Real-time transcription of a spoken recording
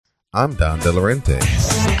I'm Don DeLorente.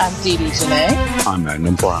 I'm Dee Dee Janae. I'm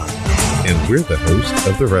Magnum Prime. And we're the hosts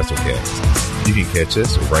of the WrestleCast. You can catch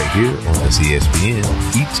us right here on the CSPN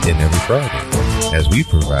each and every Friday as we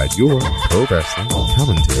provide your pro wrestling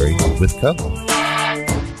commentary with color.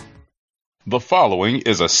 The following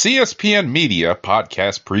is a CSPN Media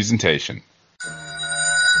podcast presentation.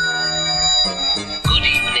 Good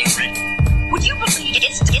evening, Rick. Would you believe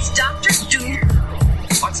it's Dr. Doom?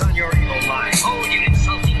 What's on your evil mind? Hold your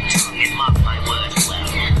insulting tongue and mock my words well.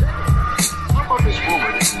 How about this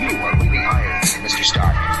rumor that you are really Iron Man, Mr.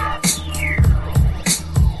 Stark?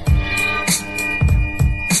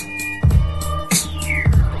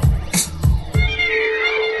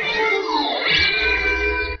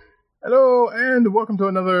 Hello, and welcome to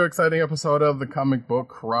another exciting episode of the Comic Book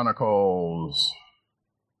Chronicles.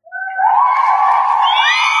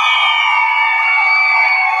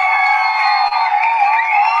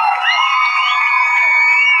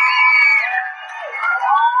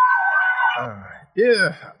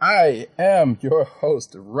 I am your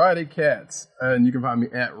host, Roddy Cat, and you can find me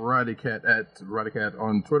at RoddyCat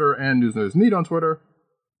on Twitter and News Nerds Need on Twitter.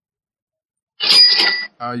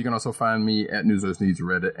 You can also find me at News Nerds Needs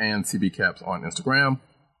Reddit and CBCaps on Instagram.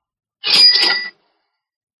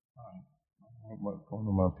 What's going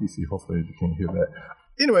on my PC? Hopefully you can't hear that.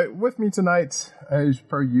 Anyway, with me tonight, as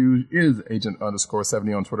per usual, is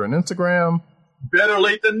Agent_70 on Twitter and Instagram. Better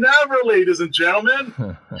late than never, ladies and gentlemen.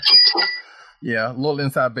 Yeah, a little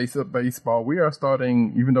inside baseball. We are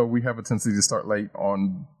starting, even though we have a tendency to start late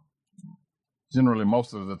on generally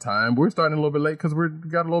most of the time, we're starting a little bit late because we've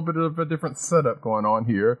got a little bit of a different setup going on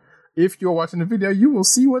here. If you're watching the video, you will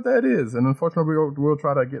see what that is. And unfortunately, we'll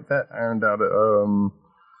try to get that ironed out,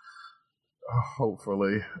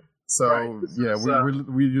 hopefully. So, right, yeah,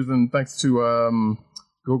 we're using, thanks to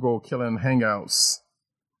Google killing Hangouts,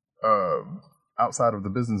 outside of the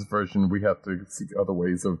business version, we have to seek other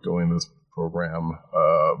ways of doing this program,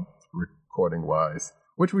 recording wise,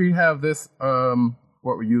 which we have this,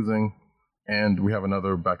 what we're using, and we have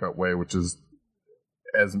another backup way, which is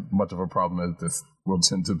as much of a problem as this will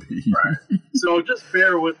tend to be. Right. So just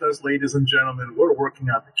bear with us, ladies and gentlemen. We're working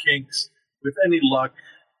out the kinks. With any luck,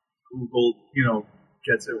 Google,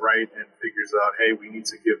 gets it right and figures out, hey, we need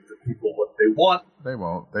to give the people what they want. They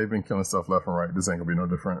won't. They've been killing stuff left and right. This ain't gonna be no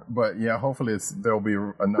different. But yeah, hopefully there'll be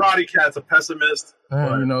enough. Roddy Cat's a pessimist.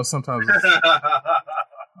 Sometimes it's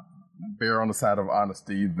bear on the side of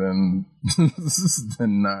honesty than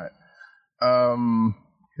not.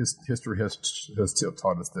 History has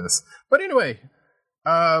taught us this. But anyway,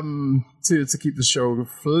 to keep the show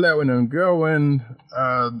flowing and going,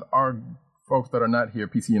 our folks that are not here,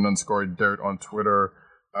 PCN_Dirt on Twitter,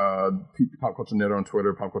 Pop Culture Net on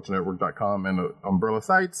Twitter, PopCultureNetwork.com, and Umbrella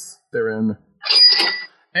Sites, they're in.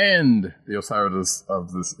 And the Osiris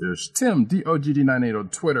of this ish, Tim, DOGD98 on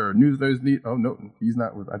Twitter, News Nerds Need. Oh, no, he's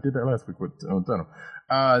not. I did that last week with Dunham.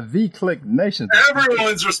 The Click Nation.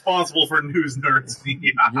 Everyone's responsible for News Nerds.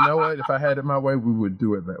 You know what? If I had it my way, we would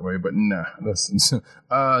do it that way. But nah, listen.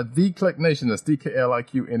 The Click Nation. That's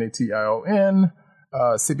DKLIQNATION.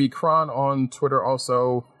 CB Cron on Twitter,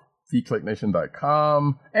 also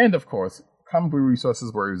theclicknation.com. And of course, Comic Book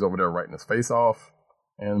Resources, where he's over there writing his face off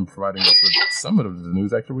and providing us with some of the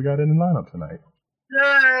news actually we got in the lineup tonight.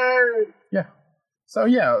 Yay! Yeah. So,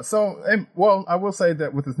 I will say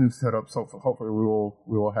that with this new setup, so hopefully we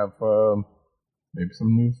will have maybe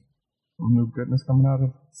some new goodness coming out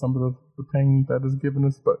of some of the pain that is giving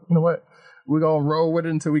us. But you know what? We're going to roll with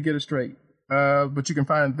it until we get it straight. But you can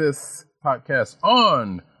find this podcast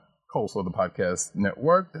on Coastal, the Podcast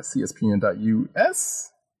Network. That's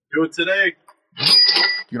CSPN.us. Do it today.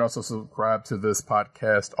 You can also subscribe to this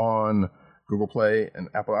podcast on Google Play and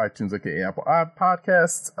Apple iTunes, aka Apple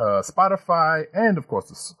iPodcasts, Spotify, and of course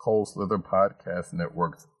the Cold Slither Podcast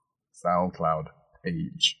Network's SoundCloud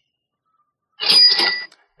page.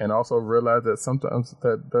 And also realize that sometimes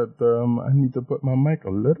that I need to put my mic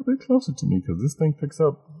a little bit closer to me because this thing picks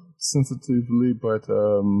up sensitively, but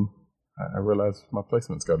I realize my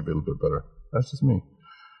placement's got to be a little bit better. That's just me.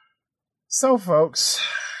 So, folks,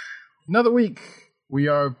 another week. We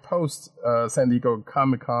are post San Diego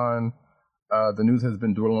Comic-Con. The news has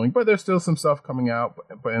been dwindling, but there's still some stuff coming out.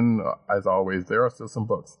 And as always, there are still some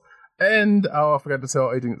books. And I forgot to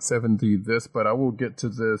tell Agent 70 this, but I will get to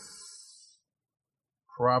this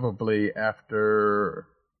probably after.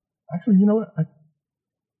 Actually, you know what?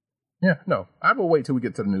 I will wait till we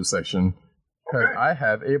get to the news section because I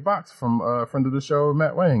have a box from a friend of the show,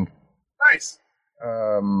 Matt Wang. Nice.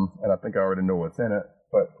 And I think I already know what's in it.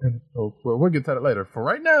 But we'll get to that later. For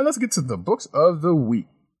right now, let's get to the books of the week.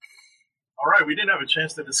 All right, we didn't have a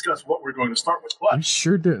chance to discuss what we're going to start with, but We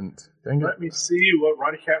sure didn't. Dang it. let me see what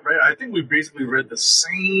Roddy Cat read. I think we basically read the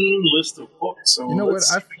same list of books, so You know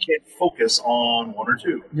let's what? see if we can't focus on one or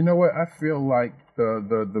two. You know what? I feel like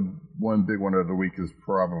the one big one of the week is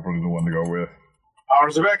probably the one to go with.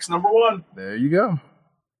 Powers of X, number 1. There you go.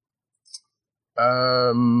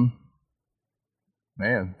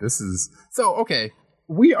 Man, this is so okay.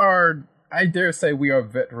 We are, I dare say, we are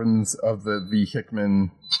veterans of the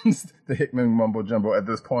Hickman, the Hickman mumbo jumbo at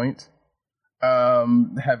this point.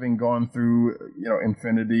 Having gone through,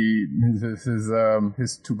 Infinity,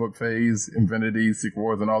 his 2-book phase, Infinity, Secret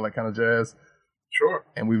Wars, and all that kind of jazz. Sure.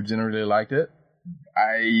 And we've generally liked it.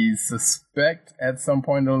 I suspect at some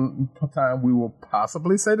point in time we will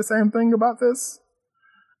possibly say the same thing about this.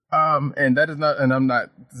 And that is not, and I'm not,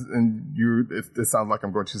 and if this sounds like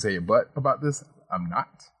I'm going to say a but about this, I'm not.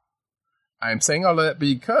 I'm saying all of that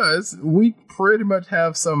because we pretty much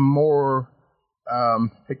have some more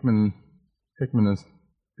Hickman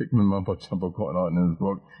mumbo jumbo going on in this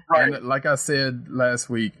book. Right. And like I said last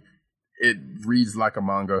week, it reads like a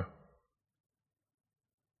manga.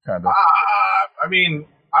 Kind of. I mean,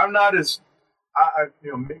 I'm not as,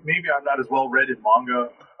 maybe I'm not as well read in manga.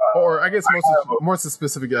 Or I guess more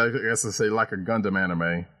specific, I guess to say like a Gundam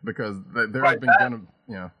anime, because there have been Gundam,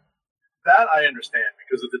 That I understand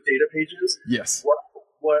because of the data pages. Yes.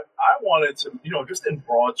 What I wanted to, just in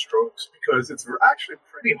broad strokes, because it's actually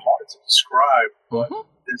pretty hard to describe what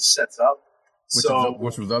this sets up.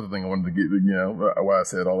 Which was the other thing I wanted to get, why I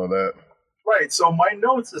said all of that. Right. So my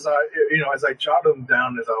notes, as I jotted them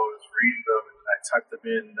down as I was reading them, and I typed them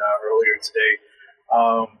in earlier today.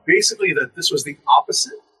 Basically, that this was the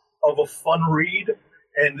opposite of a fun read,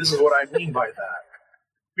 and this is what I mean by that.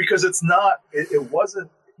 Because it's not, it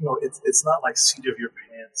wasn't, it's not like seat of your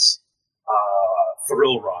pants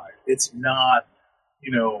thrill ride. It's not,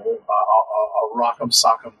 a rock'em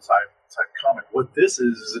sock'em type comic. What this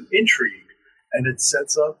is an intrigue, and it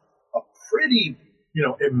sets up a pretty,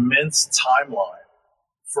 immense timeline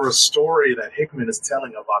for a story that Hickman is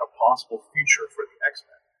telling about a possible future for the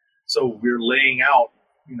X-Men. So we're laying out,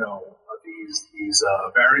 these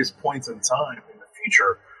various points in time in the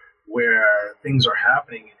future where things are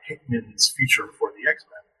happening in Hickman's future for the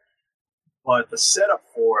X-Men. But the setup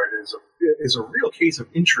for it is a real case of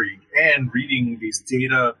intrigue, and reading these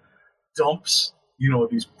data dumps,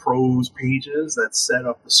 these prose pages that set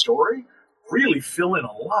up the story, really fill in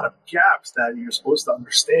a lot of gaps that you're supposed to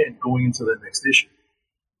understand going into the next issue.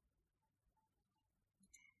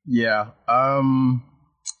 Yeah.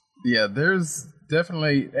 There's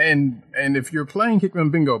definitely, and if you're playing Hickman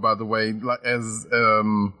Bingo, by the way, like as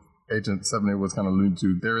Agent 70 was kind of alluding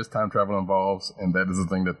to, there is time travel involved, and that is a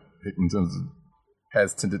thing that Hickman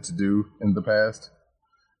has tended to do in the past.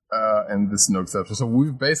 And this is no exception. So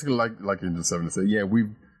we've basically, like Agent 70 said,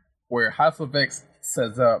 where House of X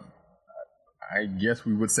sets up, I guess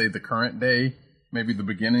we would say the current day, maybe the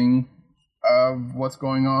beginning of what's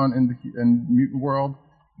going on in the mutant world.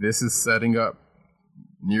 This is setting up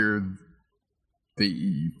near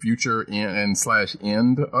the future and /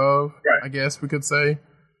 end of, right. I guess we could say.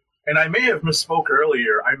 And I may have misspoke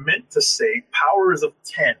earlier. I meant to say powers of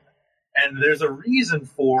 10. And there's a reason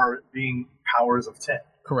for it being powers of 10.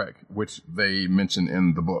 Correct, which they mention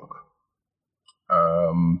in the book.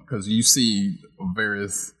 Because you see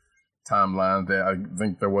various timelines that I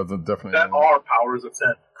think there was definitely... That are powers of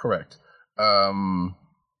 10. Correct. And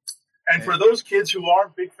for those kids who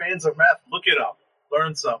aren't big fans of math, look it up.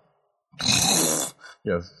 Learn something.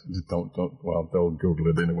 Yes, don't. Well, they'll Google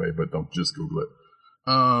it anyway, but don't just Google it.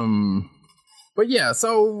 But yeah,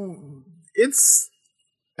 so it's,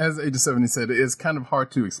 as Agent 70 said, it's kind of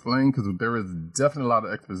hard to explain because there is definitely a lot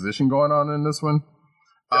of exposition going on in this one,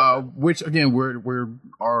 which again we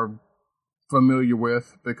are familiar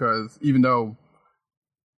with, because even though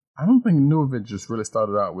I don't think New Avengers really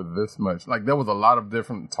started out with this much, like there was a lot of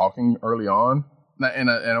different talking early on.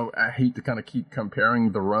 And I hate to kind of keep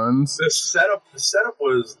comparing the runs. The setup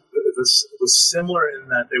was similar in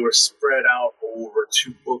that they were spread out over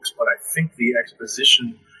 2 books, but I think the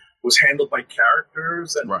exposition was handled by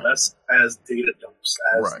characters and less as data dumps.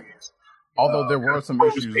 These, although there were some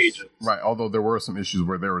issues, pages. Although there were some issues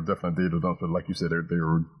where there were definitely data dumps, but like you said, they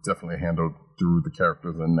were definitely handled through the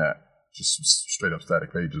characters and not just straight up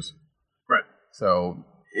static pages. Right. So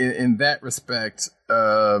in that respect.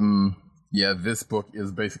 This book is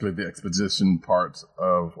basically the exposition part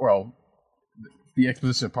of,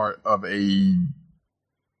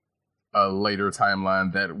 a later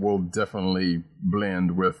timeline that will definitely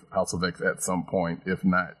blend with House of X at some point, if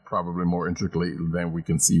not probably more intricately than we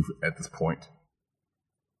can see at this point.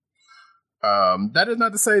 That is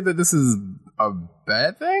not to say that this is a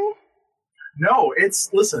bad thing. No, it's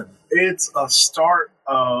a start.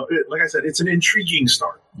 Like I said, it's an intriguing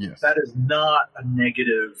start. Yes, that is not a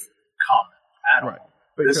negative comment at all.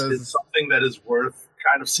 This is something that is worth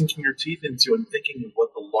kind of sinking your teeth into and thinking of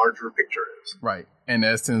what the larger picture is. Right, and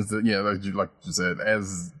as tends to, like you said,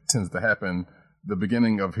 as tends to happen, the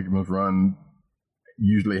beginning of Hickman's run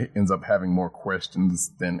usually ends up having more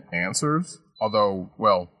questions than answers. Although,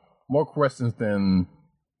 more questions than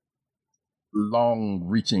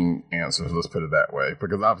long-reaching answers. Let's put it that way,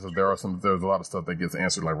 because obviously there's a lot of stuff that gets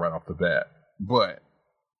answered like right off the bat, but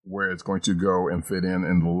where it's going to go and fit in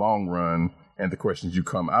the long run, and the questions you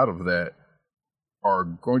come out of that are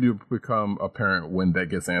going to become apparent when that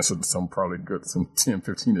gets answered some 10,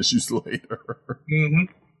 15 issues later. Mm-hmm.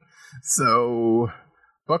 So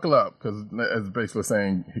buckle up, because as basically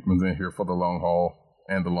saying, Hickman's in here for the long haul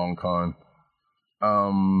and the long con.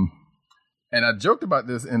 And I joked about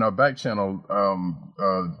this in our back channel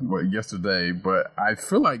yesterday, but I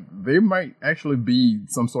feel like there might actually be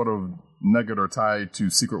some sort of nugget or tie to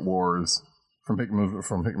Secret Wars from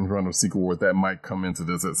Hickman's run of Secret Wars that might come into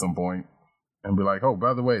this at some point and be like, oh,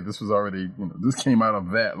 by the way, this was already, this came out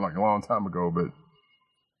of that like a long time ago, but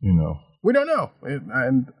we don't know.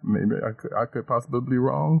 And maybe I could possibly be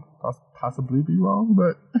wrong,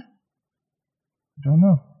 but I don't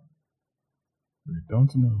know. We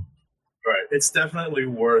don't know. Right. It's definitely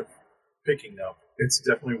worth picking up. It's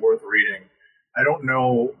definitely worth reading. I don't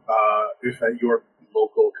know if at your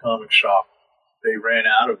local comic shop they ran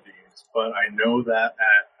out of these, but I know that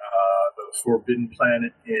at the Forbidden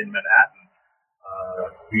Planet in Manhattan,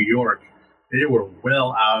 New York, they were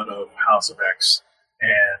well out of House of X,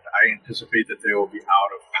 and I anticipate that they will be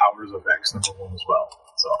out of Powers of X #1 as well.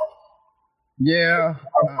 So, yeah,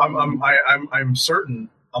 I'm certain.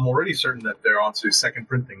 I'm already certain that they're onto second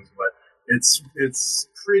printings, but it's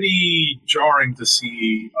pretty jarring to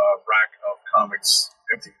see a rack of comics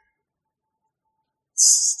empty.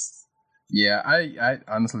 Yeah, I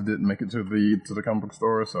honestly didn't make it to the comic book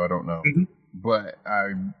store, so I don't know. Mm-hmm. But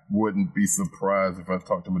I wouldn't be surprised if I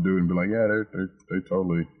talked to a dude and be like, yeah, they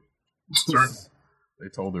totally, they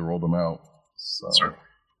totally rolled them out. So,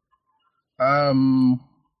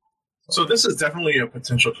 so this is definitely a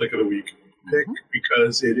potential click of the week pick,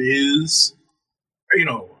 because it is,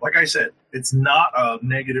 like I said, it's not a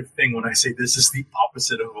negative thing when I say this is the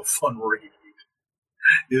opposite of a fun read.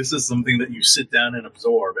 This is something that you sit down and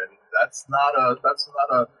absorb, and that's not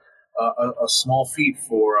a small feat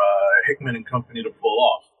for Hickman and company to pull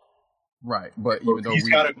off. Right, but even though he's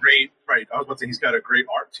got a great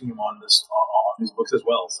art team on these books as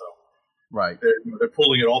well. So right, they're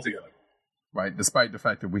pulling it all together. Right, despite the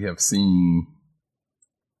fact that we have seen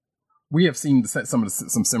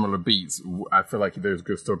some similar beats. I feel like there's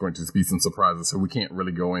still going to be some surprises, so we can't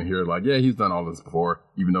really go in here like, yeah, he's done all this before,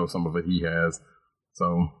 even though some of it he has.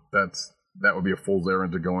 So that would be a fool's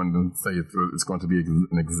errand to go in and say it's going to be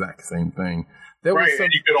an exact same thing. And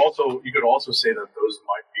you could also say that those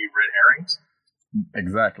might be red herrings.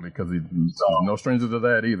 Exactly, because he's no stranger to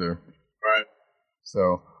that either. Right.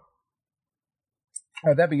 So.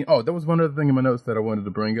 There was one other thing in my notes that I wanted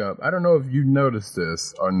to bring up. I don't know if you noticed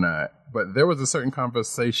this or not, but there was a certain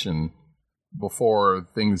conversation before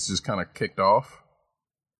things just kind of kicked off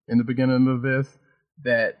in the beginning of this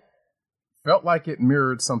that felt like it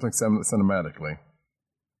mirrored something cinematically.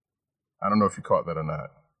 I don't know if you caught that or not.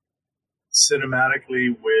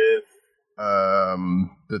 Cinematically with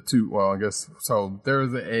the two. Well, I guess so.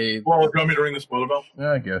 There's a. Well, you want me to ring the spoiler bell?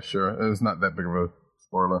 Yeah, I guess sure. It's not that big of a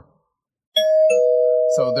spoiler.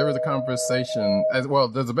 So there was a conversation as well.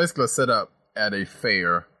 There's basically a setup at a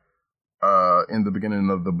fair in the beginning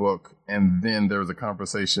of the book, and then there was a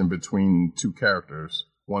conversation between two characters.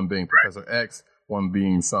 One being Professor X, one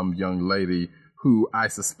being some young lady who I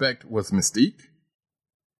suspect was Mystique.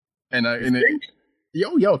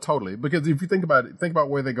 Totally. Because if you think about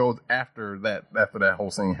where they go after that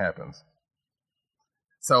whole scene happens.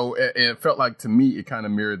 So it felt like to me it kind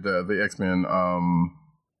of mirrored the X-Men.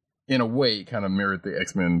 In a way, it kind of mirrored the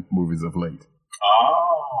X-Men movies of late.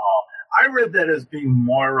 Oh, I read that as being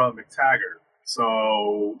Moira McTaggart.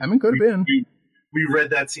 So I mean, could have been. We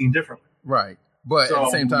read that scene differently, right? But at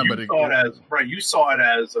the same time, you saw it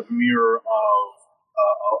as a mirror of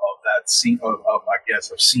that scene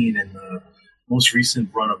of scene in the most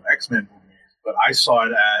recent run of X-Men movies. But I saw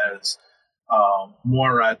it as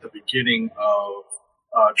Moira at the beginning of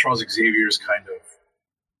Charles Xavier's kind of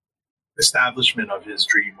establishment of his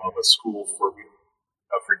dream of a school for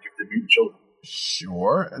gifted mutant children.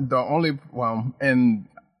 Sure. And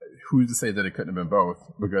who's to say that it couldn't have been both?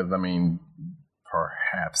 Because, I mean,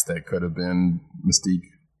 perhaps that could have been Mystique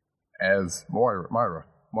as Moira.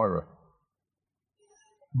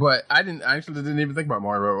 But I actually didn't even think about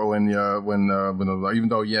Moira when even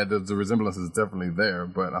though the resemblance is definitely there,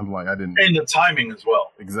 but I'm like I didn't. And the timing as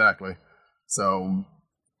well. Exactly. So,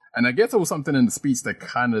 and I guess it was something in the speech that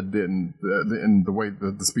kind of didn't in the way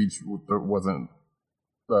the speech wasn't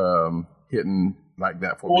hitting like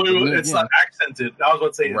that for me. Well, it's not accented. I was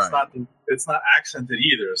about to say it's not accented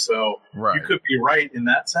either. So you could be right in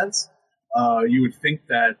that sense. You would think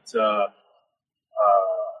that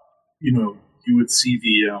you would see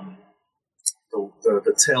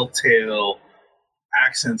the telltale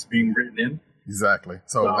accents being written in. Exactly.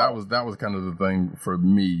 So that was kind of the thing for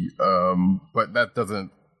me. But that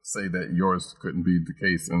doesn't say that yours couldn't be the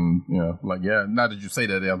case. And now that you say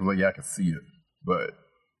that, I was like, I can see it, but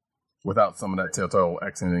without some of that telltale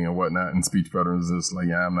accenting and whatnot and speech patterns, it's like,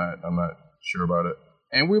 I'm not sure about it.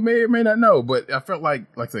 And we may or may not know, but I felt like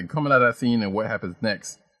I said, coming out of that scene and what happens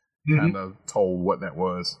next kind of told what that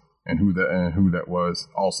was and who that was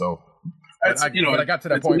also. But I got to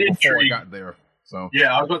that point before I got there. So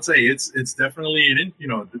yeah, I was about to say it's definitely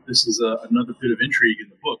this is another bit of intrigue in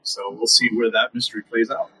the book. So we'll see where that mystery plays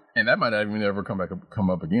out. And that might not even ever come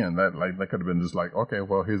up again. That could have been just like, okay,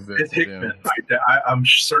 well, here's this. It's Hickman. I'm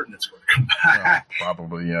certain it's going to come back. Well,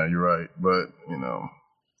 probably, yeah, you're right. But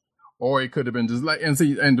or it could have been just like, and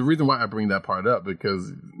the reason why I bring that part up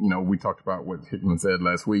because we talked about what Hickman said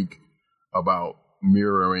last week about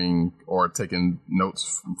mirroring or taking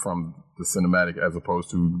notes from the cinematic as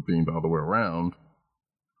opposed to being the other way around.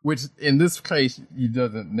 Which in this case, it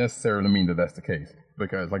doesn't necessarily mean that that's the case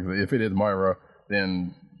because, like I said, if it is Moira,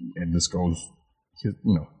 then and this goes,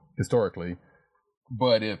 historically.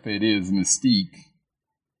 But if it is Mystique,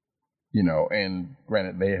 and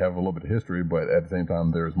granted they have a little bit of history, but at the same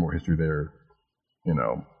time there's more history there,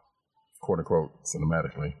 quote unquote,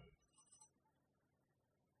 cinematically.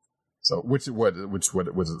 So which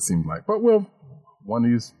does it seem like? But we'll one of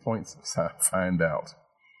these points find out.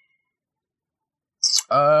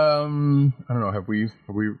 I don't know. Have we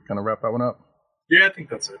kind of wrapped that one up? Yeah, I think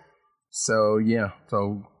that's it. So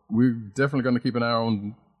we're definitely going to keep an eye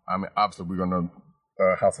on. I mean, obviously we're going to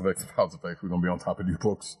House of X. We're going to be on top of these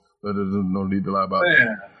books. There's no need to lie about it.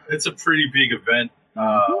 Yeah, it's a pretty big event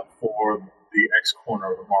for the X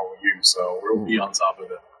corner of the Marvel U, so we'll be on top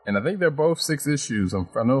of it. And I think they're both 6 issues.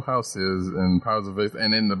 I know House is, and Powers of X,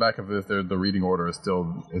 and in the back of this, the reading order is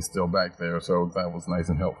still back there. So that was nice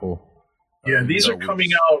and helpful. Yeah, these are coming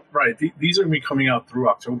out, right. These are going to be coming out through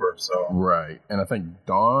October. So right. And I think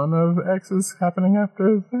Dawn of X is happening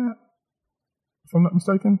after that, if I'm not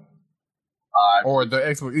mistaken. Or the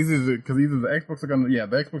X books, because either the X books are going to,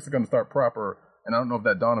 the X books are going to start proper, and I don't know if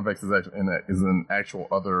that Dawn of X is actually is an actual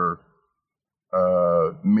other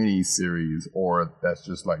mini series, or that's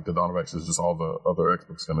just like the Dawn of X is just all the other X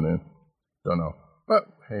books coming in. Don't know. But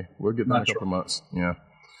hey, we'll get in a couple of months. Yeah.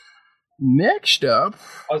 Next up,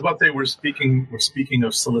 I was about to say we're speaking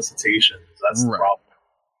of solicitations. That's the problem.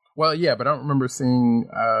 Well, yeah, but I don't remember seeing.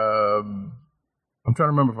 I'm trying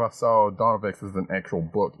to remember if I saw Dawn of X as an actual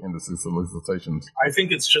book in the solicitations. I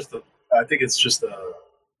think it's just a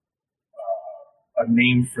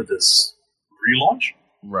name for this relaunch.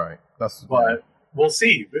 Right. But we'll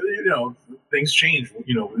see. Things change.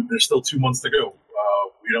 There's still 2 months to go.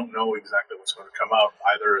 We don't know exactly what's going to come out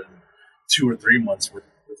either in 2 or 3 months with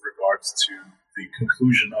regards to the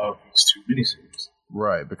conclusion of these 2 miniseries.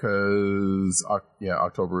 Right, because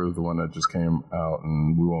October is the one that just came out,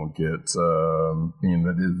 and we won't get being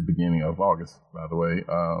that is the beginning of August, by the way.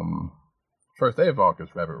 First day of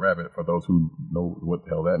August, rabbit, for those who know what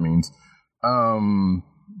the hell that means.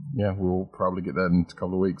 We'll probably get that in a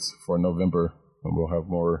couple of weeks for November, and we'll have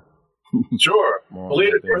more. Sure.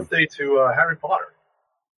 Belated birthday to Harry Potter.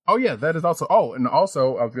 Oh yeah, that is also. Oh, and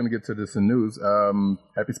also I was going to get to this in news.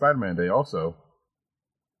 Happy Spider-Man Day also.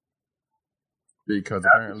 Because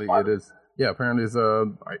apparently it is, apparently it's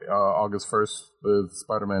August 1st is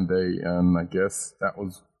Spider-Man Day, and I guess that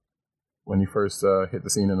was when he first hit the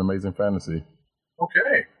scene in Amazing Fantasy.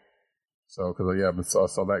 Okay. So, because I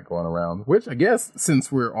saw that going around, which I guess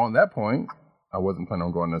since we're on that point, I wasn't planning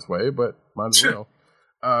on going this way, but might as well.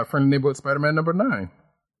 Friendly Neighborhood Spider-Man number 9.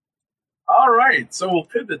 All right, so we'll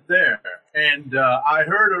pivot there. And I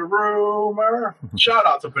heard a rumor. Shout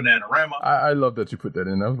out to Bananarama. I love that you put that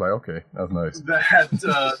in. I was like, okay, that's nice.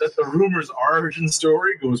 That the rumor's origin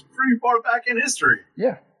story goes pretty far back in history.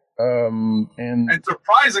 Yeah. And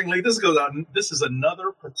surprisingly, this is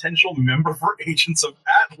another potential member for Agents of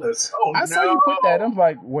Atlas. Oh, I saw you put that. I'm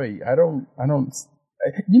like, wait, I don't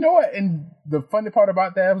You know what? And the funny part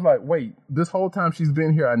about that, I was like, wait, this whole time she's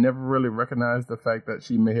been here, I never really recognized the fact that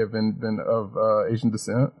she may have been of Asian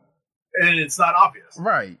descent. And it's not obvious.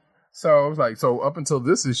 Right. So I was like, so up until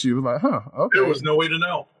this issue, I was like, huh, okay. There was no way to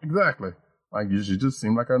know. Exactly. Like, she just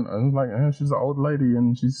seemed like she's an old lady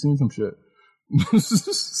and she's seen some shit.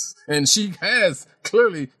 And she has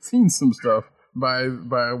clearly seen some stuff by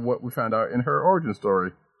what we found out in her origin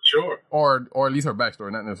story. Sure. Or at least her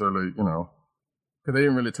backstory, not necessarily, because they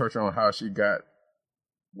didn't really touch on how she got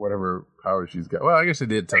whatever power she's got. Well, I guess they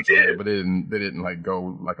did touch on it, but they didn't like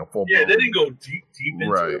go like a full. Yeah, they didn't go deep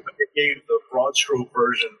into it, but they gave the broad stroke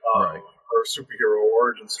version of her superhero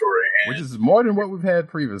origin story, which is more than what we've had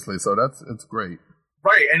previously. So it's great.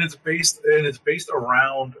 Right, and it's based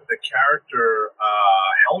around the character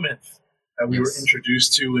Helminth that we were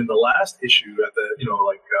introduced to in the last issue at the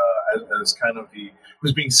as kind of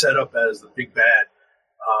who's being set up as the big bad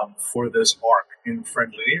for this arc in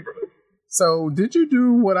Friendly Neighborhood. So, did you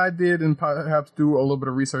do what I did and perhaps do a little bit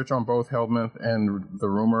of research on both Helminth and the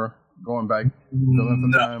rumor going back the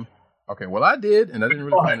length of time? Okay, well, I did, and I didn't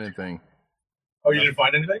really find anything. Oh, you didn't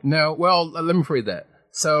find anything? No, well, let me phrase that.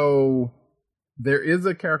 So, there is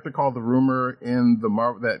a character called the Rumor in the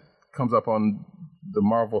Marvel that comes up on the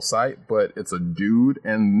Marvel site, but it's a dude,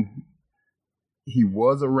 and he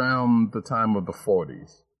was around the time of the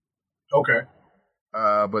 40s. Okay.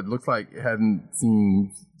 But looks like it hadn't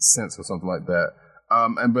seen since or something like that.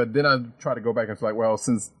 But then I tried to go back and it's like, well,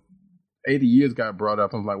 since 80 years got brought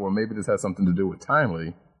up, I'm like, well, maybe this has something to do with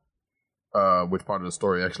Timely, which part of the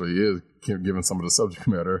story actually is, given some of the subject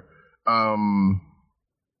matter. And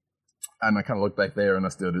I kind of looked back there and I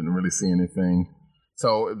still didn't really see anything.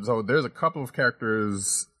 So there's a couple of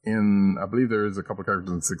characters I believe there is a couple of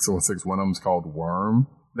characters in 616. One of them is called Worm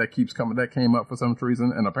that came up for some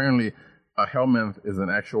reason, and apparently a Helminth is an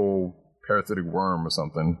actual parasitic worm or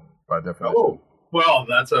something by definition. Oh, well,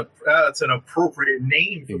 that's an appropriate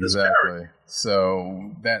name for this character.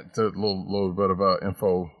 So that's a little bit of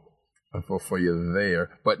info for you there,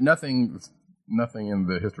 but nothing in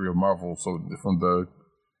the history of Marvel. So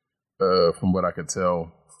from what I could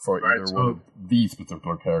tell, for either one of these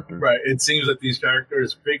particular characters, right? It seems that these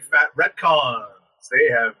characters, big fat retcons, they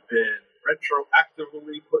have been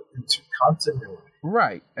retroactively put into continuity.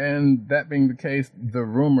 Right, and that being the case, the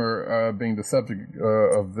Rumor being the subject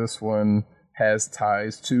of this one has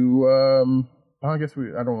ties to, I guess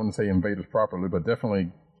I don't want to say invaders properly, but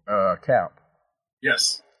definitely Cap.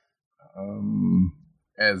 Yes.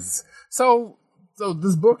 So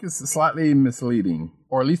this book is slightly misleading,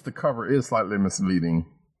 or at least the cover is slightly misleading.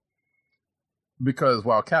 Because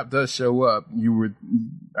while Cap does show up,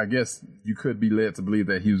 I guess you could be led to believe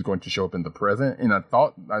that he was going to show up in the present. And I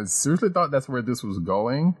seriously thought that's where this was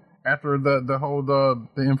going after the whole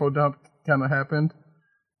info dump kind of happened.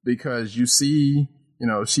 Because you see,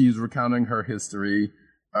 she's recounting her history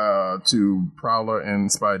to Prowler and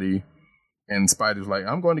Spidey. And Spidey's like,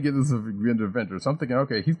 I'm going to get this adventure. So I'm thinking,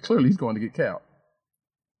 okay, he's going to get Cap.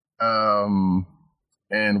 And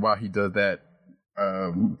while he does that,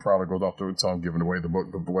 Prowler goes off so I'm giving away the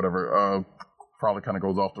book, but whatever. Prowler kind of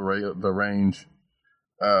goes off the range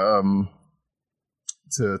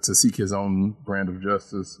to seek his own brand of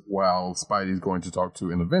justice, while Spidey's going to talk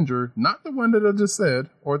to an Avenger, not the one that I just said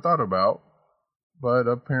or thought about, but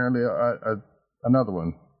apparently another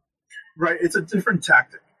one. Right, it's a different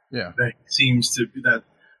tactic. Yeah, that seems to be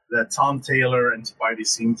that Tom Taylor and Spidey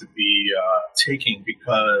seem to be taking,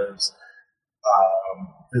 because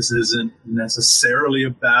this isn't necessarily a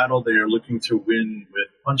battle they are looking to win with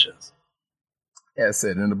punches. As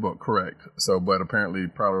said in the book, correct. So, but apparently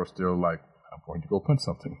Prowler is still like, I'm going to go punch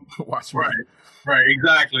something. Watch me. Right,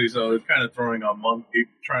 exactly. So it's kind of throwing a monkey,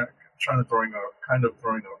 trying to throwing a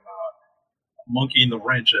monkey in the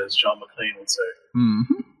wrench, as John McClane would say.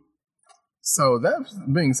 Mm-hmm. So that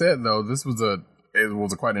being said, though, it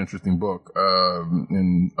was a quite interesting book,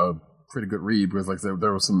 and a pretty good read, because like I said,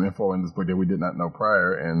 there was some info in this book that we did not know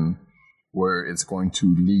prior, and where it's going to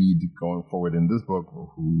lead going forward in this book,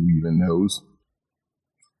 who even knows.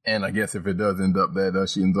 And I guess if it does end up that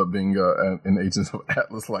she ends up being an agent of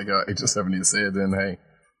Atlas, like Agent 70 said, then hey,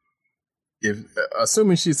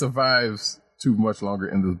 assuming she survives too much longer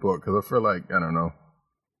in this book, because I feel like, I don't know,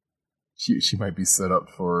 she might be set up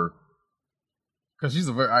for. Because she's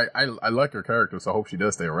I like her character, so I hope she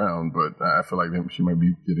does stay around. But I feel like she might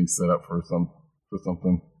be getting set up for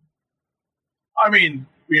something. I mean,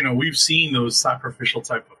 we've seen those sacrificial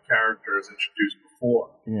type of characters introduced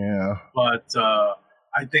before. Yeah. But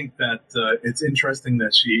I think that it's interesting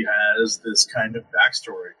that she has this kind of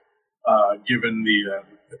backstory, given the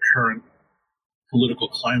current political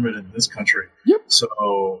climate in this country. Yep.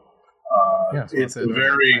 So it's a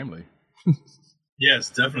very timely. Yes,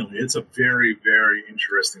 definitely. It's a very, very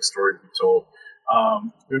interesting story to be told.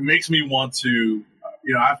 It makes me want to,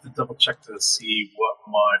 I have to double check to see what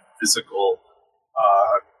my physical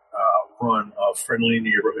run of Friendly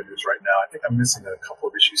Neighborhood is right now. I think I'm missing a couple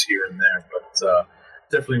of issues here and there, but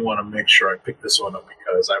definitely want to make sure I pick this one up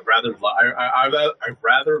because I rather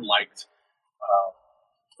liked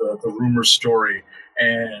the rumor story,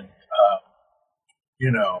 and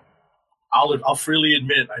I'll freely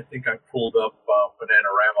admit I think I pulled up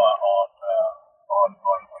Bananarama on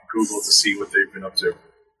Google to see what they've been up to.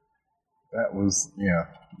 That was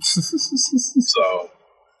So,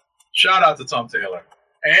 shout out to Tom Taylor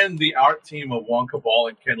and the art team of Juan Cabal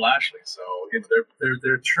and Ken Lashley. So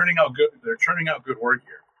they're turning out good. They're turning out good work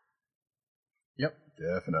here. Yep,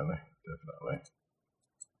 definitely.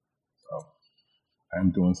 So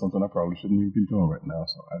I'm doing something I probably shouldn't even be doing right now.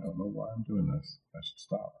 So I don't know why I'm doing this. I should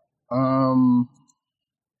stop.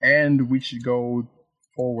 And we should go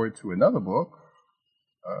forward to another book.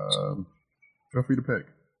 Feel free to pick.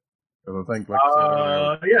 Because I think, like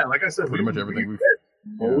I said, like I said, pretty much everything we've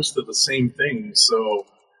most of the same things. So,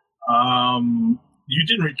 you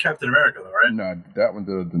didn't read Captain America, though, right? No, that one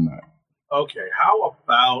did not. Okay, how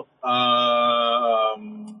about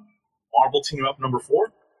Marvel Team Up number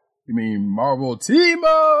 4? You mean Marvel Team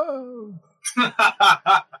Up?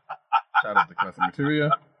 Shout out to Classic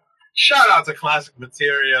Materia. Shout out to Classic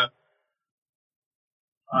Materia.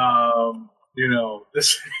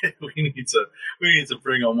 This we need to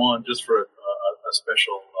bring him on just for a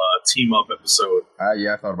special team up episode. I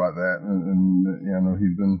thought about that, and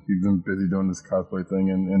he's been busy doing this cosplay thing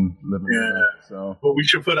and living. Yeah. So, but we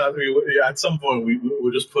should put out at some point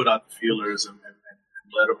we'll just put out the feelers and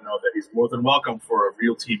let him know that he's more than welcome for a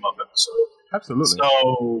real team up episode. Absolutely.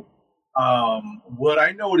 So, what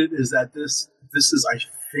I noted is that this is, I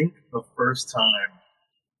think, the first time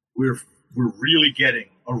we're really getting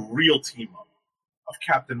a real team up of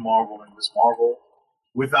Captain Marvel and Miss Marvel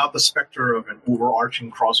without the specter of an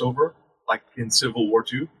overarching crossover like in Civil War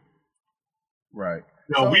II. Right.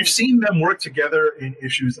 We've seen them work together in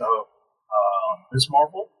issues of Miss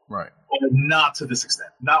Marvel, right? But not to this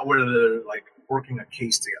extent. Not where they're like working a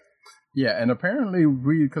case together. Yeah, and apparently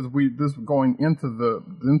this going into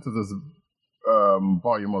this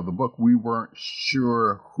volume of the book, we weren't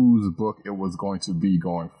sure whose book it was going to be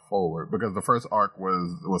going forward, because the first arc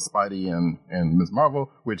was Spidey and Ms.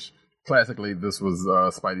 Marvel, which classically this was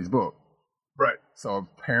Spidey's book, right? So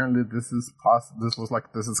apparently this is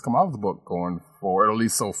Kamala's book going forward, at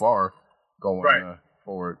least so far going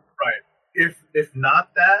forward, right? If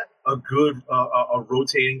not that, a good a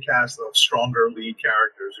rotating cast of stronger lead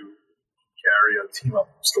characters who carry a team up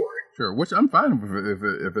story. Sure, which I'm fine with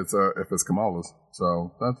if it's Kamala's.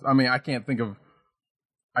 So I can't think of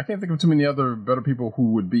too many other better people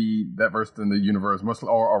who would be that versed in the universe, much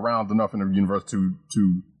or around enough in the universe to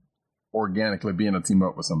organically be in a team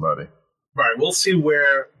up with somebody. Right. We'll see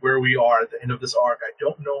where we are at the end of this arc. I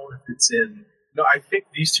don't know if it's in. No, I think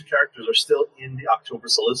these two characters are still in the October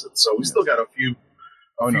solicit, so we still got a few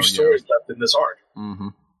stories left in this arc. Mm-hmm.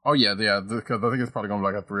 Oh yeah, because I think it's probably going to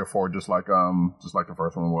be like a 3 or 4, just like the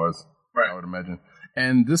first one was. Right. I would imagine.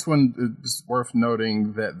 And this one is worth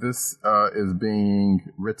noting that this is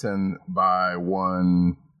being written by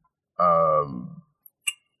one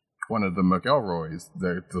of the McElroys,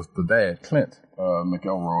 the dad, Clint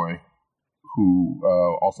McElroy, who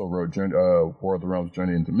also wrote War of the Realms: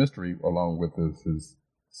 Journey into Mystery, along with his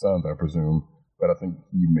sons, I presume. But I think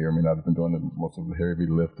he may or may not have been doing most of the heavy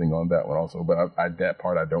lifting on that one also. But that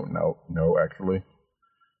part I don't know actually.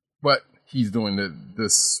 But he's doing it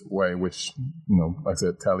this way, which, like I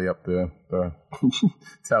said, tally up the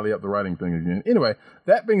writing thing again. Anyway,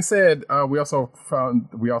 that being said, we also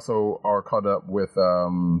are caught up with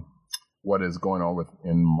what is going on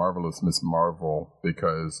in Marvelous Miss Marvel,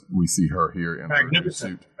 because we see her here in her new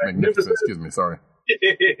suit. Magnificent. Excuse me, sorry.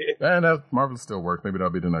 And Marvel still works. Maybe that'll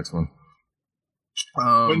be the next one.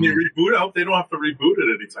 When they reboot, I hope they don't have to reboot it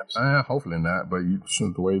anytime soon. Hopefully not, but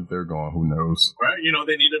the way they're going, who knows? Right?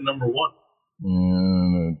 They need a number 1.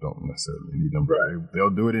 Yeah, don't necessarily need them, but they'll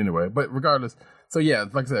do it anyway. But regardless, so yeah,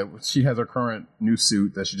 like I said, she has her current new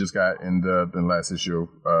suit that she just got in the last issue,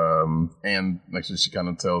 and actually she kind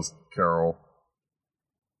of tells Carol,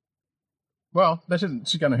 well,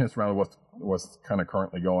 she kind of hints around what's kind of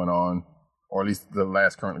currently going on, or at least the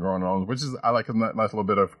last currently going on, which is, I like a nice little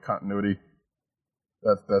bit of continuity.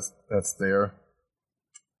 That's there,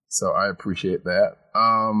 so I appreciate that.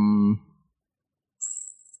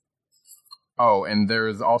 Oh, and there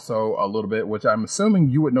is also a little bit, which I'm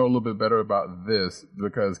assuming you would know a little bit better about this,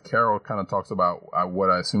 because Carol kind of talks about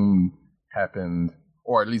what I assume happened,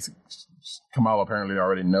 or at least Kamala apparently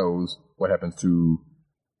already knows what happens to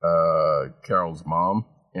Carol's mom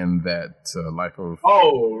in that life of.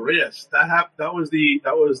 Oh yes, that was the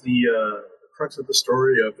crux of the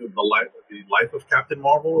story of the life of Captain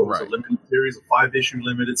Marvel. It was a limited series, a 5-issue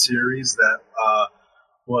limited series that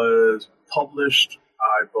was published,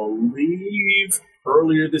 I believe,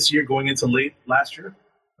 earlier this year, going into late last year.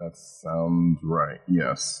 That sounds right.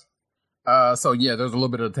 Yes. So yeah, there's a little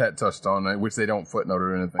bit of that touched on it, which they don't footnote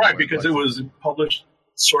or anything. Right, because it was published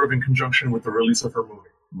sort of in conjunction with the release of her movie.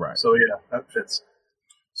 Right. So yeah, that fits.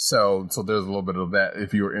 So there's a little bit of that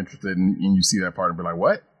if you're interested and you see that part and be like,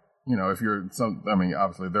 what? You know, if you're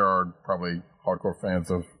obviously there are probably hardcore fans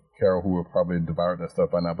of Carol who have probably devoured that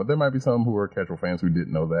stuff by now, but there might be some who are casual fans who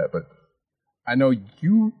didn't know that. But I know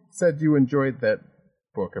you said you enjoyed that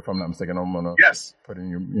book, if I'm not mistaken. I'm gonna put in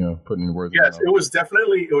your words. Yes, it was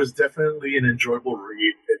definitely an enjoyable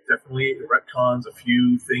read. It definitely retcons a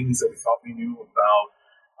few things that we thought we knew about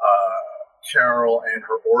Carol and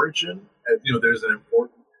her origin. There's an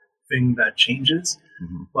important thing that changes,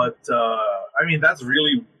 but that's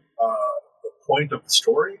really the point of the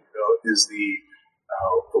story. Is the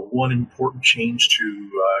one important change to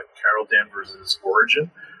Carol Danvers'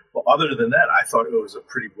 origin. But other than that, I thought it was a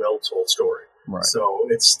pretty well told story. Right. So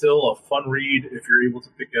it's still a fun read if you're able to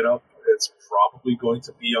pick it up. It's probably going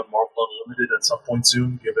to be on Marvel Unlimited at some point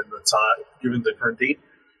soon, given the current date.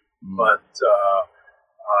 But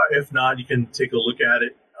if not, you can take a look at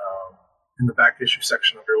it in the back issue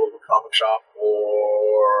section of your local comic shop,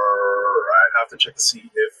 or I'd have to check to see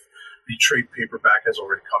if the trade paperback has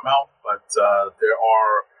already come out. But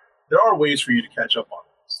there are ways for you to catch up on this.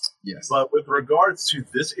 Yes. But with regards to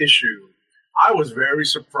this issue, I was very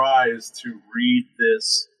surprised to read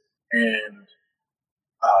this and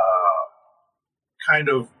kind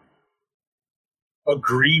of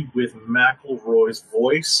agree with McElroy's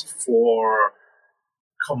voice for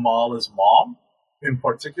Kamala's mom in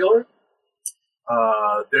particular.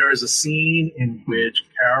 There is a scene in which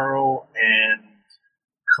Carol and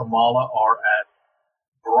Kamala are at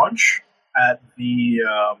brunch at the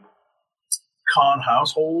Khan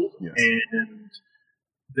household, and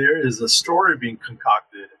there is a story being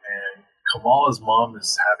concocted, and Kamala's mom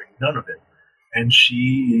is having none of it. And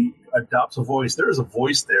she adopts a voice. There is a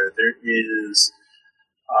voice there. There is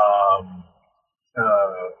a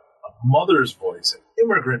mother's voice, an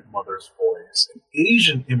immigrant mother's voice, an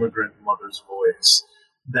Asian immigrant mother's voice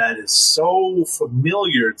that is so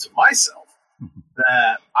familiar to myself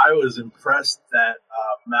that I was impressed that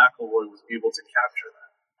McElroy was able to capture that.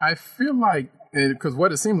 I feel like, because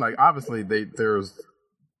what it seemed like, obviously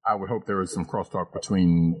I would hope there was some crosstalk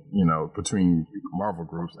between Marvel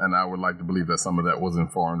groups, and I would like to believe that some of that was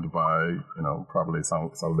informed by, probably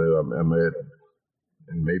Soledad Ahmed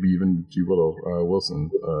and maybe even G. Willow Wilson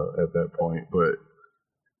at that point. But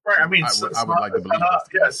right, I mean, I would like to believe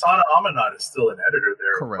Sana Amanat is still an editor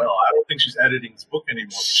there. Correct. Well, I don't think she's editing this book anymore,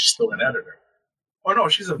 but she's still an editor. Oh no,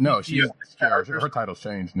 she's her title's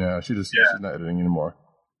changed now. She's not editing anymore.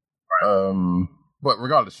 Right. But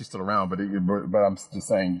regardless, she's still around. But I'm just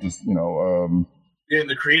saying, in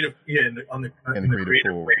the creative, in the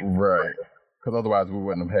creative pool, right? Because otherwise, we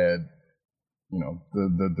wouldn't have had,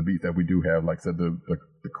 the beat that we do have. Like I said, the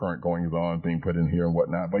current goings on being put in here and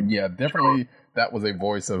whatnot. But yeah, definitely that was a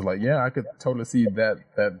voice of like, yeah, I could totally see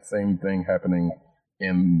that same thing happening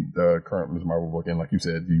in the current Ms. Marvel book. And like you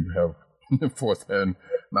said, you have firsthand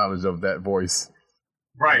knowledge of that voice,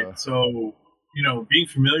 right? So. Being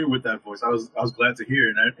familiar with that voice, I was glad to hear,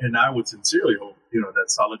 and I would sincerely hope, that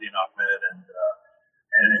Saladin Ahmed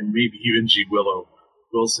and maybe even G. Willow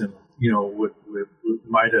Wilson, would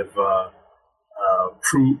might have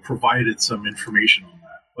provided some information on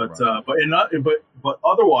that. But but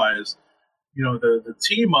otherwise, the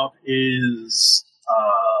team up is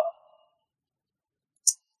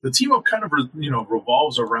the team up kind of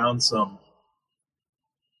revolves around some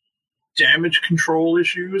damage control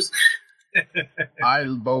issues. I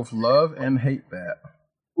both love and hate that.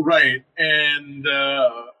 Right, and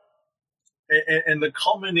the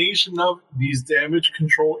culmination of these damage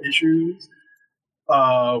control issues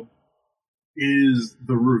is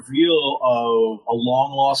the reveal of a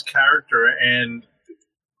long lost character, and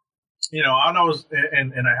I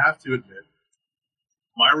have to admit,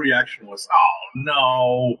 my reaction was, "Oh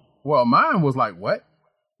no!" Well, mine was like, "What?"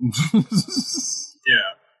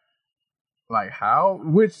 Yeah. Like how?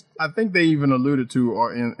 Which I think they even alluded to,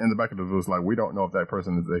 or in the back of the was like, we don't know if that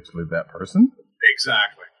person is actually that person.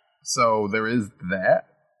 Exactly. So there is that.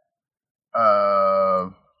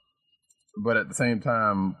 But at the same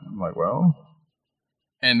time, I'm like, well,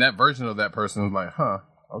 and that version of that person is like, huh,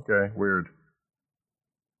 okay, weird.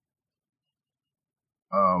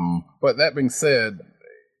 But that being said,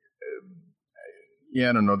 yeah,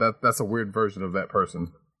 I don't know. That's a weird version of that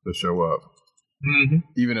person to show up,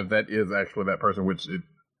 even if that is actually that person, which it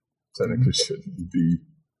technically shouldn't be,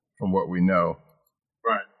 from what we know.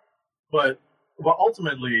 Right, but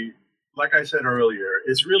ultimately, like I said earlier,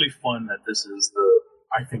 it's really fun that this is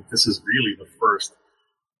I think this is really the first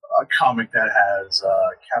comic that has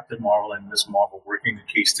Captain Marvel and Miss Marvel working a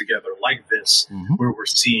case together like this, where we're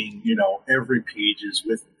seeing, every page is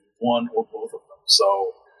with one or both of them.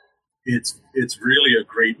 So it's really a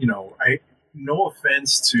great, no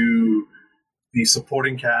offense to the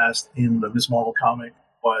supporting cast in the Miss Marvel comic,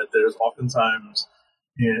 but there's oftentimes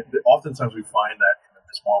we find that in the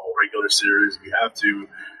Miss Marvel regular series, we have to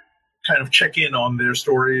kind of check in on their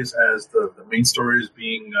stories as the main story is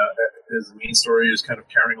being as the main story is kind of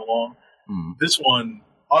carrying along. This one,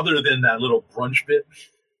 other than that little brunch bit,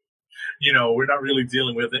 we're not really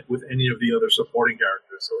dealing with any of the other supporting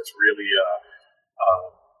characters. So it's really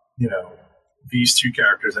these two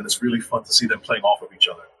characters, and it's really fun to see them playing off of each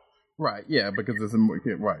other. Right, yeah, because this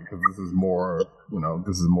is more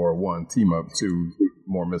one team up, two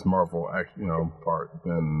more Miss Marvel, part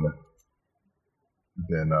than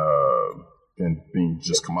being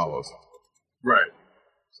just Kamala's. Right.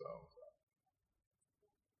 So,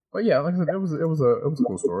 but yeah, like I said, it was a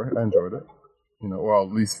cool story. I enjoyed it. Well,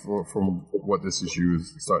 at least from what this issue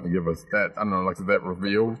is starting to give us, that I don't know, like that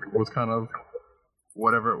reveal was kind of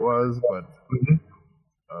whatever it was, but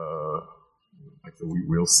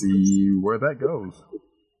we'll see where that goes.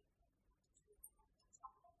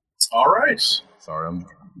 All right. Sorry, I'm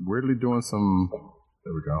weirdly doing some.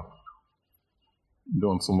 There we go.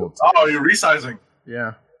 Doing some more. Oh, you're resizing.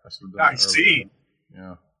 Yeah, I see.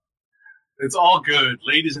 Yeah, it's all good,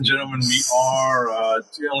 ladies and gentlemen. We are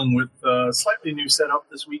dealing with a slightly new setup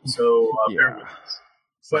this week, so bear with us.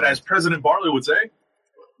 But as President Bartley would say,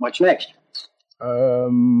 what's next?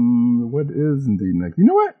 What is indeed next? You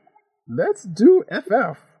know what? Let's do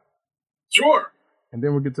FF. Sure. And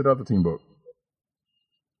then we'll get to the other team book.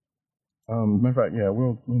 Matter of fact, yeah,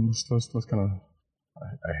 let's kind of.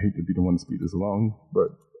 I hate to be the one to speed this along,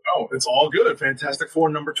 but it's all good. Fantastic Four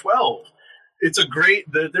number 12. It's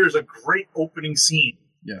there's a great opening scene.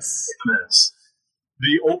 Yes. In this.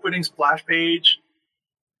 The opening splash page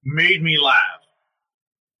made me laugh.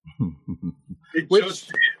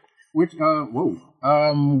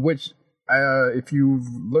 If you've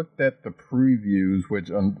looked at the previews, which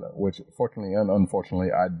fortunately and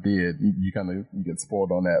unfortunately I did, you get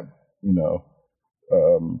spoiled on that,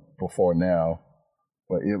 before now.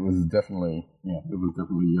 But it was definitely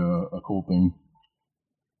a cool thing.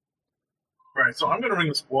 Right, so I'm going to ring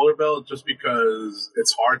the spoiler bell just because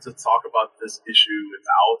it's hard to talk about this issue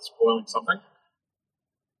without spoiling something.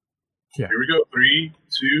 Yeah. Here we go. 3,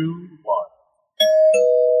 2, 1.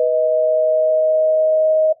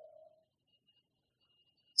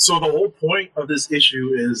 So the whole point of this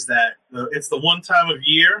issue is that it's the one time of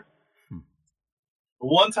year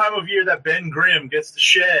that Ben Grimm gets to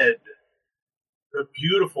shed the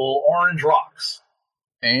beautiful orange rocks.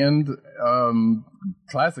 And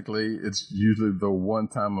classically, it's usually the one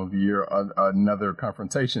time of year another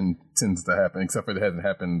confrontation tends to happen, except for it hasn't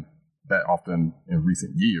happened that often in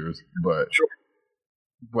recent years. But sure.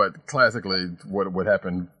 But classically, what would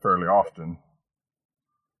happen fairly often.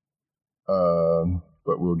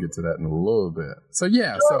 But we'll get to that in a little bit. So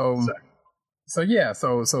yeah,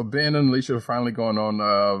 so Ben and Alicia are finally going on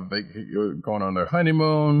their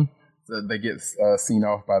honeymoon. They get seen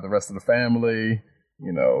off by the rest of the family.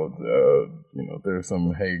 There's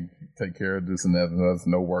some, hey, take care of this and that, and that's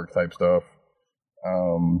no work type stuff.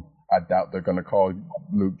 I doubt they're going to call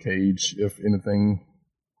Luke Cage if anything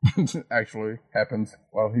actually happens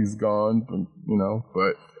while he's gone,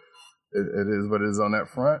 but it is what it is on that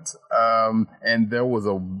front. And there was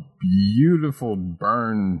a beautiful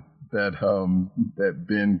burn that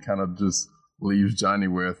Ben kind of just leaves Johnny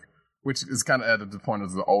with, which is kind of at the point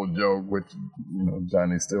as an old joke, which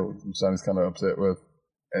Johnny's kind of upset with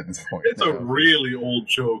at this point. It's a really old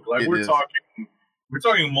joke. Like we're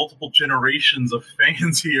talking multiple generations of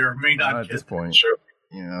fans here may not at get this point. Sure.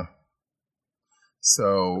 Yeah.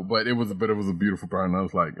 So, but it was a beautiful burn. I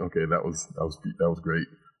was like, okay, that was great.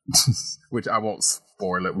 Which I won't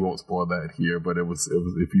spoil it. We won't spoil that here. But it was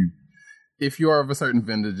if you are of a certain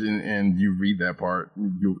vintage and you read that part,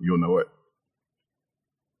 you'll know it.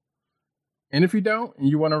 And if you don't, and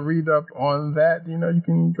you want to read up on that, you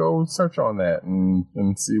can go search on that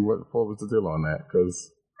and see what was the deal on that.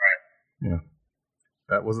 Because Yeah.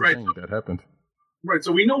 That was the Right. thing that happened. Right,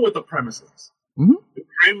 so we know what the premise is.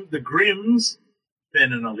 Mm-hmm. The Grimms,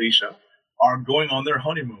 Ben and Alicia, are going on their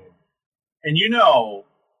honeymoon. And you know,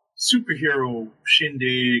 superhero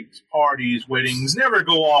shindigs, parties, weddings never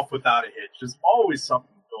go off without a hitch. There's always something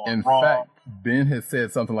going In wrong. fact, Ben had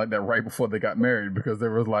said something like that right before they got married, because they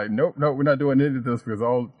was like, nope, we're not doing any of this, because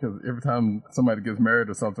every time somebody gets married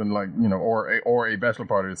or something, like, you know, or a bachelor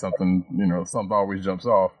party or something, you know, something always jumps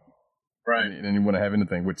off. Right. And you wouldn't have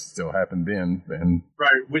anything, which still happened then. And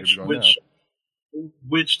right, which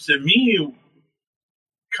to me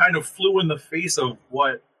kind of flew in the face of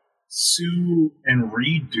what Sue and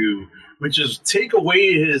Reed do, which is take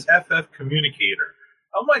away his FF communicator.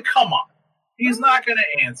 I'm like, come on, he's not going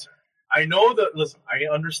to answer. I know that. Listen, I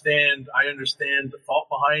understand the thought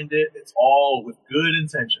behind it. It's all with good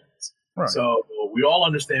intentions. Right. So we all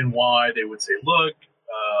understand why they would say, look,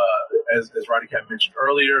 as Roddy Cat mentioned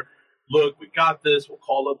earlier, look, we got this. We'll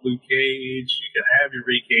call up Luke Cage. You can have your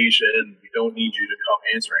vacation. We don't need you to come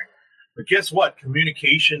answering. But guess what?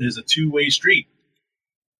 Communication is a two-way street.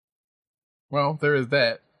 Well, there is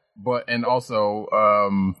that. But, and also,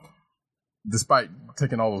 despite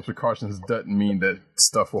taking all those precautions, doesn't mean that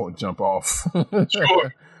stuff won't jump off.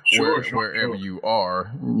 Sure. Wherever you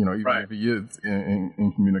are, you know, even Right. if he is in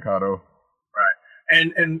incommunicado. Right.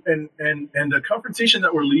 And the confrontation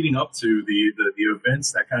that we're leading up to, the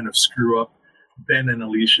events that kind of screw up Ben and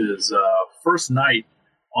Alicia's first night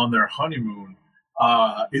on their honeymoon,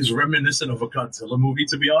 is reminiscent of a Godzilla movie,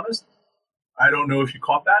 to be honest. I don't know if you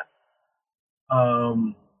caught that.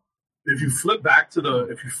 If you flip back to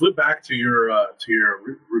your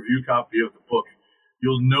review copy of the book,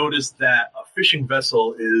 you'll notice that a fishing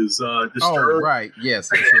vessel is disturbed. Oh, right. Yes.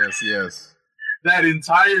 That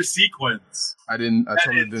entire sequence. I totally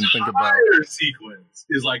didn't think about. That entire sequence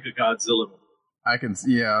is like a Godzilla movie.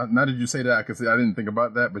 Yeah. Now that you say that, I can see. I didn't think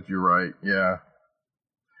about that, but you're right. Yeah.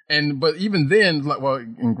 But even then, like, well,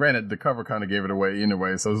 and granted, the cover kind of gave it away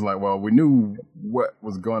anyway. So it's like, well, we knew what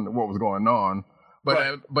was going on, but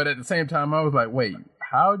Right. but at the same time, I was like, wait,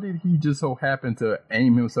 how did he just so happen to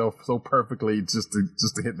aim himself so perfectly just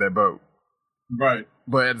to hit that boat? Right.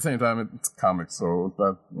 But at the same time, it's comics, so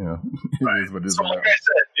that, you know, it is what it is. So like I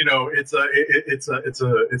said, you know,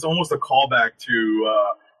 it's almost a callback to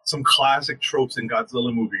some classic tropes in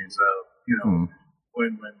Godzilla movies. You know,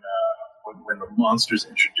 when the monster's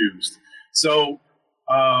introduced. So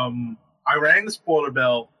I rang the spoiler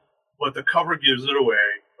bell, but the cover gives it away.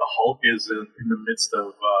 The Hulk is in the midst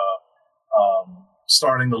of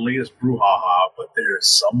starting the latest brouhaha, but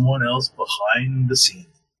there's someone else behind the scenes.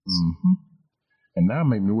 Mm-hmm. And now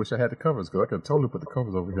make me wish I had the covers, because I could totally put the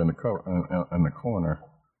covers over here in the corner.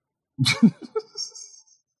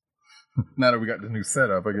 Now that we got the new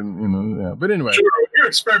setup, I can, you know, yeah. But anyway, sure, we're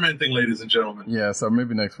experimenting, ladies and gentlemen. Yeah, so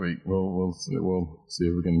maybe next week we'll see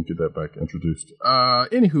if we can get that back introduced.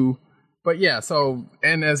 Anywho, but yeah, so,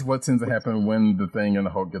 and as what tends to happen when the Thing and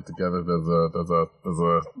the Hulk get together, there's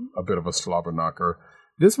a bit of a slobber knocker.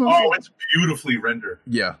 This one, it's beautifully rendered.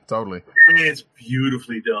 Yeah, totally. It's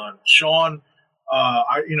beautifully done, Sean.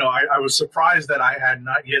 I was surprised that I had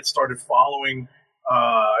not yet started following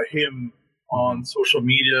him on social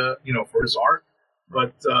media, you know, for his art.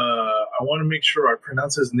 But I want to make sure I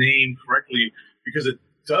pronounce his name correctly, because it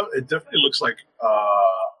definitely looks like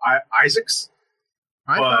Isaacs.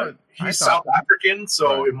 But he's South African,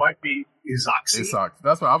 so it might be Izaxi. Izax.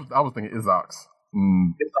 That's what I was thinking. Izax.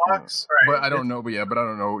 Izax, right? But I don't know. But I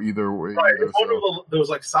don't know either way. Right. There was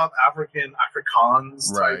like South African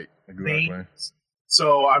Afrikaans type names.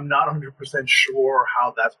 So I'm not 100% sure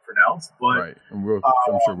how that's pronounced, but right. And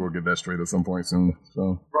I'm sure we'll get that straight at some point soon.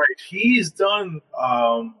 So right, he's done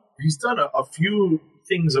a few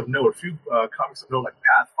things of note, a few comics of note, like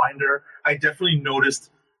Pathfinder. I definitely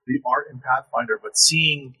noticed the art in Pathfinder, but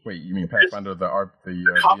seeing you mean Pathfinder, the art, the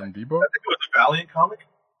D&D book? I think it was a Valiant comic.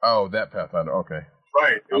 Oh, that Pathfinder. Okay,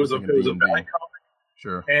 right. It was a Valiant comic.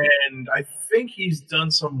 Sure. And I think he's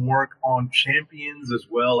done some work on Champions as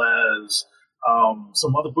well as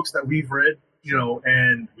some other books that we've read, you know,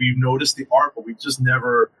 and we've noticed the art, but we just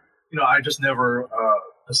never, you know, I just never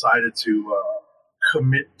decided to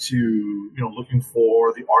commit to, you know, looking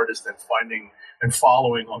for the artist and finding and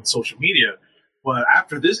following on social media. But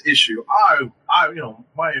after this issue, I you know,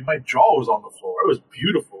 my jaw was on the floor. It was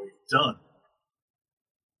beautifully done.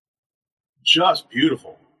 Just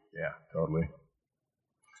beautiful. Yeah, totally.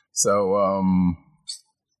 So,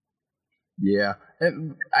 yeah,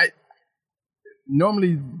 and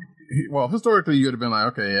historically, you'd have been like,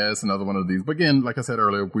 okay, yeah, it's another one of these. But again, like I said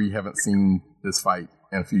earlier, we haven't seen this fight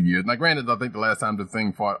in a few years. Now, granted, I think the last time the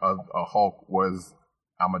Thing fought a Hulk was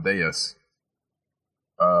Amadeus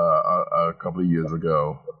a couple of years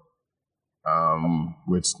ago,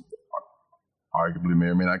 which arguably may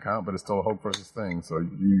or may not count, but it's still a Hulk versus Thing, so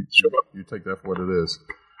you take that for what it is.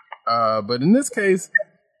 But in this case,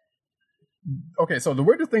 okay, so the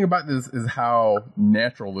weirdest thing about this is how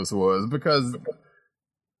natural this was, because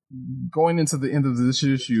going into the end of this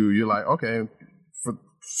issue, you're like, okay, for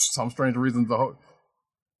some strange reason, the Hulk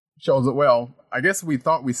shows it. Well, I guess we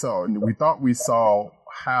thought we saw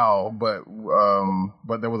how, but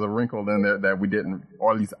there was a wrinkle in there that we didn't,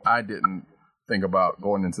 or at least I didn't think about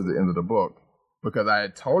going into the end of the book, because I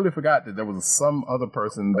had totally forgot that there was some other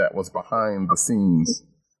person that was behind the scenes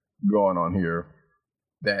going on here.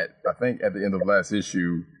 That I think at the end of last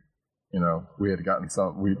issue, we had gotten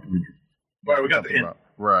some. We got the hint.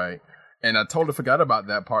 Right. And I totally forgot about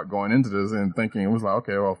that part going into this and thinking, it was like,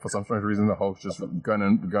 okay, well, for some strange reason, the Hulk's just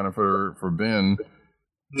gunning for Ben,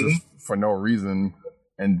 just for no reason.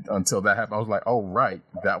 And until that happened, I was like, oh, right.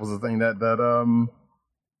 That was the thing that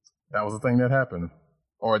was the thing that happened.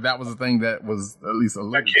 Or that was the thing that was at least a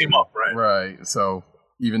little. That came up, right? Right. So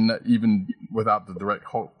even without the direct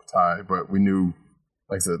Hulk tie, but we knew,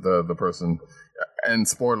 like I said, the person. And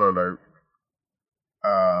spoiler alert.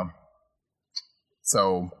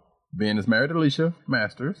 So Ben is married to Alicia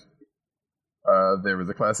Masters. There is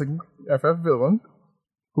a classic FF villain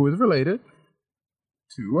who is related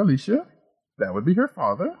to Alicia. That would be her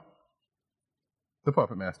father, the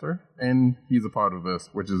Puppet Master, and he's a part of this,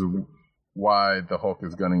 which is why the Hulk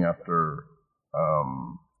is gunning after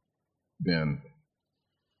Ben.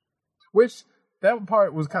 Which that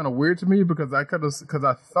part was kind of weird to me, because I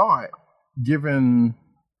thought, given,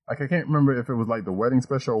 like, I can't remember if it was like the wedding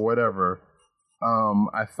special or whatever.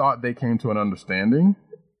 I thought they came to an understanding,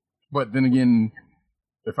 but then again,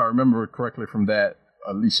 if I remember correctly from that,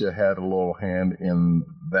 Alicia had a little hand in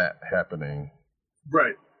that happening.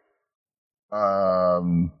 Right.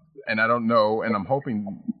 And I don't know, and I'm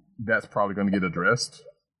hoping that's probably going to get addressed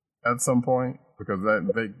at some point, because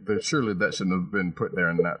surely that shouldn't have been put there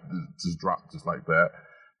and not just dropped just like that.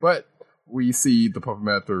 But we see the Puppet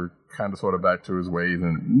Master kind of sort of back to his ways,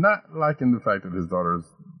 and not liking the fact that his daughter's,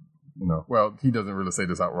 well, he doesn't really say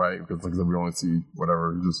this outright, because like I said, we only see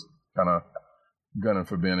whatever, just kind of gunning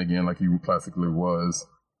for Ben again, like he classically was.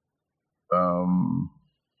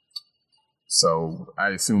 So I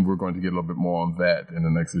assume we're going to get a little bit more on that in the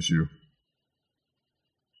next issue.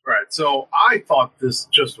 Right. So I thought this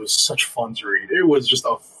just was such fun to read. It was just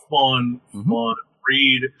a fun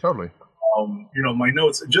read. Totally. My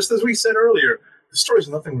notes, just as we said earlier, the story is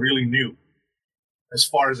nothing really new as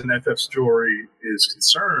far as an FF story is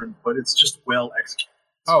concerned, but it's just well executed.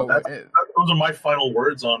 So those are my final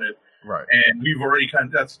words on it. Right. And we've already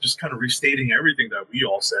that's just kind of restating everything that we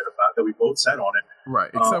all said about, that we both said on it. Right.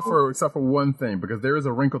 Except for one thing, because there is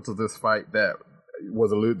a wrinkle to this fight that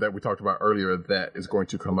that we talked about earlier that is going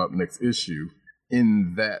to come up next issue,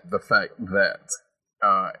 in that the fact that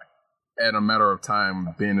at a matter of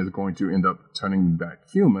time, Ben is going to end up turning back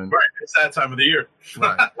human. Right. It's that time of the year.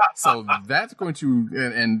 Right. So that's going to,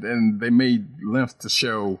 and they made lengths to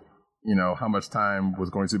show, how much time was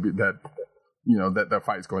going to be that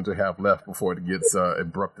fight's going to have left before it gets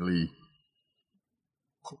abruptly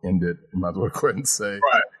ended. Might as well go ahead and say.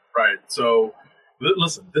 Right. So,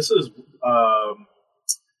 listen, this is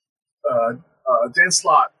Dan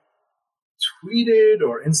Slott tweeted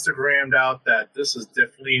or Instagrammed out that this is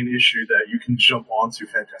definitely an issue that you can jump onto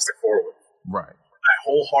Fantastic Four with. Right. I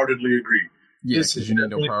wholeheartedly agree. Yes, because you need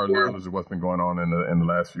no prior knowledge of what's been going on in the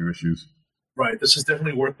last few issues. Right. This is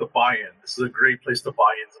definitely worth the buy-in. This is a great place to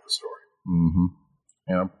buy into the story. Mm-hmm.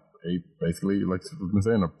 And basically, like we've been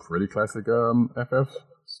saying, a pretty classic FF,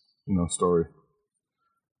 story.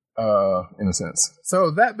 In a sense.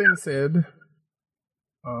 So that being said,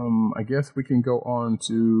 I guess we can go on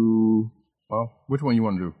to, well, which one you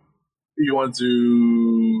want to do? You want to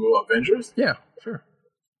do Avengers? Yeah, sure.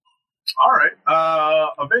 All right.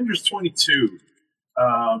 Avengers 22.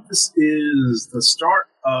 This is the start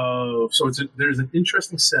of, there's an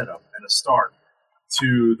interesting setup and a start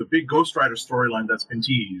to the big Ghost Rider storyline that's been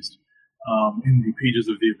teased in the pages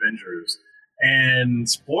of the Avengers. And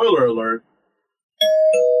spoiler alert,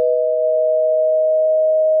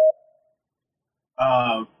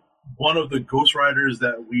 one of the Ghost Riders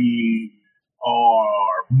that we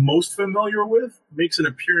are most familiar with makes an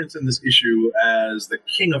appearance in this issue as the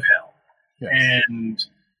King of Hell. Yes. And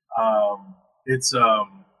it's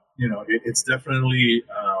definitely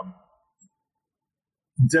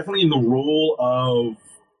in the role of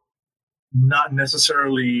not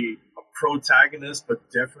necessarily a protagonist, but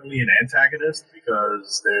definitely an antagonist,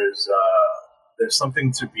 because there's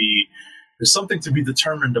there's something to be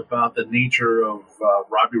determined about the nature of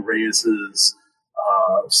Robbie Reyes's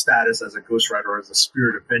status as a Ghost Rider, or as a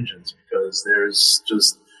spirit of vengeance, because there's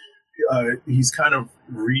just he's kind of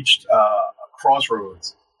reached a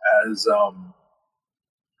crossroads as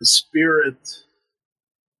the spirit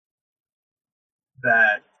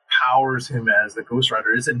that powers him as the Ghost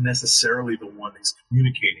Rider isn't necessarily the one he's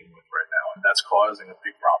communicating with right now, and that's causing a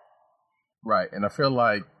big problem. Right, and I feel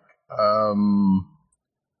like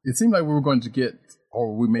it seemed like we were going to get,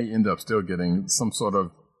 or we may end up still getting, some sort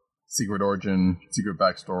of secret origin, secret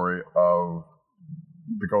backstory of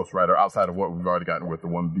the Ghost Rider outside of what we've already gotten with the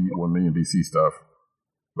 1 million BC stuff.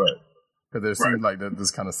 But because there seemed like that this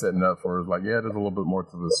kind of setting up for, like, yeah, there's a little bit more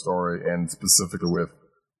to the story, and specifically with,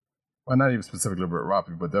 well, not even specifically with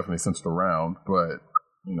Robbie, but definitely centered around, but,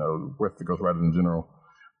 you know, with the Ghost Riders in general.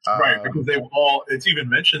 Right, because it's even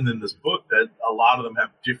mentioned in this book that a lot of them have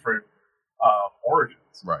different origins.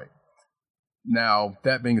 Right. Now,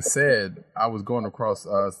 that being said, I was going across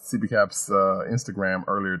CBCap's Instagram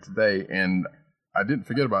earlier today, and I didn't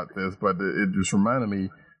forget about this, but it just reminded me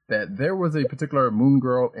that there was a particular Moon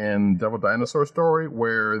Girl and Devil Dinosaur story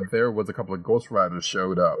where there was a couple of Ghost Riders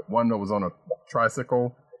showed up. One that was on a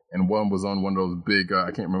tricycle, and one was on one of those big,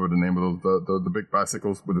 I can't remember the name of those, the big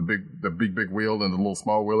bicycles with the big wheel and the little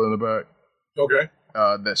small wheel in the back. Okay.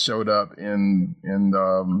 That showed up in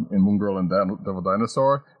Moon Girl and Devil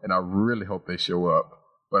Dinosaur, and I really hope they show up,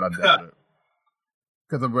 but I doubt it.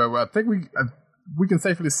 Because I think we can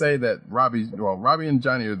safely say that Robbie and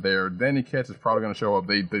Johnny are there. Danny Ketch is probably going to show up.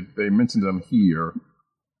 They mentioned them here.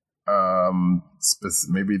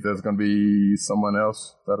 Maybe there's going to be someone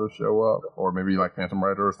else that'll show up, or maybe like Phantom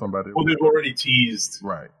Rider or somebody. Well, they've already teased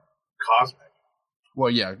Cosmic. Well,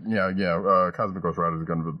 yeah. Cosmic Ghost Rider is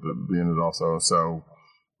going to be in it also. So,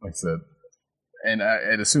 like I said, and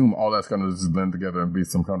I'd assume all that's going to just blend together and be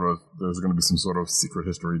some kind of, there's going to be some sort of secret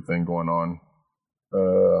history thing going on.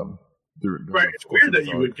 Right. It's weird that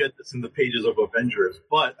you would get this in the pages of Avengers,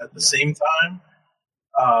 but at the same time,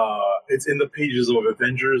 it's in the pages of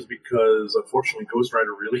Avengers because unfortunately Ghost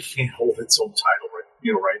Rider really can't hold its own title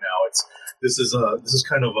right now. This is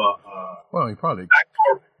kind of a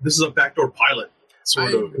this is a backdoor pilot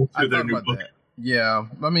sort of into their new book. That. Yeah,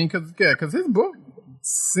 I mean, because his book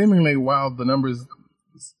seemingly, while the numbers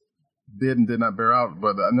did and did not bear out,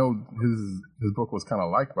 but I know his book was kind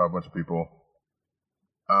of liked by a bunch of people.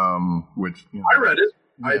 Which I read it,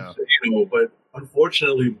 but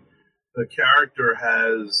unfortunately, the character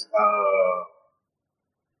has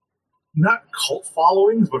not cult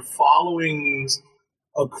followings, but followings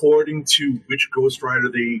according to which Ghost Rider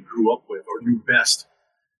they grew up with or knew best.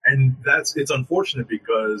 And it's unfortunate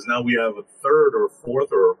because now we have a third or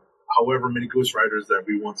fourth or however many Ghost Riders that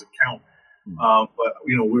we want to count. But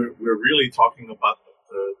we're really talking about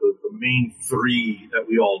the main three that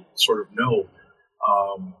we all sort of know.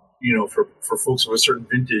 For folks of a certain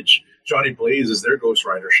vintage, Johnny Blaze is their Ghost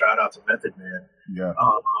Rider. Shout out to Method Man. Yeah.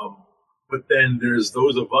 But then there's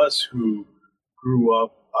those of us who grew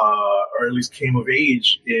up, or at least came of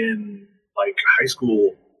age in like high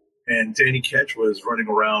school, and Danny Ketch was running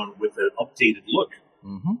around with an updated look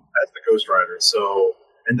as the Ghost Rider. So,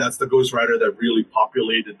 and that's the Ghost Rider that really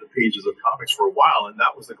populated the pages of comics for a while, and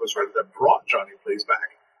that was the Ghost Rider that brought Johnny Blaze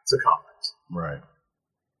back to comics. Right.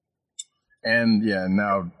 And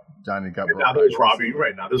now Johnny got. And now there's Robbie.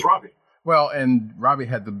 Right now there's Robbie. Well, and Robbie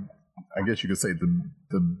had I guess you could say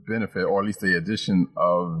the benefit, or at least the addition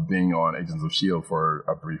of being on Agents of S.H.I.E.L.D. for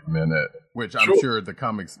a brief minute, which I'm sure the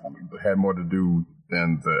comics had more to do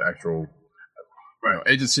than the actual. Right.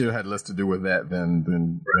 Agents of S.H.I.E.L.D. had less to do with that than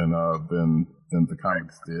the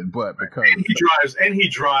comics did, but because he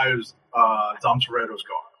drives Dom Toretto's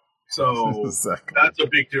car. So that's a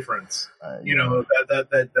big difference. That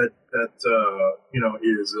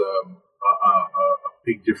is a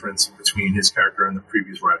big difference between his character and the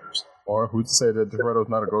previous writers. Or who's to say that Toretto's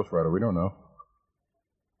not a Ghost Rider? We don't know.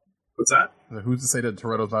 What's that? Who's to say that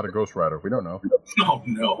Toretto's not a Ghost Rider? We don't know.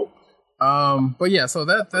 No. But yeah, so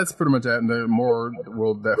that's pretty much that, and the more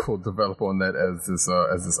will develop on that as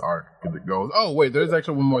this arc goes. Oh wait, there's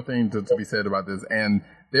actually one more thing to be said about this, and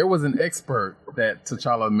there was an expert that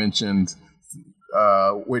T'Challa mentioned,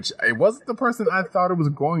 which it wasn't the person I thought it was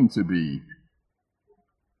going to be,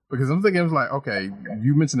 because I'm thinking it was like, okay,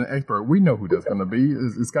 you mentioned an expert, we know who that's going to be.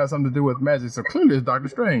 It's got something to do with magic, so clearly it's Doctor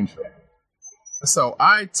Strange. So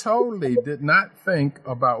I totally did not think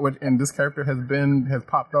about what, and this character has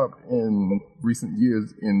popped up in recent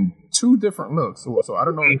years in two different looks. So I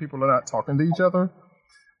don't know if people are not talking to each other,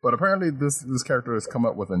 but apparently this character has come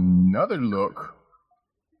up with another look,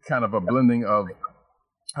 kind of a blending of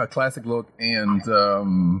a classic look and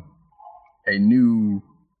a new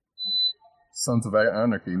Sons of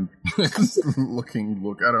Anarchy looking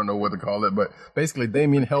look. I don't know what to call it, but basically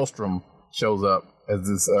Damien Hellstrom shows up as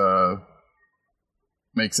this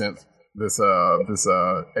makes sense. This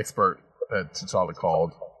expert that T'Challa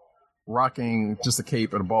called, rocking just a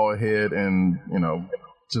cape and a bald head and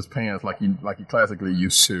just pants like he classically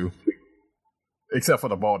used to, except for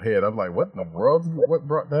the bald head. I'm like, what in the world? What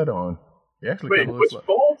brought that on? He actually wait, which like,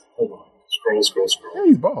 bald? Hold on, scroll. Yeah,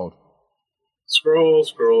 he's bald. Scroll.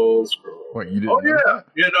 What, you didn't? Oh know that?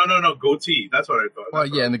 Yeah, no, goatee. That's what I thought. Well,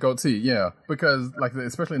 yeah, and the goatee, yeah, because like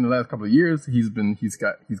especially in the last couple of years, he's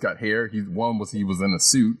got hair. He was in a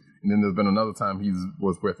suit, and then there's been another time he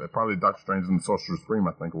was with probably Doctor Strange and the Sorcerer's Supreme,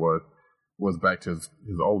 I think it was back to his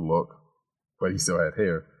old look, but he still had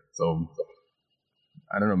hair. So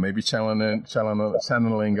I don't know, maybe channeling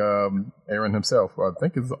Aaron himself. I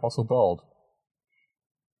think is also bald.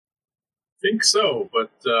 Think so, but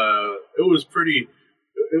it was pretty.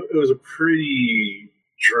 It was a pretty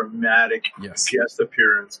dramatic guest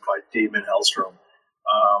appearance by Damon Hellstrom.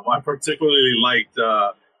 I particularly liked.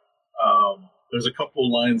 There's a couple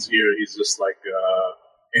lines here. He's just like,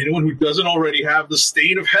 anyone who doesn't already have the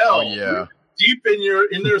stain of hell deep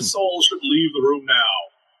in their soul should leave the room now.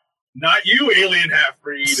 Not you, alien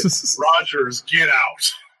half-breed. Rogers, get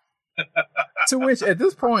out. To which, at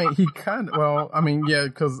this point, he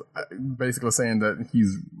because basically saying that he's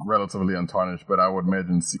relatively untarnished, but I would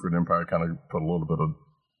imagine Secret Empire kind of put a little bit of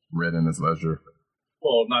red in his ledger.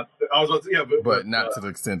 Well, not. I was about to, but not to the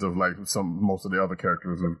extent of like most of the other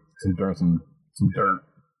characters of some dirt.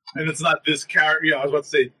 And it's not this character. Yeah, I was about to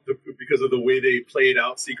say because of the way they played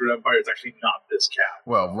out Secret Empire, it's actually not this cat.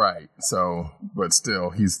 Well, right. So, but still,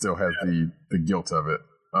 he still has the guilt of it,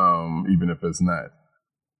 even if it's not.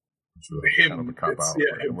 Him, kind of a cop out,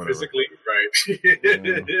 him physically, right?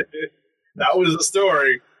 That was the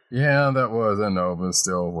story. Yeah, that was. I know, but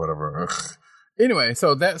still, whatever. Ugh. Anyway,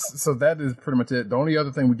 so that is pretty much it. The only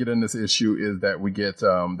other thing we get in this issue is that we get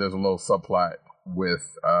there's a little subplot with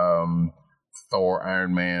Thor,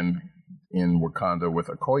 Iron Man in Wakanda with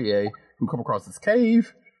Okoye, who come across this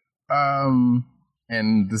cave,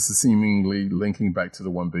 and this is seemingly linking back to the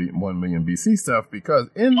 1 million BC stuff because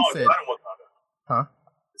in said, it's not in Wakanda. Huh?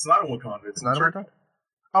 It's not in Wakanda. It's not in Wakanda.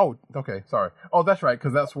 Oh, okay, sorry. Oh, that's right,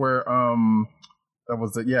 because that's where that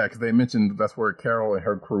was it. Yeah, because they mentioned that's where Carol and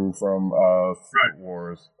her crew from Secret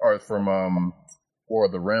Wars or from War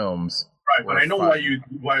of the Realms. Right, but I know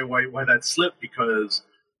why that slipped because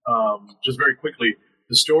just very quickly,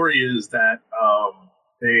 the story is that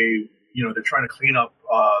they're trying to clean up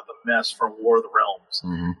the mess from War of the Realms,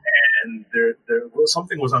 and there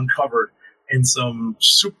something was uncovered, and some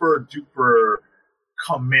super duper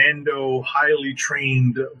commando, highly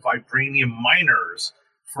trained vibranium miners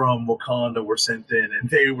from Wakanda were sent in, and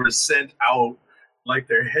they were sent out like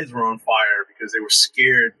their heads were on fire because they were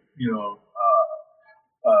scared,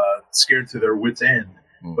 scared to their wits' end.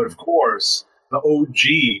 But of course, the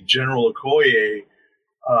OG General Okoye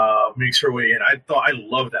makes her way in. I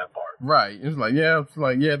love that part. Right. It's like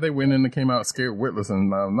they went in and came out scared witless,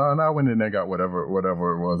 and I went in there, got whatever it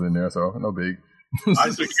was in there, so no big.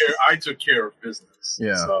 I took care of business.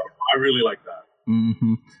 Yeah. So I really like that.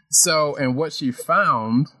 Mm-hmm. So, and what she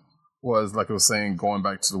found was, like I was saying, going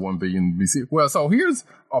back to the 1 billion BC. Well, so here's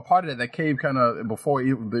a part of that cave kind of before they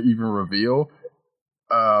even reveal.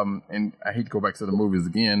 And I hate to go back to the movies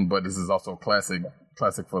again, but this is also classic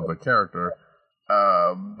for the character.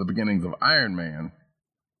 The beginnings of Iron Man,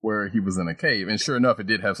 where he was in a cave. And sure enough, it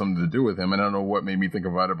did have something to do with him. And I don't know what made me think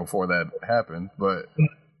about it before that happened, but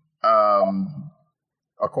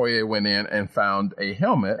Okoye went in and found a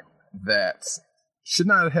helmet that should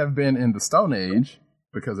not have been in the Stone Age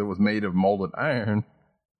because it was made of molded iron.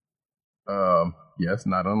 Yes,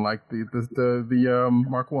 not unlike the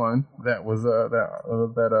Mark I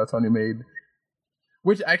that Tony made.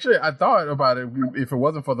 Which actually, I thought about it. If it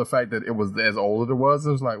wasn't for the fact that it was as old as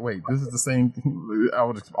it was like, wait, this is the same. I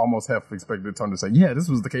would almost have expected Tony to say, "Yeah, this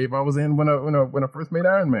was the cave I was in when I first made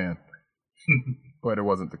Iron Man." But it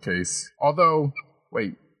wasn't the case. Although,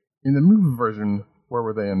 wait, in the movie version, where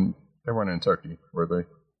were they in? They weren't in Turkey, were they?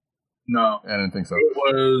 No, I didn't think so. It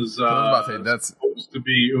was. I was about to say that's supposed to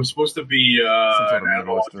be. It was supposed to be an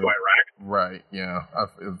analog to Iraq. Right. Yeah, I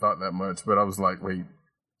thought that much, but I was like, wait,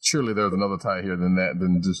 surely there's another tie here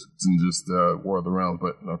than just War of the Realms.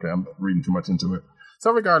 But okay, I'm reading too much into it.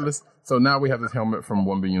 So regardless, so now we have this helmet from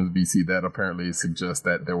 1 billion BC that apparently suggests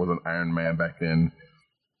that there was an Iron Man back then,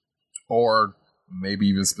 or maybe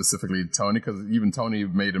even specifically Tony, because even Tony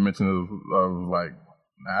made a mention of like,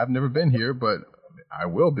 I've never been here, but I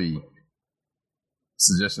will be.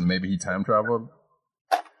 Suggestion maybe he time traveled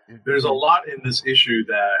there's a lot in this issue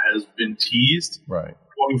that has been teased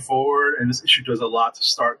going forward, and this issue does a lot to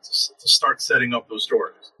start setting up those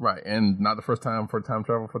stories. Right, and not the first time for time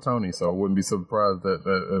travel for Tony, so I wouldn't be surprised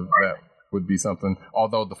that would be something.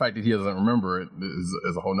 Although the fact that he doesn't remember it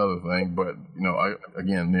is a whole nother thing. But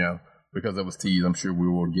because it was teased, I'm sure we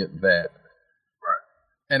will get that. Right.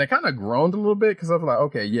 And it kind of groaned a little bit because I was like,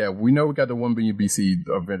 okay, yeah, we know we got the 1 billion BC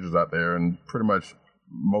Avengers out there, and pretty much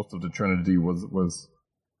most of the Trinity was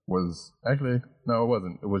actually no, it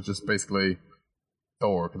wasn't. It was just basically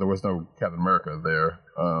Thor, because there was no Captain America there.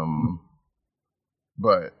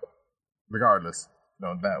 But regardless.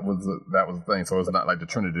 No, that was the thing. So it's not like the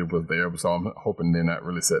Trinity was there. So I'm hoping they're not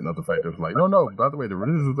really setting up the fact that it's like, no. By the way, the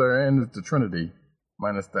Avengers was there, and it's the Trinity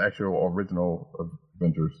minus the actual original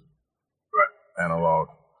Avengers analog.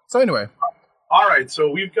 So anyway, all right. So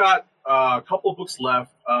we've got a couple of books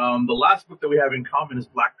left. The last book that we have in common is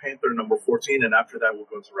Black Panther number 14, and after that we'll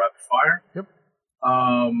go into Rapid Fire. Yep.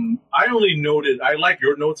 I like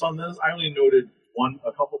your notes on this. I only noted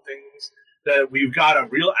a couple things. That we've got a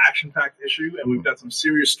real action-packed issue, and we've got some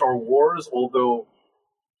serious Star Wars, although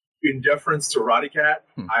in deference to Roddycat,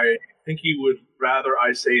 I think he would rather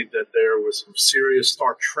I say that there was some serious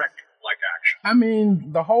Star Trek-like action. I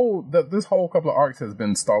mean, this whole couple of arcs has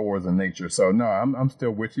been Star Wars in nature, so no, I'm still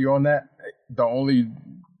with you on that. The only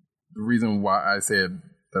reason why I said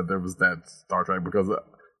that there was that Star Trek because of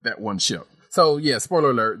that one ship. So yeah, spoiler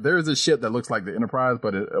alert: there is a ship that looks like the Enterprise,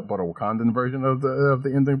 but a Wakandan version of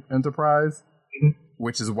the Enterprise,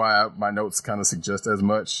 which is why my notes kind of suggest as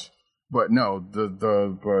much. But no, there's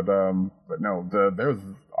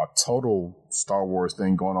a total Star Wars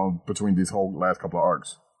thing going on between these whole last couple of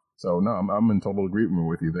arcs. So no, I'm in total agreement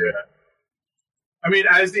with you there. Yeah. I mean,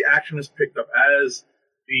 as the action is picked up, as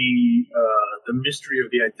the mystery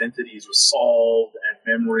of the identities was solved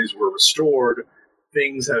and memories were restored.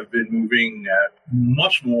 Things have been moving at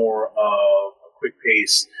much more of a quick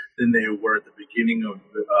pace than they were at the beginning of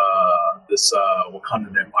this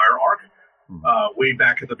Wakandan Empire arc, way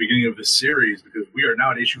back at the beginning of this series, because we are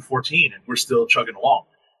now at issue 14 and we're still chugging along.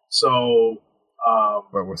 So,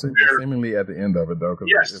 but we're seemingly at the end of it, though,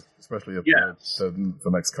 because especially if the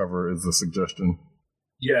next cover is a suggestion.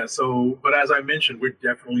 Yeah. So, but as I mentioned, we're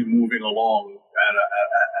definitely moving along at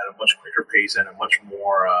a much quicker pace and a much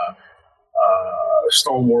more.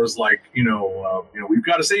 Star Wars, we've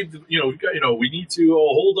got to save. We need to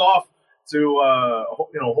hold off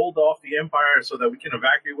the Empire so that we can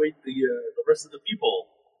evacuate the rest of the people.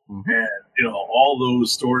 Mm-hmm. And all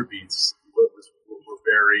those story beats were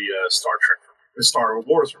very Star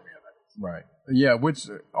Wars for me. Right. Yeah, which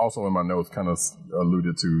also in my notes kind of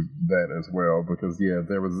alluded to that as well, because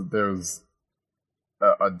there's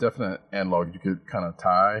a definite analog you could kind of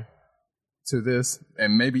tie to this,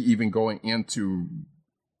 and maybe even going into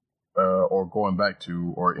or going back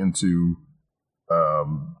to or into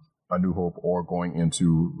A New Hope, or going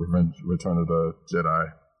into Return of the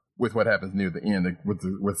Jedi, with what happens near the end, with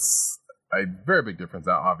a very big difference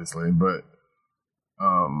out, obviously, but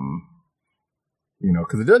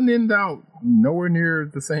because it doesn't end out nowhere near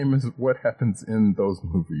the same as what happens in those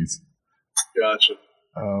movies. Gotcha.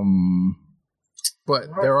 But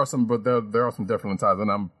there are some definite ties, and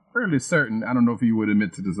I'm fairly certain. I don't know if he would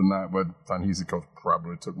admit to this or not, but Ta-Nehisi Coates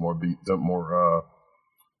probably took more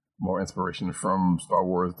inspiration from Star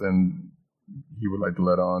Wars than he would like to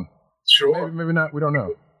let on. Sure, maybe not. We don't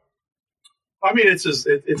know. I mean, it's his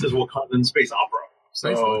Wakandan space opera. So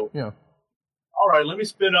basically, yeah. All right, let me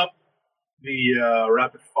spin up the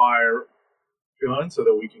rapid fire gun so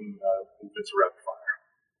that we can move into rapid fire.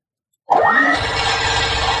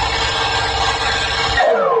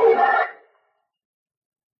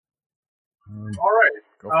 All right.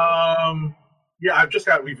 Yeah, I've just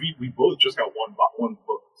got we both just got one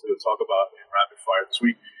book to talk about in rapid fire this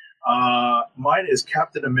week. Mine is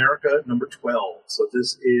Captain America number 12. So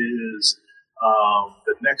this is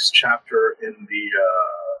the next chapter in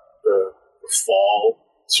the fall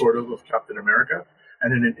sort of Captain America.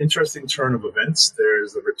 And in an interesting turn of events,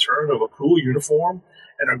 there's the return of a cool uniform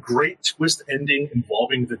and a great twist ending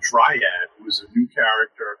involving the Dryad, who is a new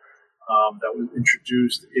character that was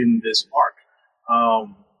introduced in this arc.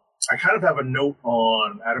 I kind of have a note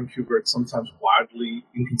on Adam Kubert's sometimes wildly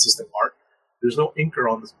inconsistent art. There's no inker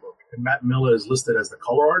on this book, and Matt Miller is listed as the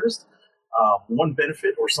color artist. One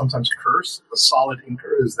benefit, or sometimes curse, of a solid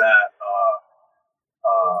inker is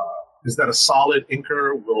that a solid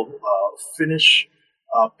inker will finish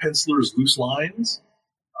penciler's loose lines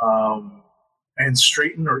and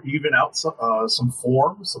straighten or even out some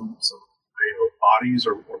forms, some bodies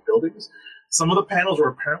or buildings. some of the panels were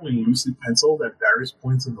apparently loosely penciled at various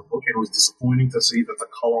points in the book, and it was disappointing to see that the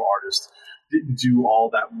color artist didn't do all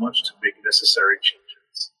that much to make necessary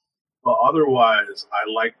changes. But otherwise, I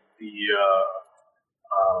like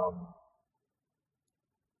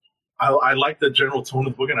I like the general tone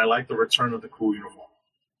of the book, and I like the return of the cool uniform.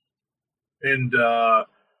 And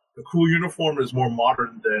the cool uniform is more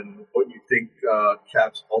modern than what you think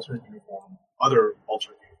Cap's alternate uniform, other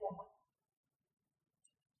alternate uniform.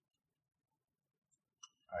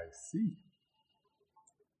 I see.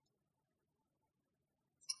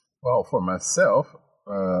 Well, for myself,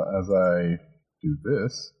 as I do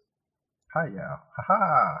this, hiya,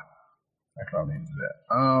 haha. Actually, I don't need to do that.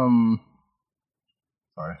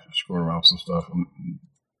 Sorry, just screwing around with some stuff.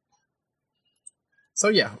 So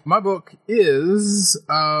yeah, my book is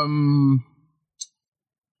oh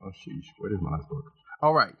sheesh, where is my last book?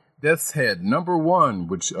 All right, Death's Head #1,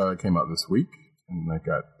 which came out this week, and I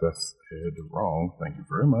got Death's Head wrong. Thank you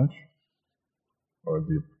very much. Or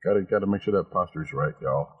gotta make sure that posture is right,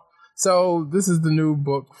 y'all. So this is the new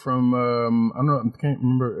book from I don't know, I can't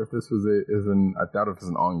remember if this was I doubt if it's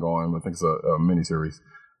an ongoing. I think it's a miniseries.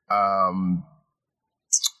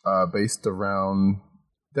 Based around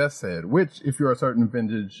Death's Head, which, if you're a certain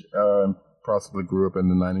vintage, possibly grew up in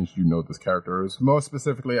the 90s, you know this character is. More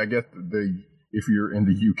specifically, I guess if you're in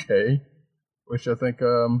the UK, which I think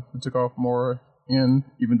it took off more in,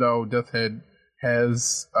 even though Death's Head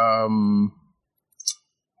has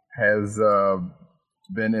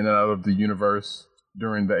been in and out of the universe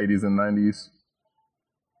during the 80s and 90s.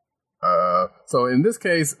 So in this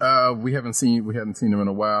case, we hadn't seen him in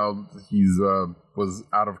a while. He's was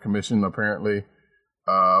out of commission apparently.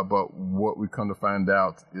 But what we come to find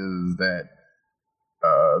out is that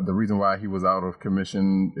the reason why he was out of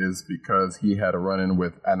commission is because he had a run-in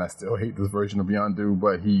with, and I still hate this version of Yondu,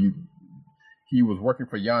 but he was working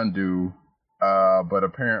for Yondu, but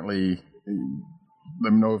apparently,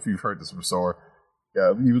 let me know if you've heard this before.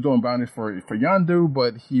 He was doing bounties for Yondu,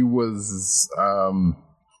 but he was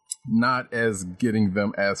not as getting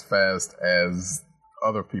them as fast as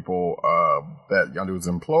other people that Yondu was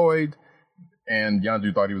employed. And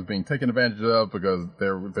Yondu thought he was being taken advantage of because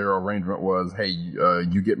their arrangement was, hey,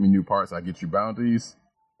 you get me new parts, I get you bounties,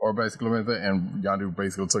 or basically anything. And Yondu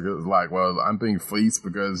basically took it as like, well, I'm being fleeced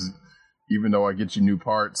because even though I get you new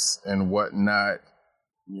parts and whatnot,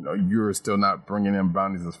 you know, you're still not bringing in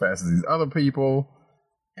bounties as fast as these other people.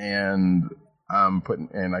 And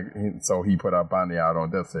so he put our bounty out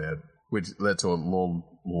on Death's Head, which led to a little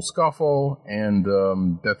scuffle and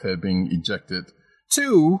Death's Head being ejected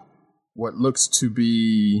to what looks to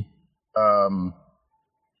be, I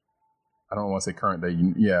don't want to say current day.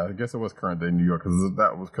 Yeah, I guess it was current day New York because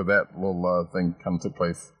that little thing kind of took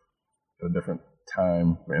place at a different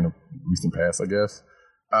time in a recent past, I guess,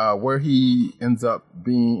 where he ends up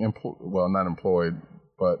being not employed,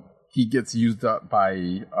 but he gets used up by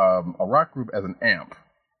a rock group as an amp,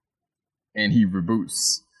 and he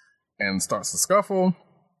reboots and starts to scuffle,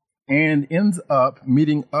 and ends up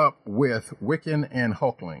meeting up with Wiccan and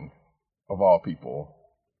Hulkling, of all people,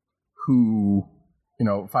 who, you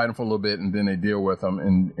know, fight him for a little bit, and then they deal with him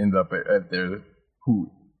and end up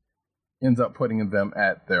ends up putting them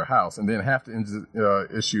at their house. And then half the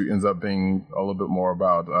issue ends up being a little bit more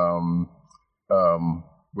about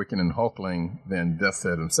Wiccan and Hulkling than Death's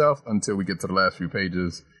Head himself, until we get to the last few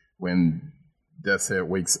pages when Death's Head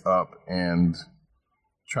wakes up and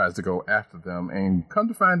tries to go after them, and come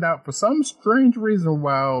to find out for some strange reason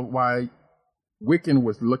why Wiccan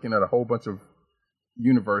was looking at a whole bunch of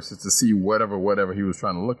universes to see whatever he was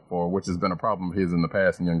trying to look for, which has been a problem of his in the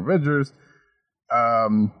past in Young Avengers.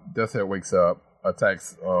 Death's Head wakes up,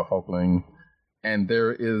 attacks Hulkling, and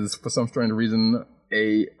there is, for some strange reason,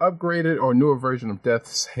 a upgraded or newer version of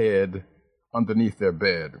Death's Head underneath their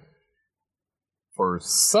bed for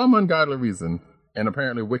some ungodly reason, and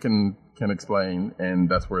apparently Wiccan can explain, and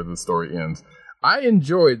that's where the story ends. I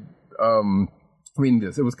enjoyed reading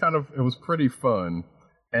this. It was pretty fun,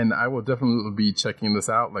 and I will definitely be checking this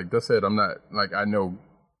out. Like Death's Head, I know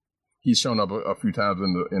he's shown up a few times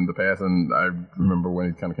in the past, and I remember when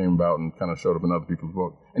he kind of came about and kind of showed up in other people's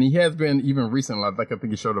books, and he has been even recently. I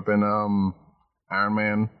think he showed up in Iron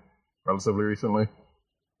Man relatively recently.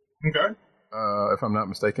 Okay. If I'm not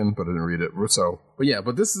mistaken, but I didn't read it.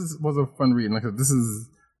 But this was a fun read. Like this is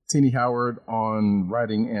Teenie Howard on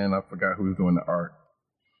writing, and I forgot who's doing the art.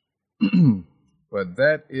 But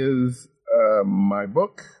that is my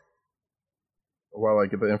book. While I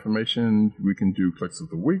get the information, we can do Clicks of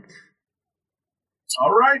the Week.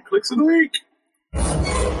 All right, Clicks of the Week.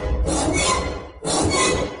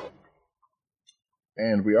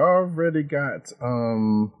 And we already got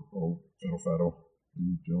Fiddle, what are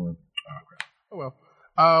you doing? Oh crap. Oh well.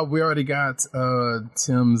 We already got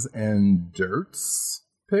Tim's and Dirt's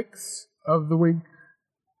picks of the week.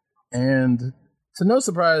 And to no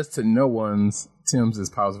surprise to no one's, Tim's is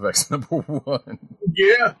Powers of X number 1.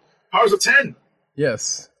 Yeah. Powers of 10.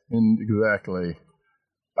 Yes, exactly.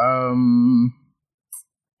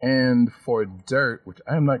 And for Dirt, which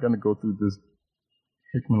I am not going to go through this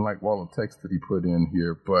Hickman-like wall of text that he put in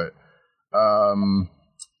here, but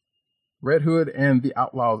Red Hood and the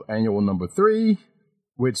Outlaws Annual number 3,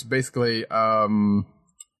 which basically,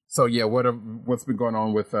 so yeah, what's been going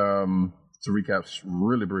on with, to recap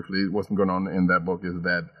really briefly, what's been going on in that book is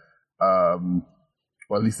that,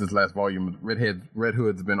 well, at least this last volume, Red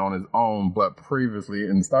Hood's been on his own, but previously,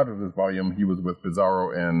 in the start of this volume, he was with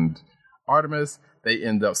Bizarro and Artemis. They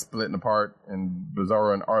end up splitting apart, and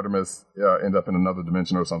Bizarro and Artemis end up in another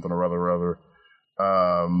dimension or something or other.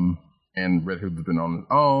 And Red Hood's been on his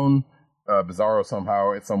own. Bizarro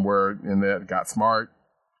somehow, somewhere in there, got smart.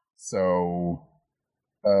 So,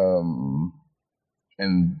 and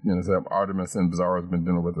so Artemis and Bizarro has been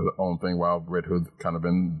dealing with their own thing while Red Hood's kind of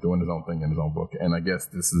been doing his own thing in his own book. And I guess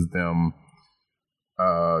this is them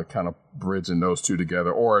kind of bridging those two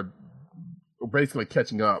together, or basically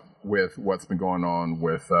catching up with what's been going on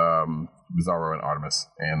with Bizarro and Artemis.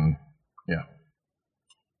 And yeah.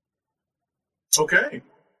 Okay.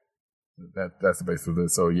 That's the basis of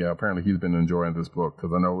this. So yeah, apparently he's been enjoying this book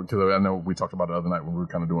because I know we talked about it the other night when we were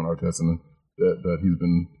kind of doing our testing that he's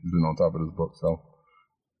been on top of this book. So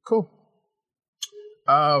cool.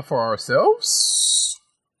 For ourselves,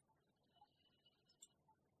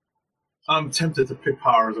 I'm tempted to pick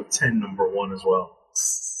Powers of 10 number 1 as well.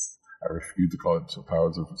 I refuse to call it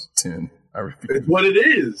Powers of 10. I refuse. It's what it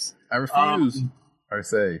is. I refuse. I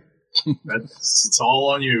say. It's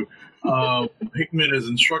all on you. Hickman has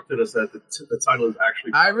instructed us that the title is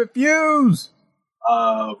actually... I refuse!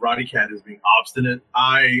 Roddy Cat is being obstinate.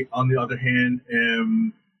 I, on the other hand,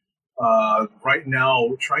 am right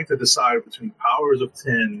now trying to decide between Powers of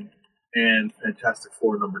 10 and Fantastic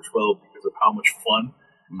Four number 12 because of how much fun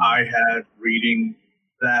I had reading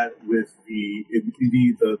that with the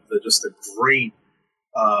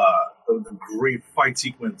great fight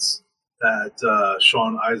sequence that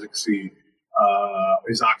Sean Isaacsy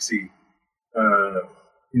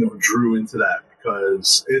drew into that,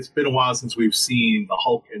 because it's been a while since we've seen the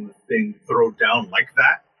Hulk and the Thing throw down like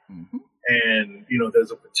that. Mm-hmm. And there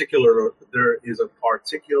is a particular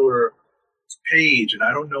page, and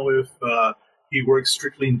I don't know if he works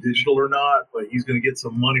strictly in digital or not, but he's going to get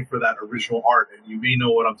some money for that original art, and you may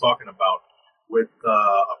know what I'm talking about with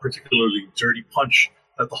a particularly dirty punch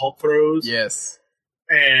that the Hulk throws. Yes.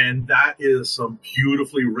 And that is some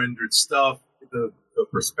beautifully rendered stuff. The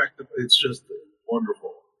perspective, it's just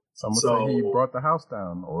wonderful. Some would say he brought the house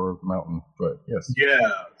down or mountain, but yes.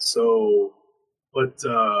 Yeah. So, but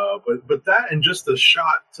that, and just the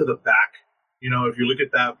shot to the back, if you look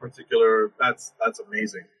at that particular, that's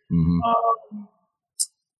amazing. Mm-hmm.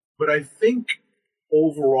 But I think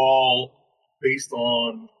overall, based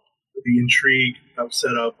on the intrigue that was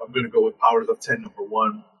set up, I'm going to go with Powers of 10 number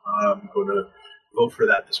 1. I'm going to vote for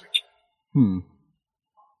that this week.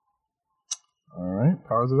 All right,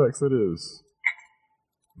 Powers of X it is.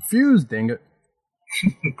 Fuse, dang it.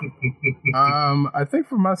 I think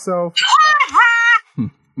for myself,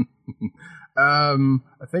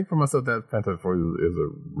 that Fantastic Four is a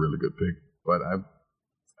really good pick, but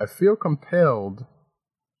I feel compelled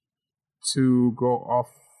to go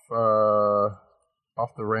off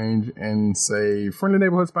the range and say Friendly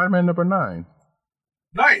Neighborhood Spider-Man number 9.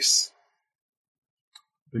 Nice.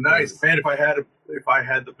 Nice, man! If I had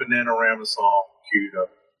the Bananarama song queued up,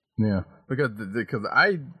 yeah, because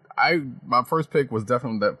I my first pick was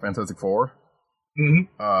definitely that Fantastic Four, and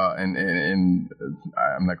I'm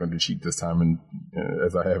not going to cheat this time, and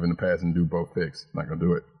as I have in the past, and do both picks. I'm not going to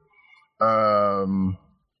do it.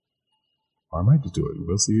 I might just do it.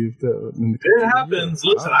 We'll see if it happens.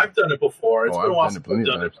 Listen, I've done it before. It's been a while since I've done it,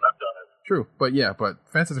 but I've done it. True, but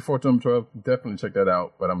Fantastic Four number 12, definitely check that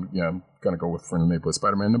out. But I'm gonna go with Friendly Neighborhood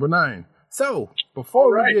Spider-Man number 9. So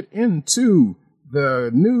before we get into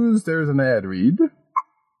the news, there's an ad read.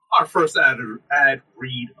 Our first ad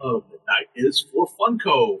read of the night is for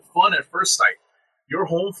Funko, Fun at First Sight. Your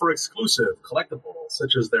home for exclusive collectibles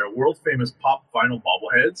such as their world famous pop vinyl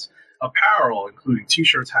bobbleheads, apparel including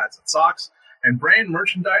t-shirts, hats, and socks, and brand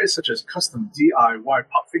merchandise such as custom DIY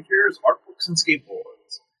pop figures, art books, and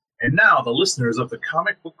skateboards. And now the listeners of the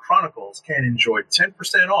Comic Book Chronicles can enjoy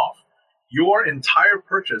 10% off your entire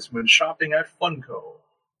purchase when shopping at Funko.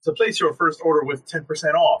 To place your first order with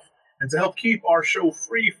 10% off, And to help keep our show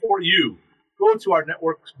free for you, go to our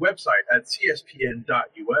network's website at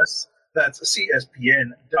cspn.us. That's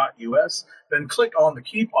cspn.us. Then click on the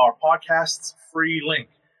Keep Our Podcasts Free link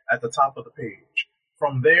at the top of the page.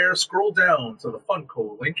 From there, scroll down to the Fun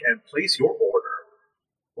Code link and place your order.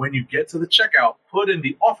 When you get to the checkout, put in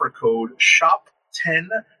the offer code SHOP10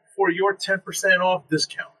 for your 10% off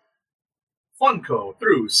discount. Fun Code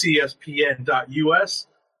through cspn.us.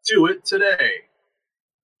 Do it today.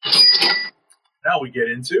 Now we get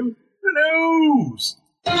into the news.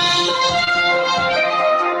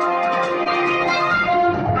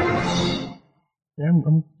 Yeah,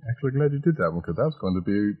 I'm actually glad you did that one because that's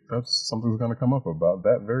something's going to come up about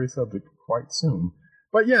that very subject quite soon.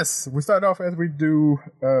 But yes, we start off as we do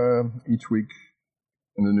each week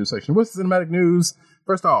in the news section with cinematic news.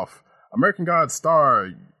 First off, American Gods star,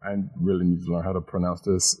 I really need to learn how to pronounce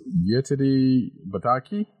this, Yetide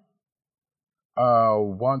Bataki,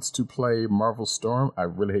 wants to play Marvel Storm. I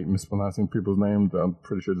really hate mispronouncing people's names. I'm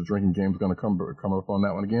pretty sure the drinking game is going to come up on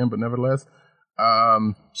that one again, but nevertheless,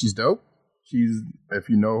 she's dope. If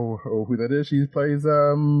you know who that is, she plays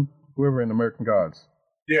whoever in American Gods.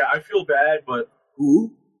 Yeah, I feel bad, but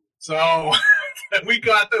who? So we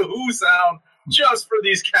got the who sound just for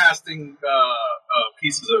these casting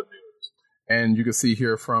pieces of news. And you can see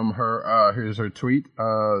here from her, here's her tweet,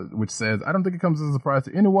 which says, "I don't think it comes as a surprise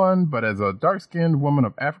to anyone, but as a dark-skinned woman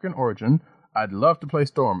of African origin, I'd love to play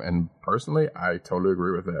Storm." And personally, I totally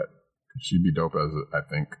agree with that. She'd be dope as I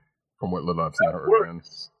think, from what little I've seen of her.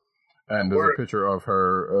 And there's a picture of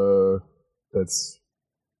her that's,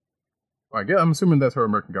 I guess, I'm assuming that's her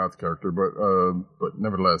American Gods character, but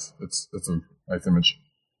nevertheless, it's a nice image.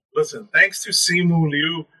 Listen, thanks to Simu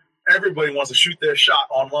Liu, everybody wants to shoot their shot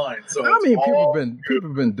online. So I mean, people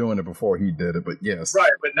have been doing it before he did it, but yes,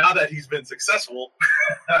 right. But now that he's been successful,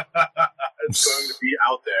 it's going to be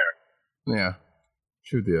out there. Yeah,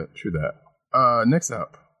 true that. Next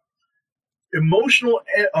up. Emotional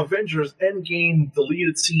Avengers Endgame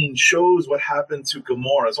deleted scene shows what happened to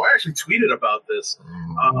Gamora. So I actually tweeted about this.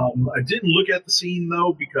 I didn't look at the scene,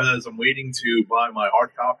 though, because I'm waiting to buy my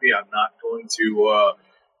hard copy. I'm not going to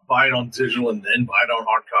buy it on digital and then buy it on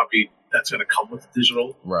hard copy. That's going to come with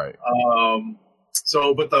digital. Right.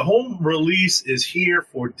 But the home release is here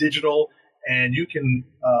for digital, and you can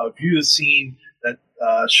view the scene that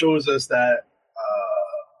shows us that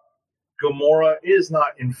Gamora is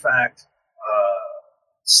not, in fact,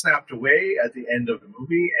 snapped away at the end of the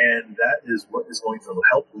movie, and that is what is going to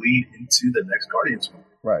help lead into the next Guardians movie.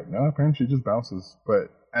 Right. No, apparently she just bounces.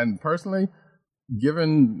 And personally,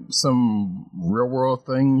 given some real world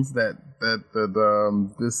things that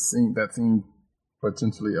scene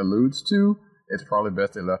potentially alludes to, it's probably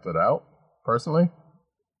best they left it out. Personally.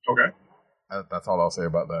 Okay. That's all I'll say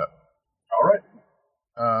about that. All right.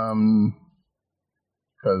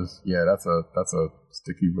 Because that's a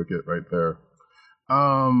sticky wicket right there.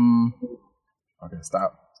 Okay,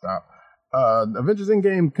 stop. Avengers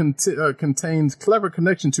Endgame contains clever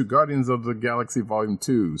connection to Guardians of the Galaxy Volume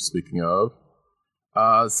 2, speaking of.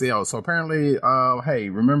 So apparently, hey,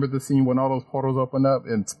 remember the scene when all those portals opened up?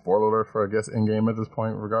 And spoiler alert for, I guess, Endgame at this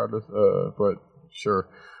point, regardless, but sure.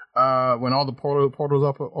 When all the portals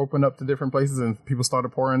opened up to different places and people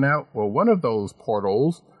started pouring out, well, one of those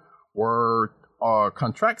portals were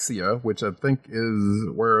Contraxia, which I think is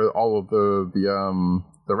where all of the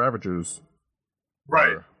Ravagers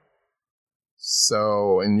right were.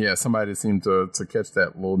 So, and yeah, somebody seemed to catch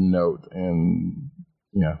that little note, and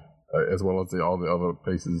yeah, as well as all the other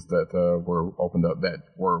places that were opened up that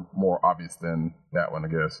were more obvious than that one, I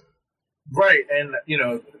guess. Right, and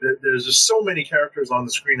there's just so many characters on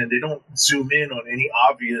the screen, and they don't zoom in on any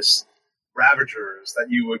obvious Ravagers that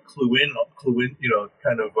you would clue in, clue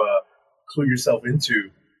yourself into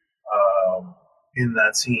in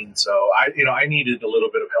that scene. So I needed a little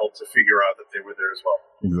bit of help to figure out that they were there as well.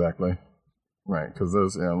 Exactly. Right, because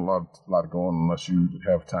there's a lot going on unless you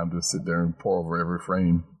have time to sit there and pour over every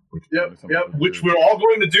frame. Which we're all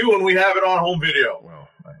going to do when we have it on home video.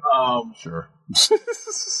 Well, sure.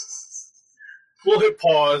 We'll hit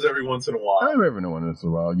pause every once in a while. Every once in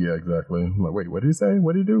a while, yeah, exactly. I'm like, wait, what did he say?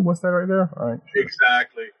 What did he do? What's that right there? All right. Sure.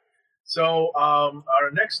 Exactly. So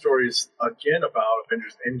our next story is again about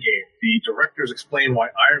Avengers Endgame. The directors explain why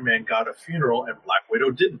Iron Man got a funeral and Black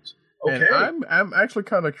Widow didn't. Okay. And I'm actually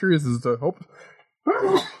kind of curious as to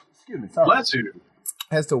excuse me, sorry. Bless you.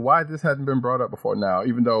 As to why this hadn't been brought up before now,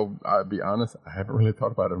 even though I'll be honest, I haven't really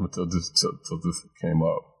thought about it until this came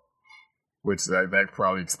up. Which that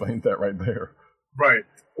probably explains that right there. Right.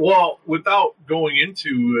 Well, without going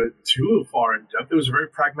into it too far in depth, it was a very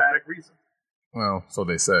pragmatic reason. Well, so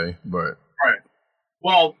they say, but... Right.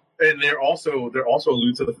 Well, and they're also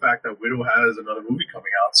allude to the fact that Widow has another movie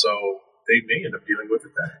coming out, so they may end up dealing with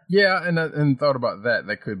it then. Yeah, and thought about that.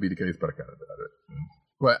 That could be the case, but I kind of doubt it.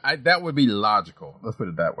 But that would be logical. Let's put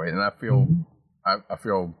it that way. And I feel, I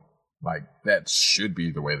feel like that should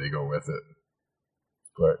be the way they go with it.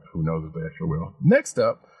 But who knows if they actually will. Next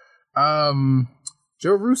up,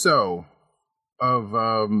 Joe Russo of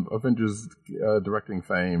Avengers directing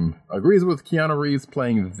fame agrees with Keanu Reeves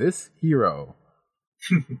playing this hero.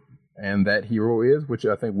 And that hero is, which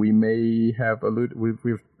I think we may have alluded, we've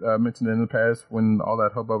mentioned in the past when all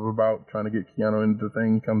that hubbub about trying to get Keanu into the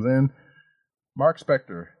thing comes in. Mark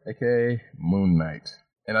Spector, aka Moon Knight.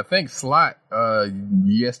 And I think Slot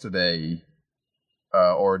yesterday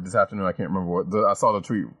or this afternoon, I can't remember what, I saw the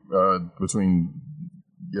tweet between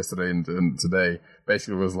yesterday and today,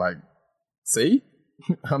 basically was like, see?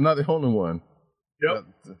 I'm not the only one. Yep.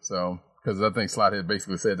 So, because I think Slot had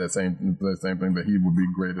basically said the same thing, that he would be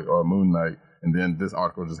great at Moon Knight, and then this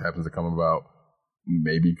article just happens to come about,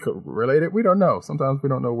 maybe related. We don't know. Sometimes we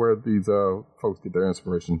don't know where these folks get their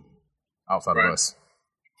inspiration outside of us.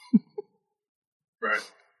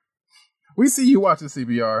 Right. We see you watching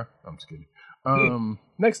CBR. I'm just kidding.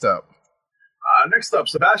 Next up.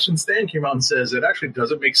 Sebastian Stan came out and says it actually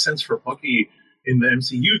doesn't make sense for Bucky in the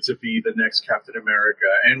MCU to be the next Captain America.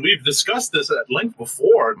 And we've discussed this at length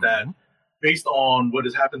before, that based on what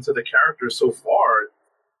has happened to the character so far,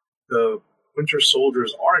 the Winter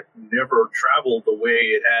Soldier's arc never traveled the way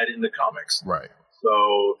it had in the comics. Right.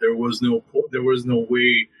 So there was no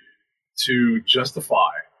way to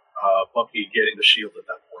justify Bucky getting the shield at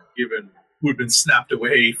that point, given who had been snapped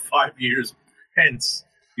away 5 years hence.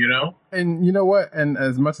 You know? And you know what? And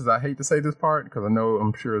as much as I hate to say this part, because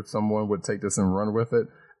I'm sure someone would take this and run with it,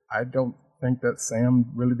 I don't think that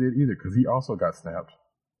Sam really did either, because he also got snapped.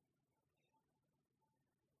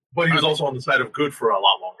 But he was also on the side of good for a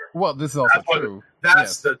lot longer. Well, this is also true.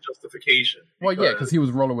 That's the justification. Well, yeah, because he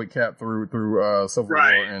was rolling with Cap through Civil War,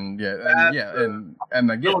 and I get that. And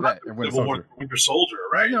Winter Soldier,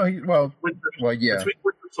 right? No, Between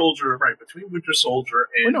Winter Soldier, between Winter Soldier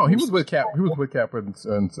and he was with Cap. He was with Cap in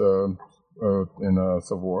Civil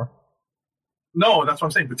War. No, that's what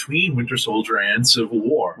I'm saying. Between Winter Soldier and Civil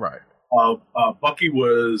War, right? Bucky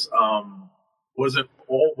wasn't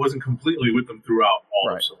completely with them throughout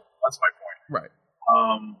all of Civil War. That's my point. Right.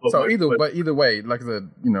 Either way, like I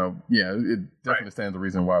said, it definitely stands the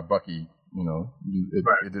reason why Bucky,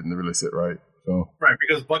 it didn't really sit right. So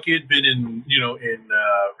because Bucky had been in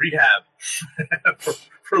rehab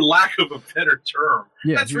for lack of a better term.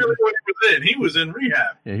 Yeah, that's really what he was in. He was in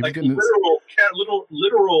rehab, yeah, he like was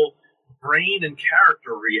literal brain and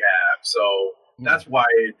character rehab. So that's why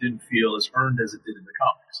it didn't feel as earned as it did in the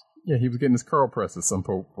comics. Yeah, he was getting his curl pressed, as some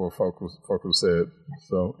folk said.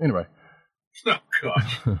 So anyway. Oh God!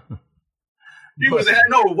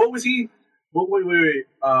 What was he? Wait.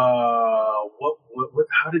 What?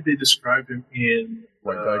 How did they describe him in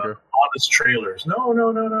White Tiger? Honest Trailers? No.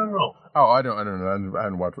 Oh, I don't know. I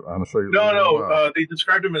haven't watched Honest Trailers. No. They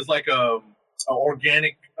described him as like a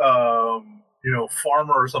organic,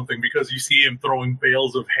 farmer or something, because you see him throwing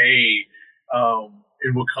bales of hay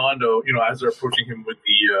in Wakanda. As they're approaching him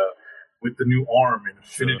with the new arm in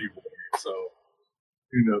Infinity War. So.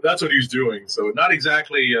 That's what he's doing. So not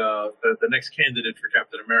exactly the next candidate for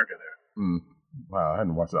Captain America there. Wow, I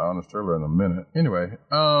hadn't watched the Honest Trailer in a minute. Anyway,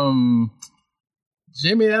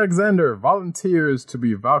 Jamie Alexander volunteers to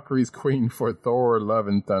be Valkyrie's queen for Thor: Love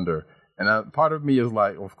and Thunder. And part of me is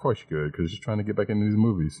like, well, of course you could, because she's trying to get back into these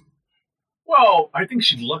movies. Well, I think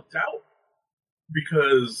she lucked out,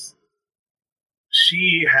 because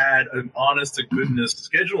she had an honest-to-goodness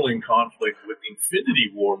scheduling conflict with the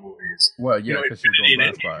Infinity War movies. Well, yeah, because she's going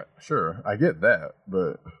last spot. Sure, I get that,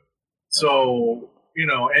 but so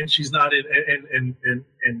and she's not in,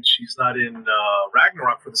 and she's not in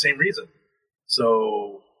Ragnarok for the same reason.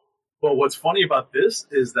 So, but what's funny about this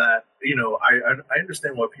is that I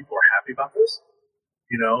understand why people are happy about this.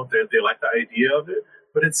 They like the idea of it,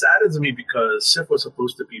 but it saddens me because Sif was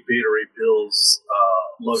supposed to be Beta Ray Bill's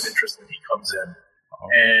love interest when he comes in.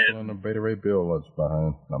 And the Beta Ray Bill was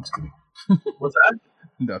behind. No, I'm just kidding. What's that?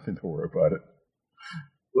 Nothing to worry about it.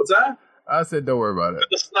 What's that? I said don't worry about it.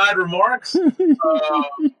 The snide remarks?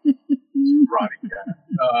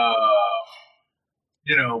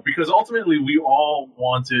 Because ultimately we all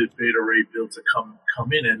wanted Beta Ray Bill to come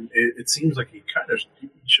in, and it seems like he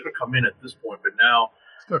should have come in at this point, but now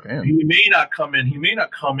he may not come in. He may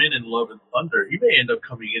not come in Love and Thunder. He may end up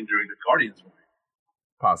coming in during the Guardians movie.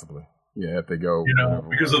 Possibly, yeah. If they go,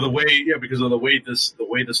 because of the way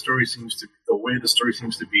the story seems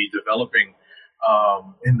to be developing.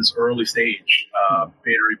 in this early stage.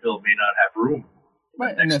 Battery build may not have room.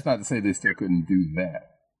 Right, and that's not to say they still couldn't do that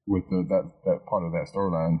with that part of that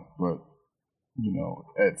storyline, but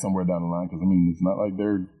at somewhere down the line, because it's not like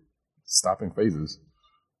they're stopping phases.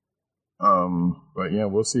 But yeah,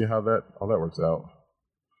 we'll see how that works out,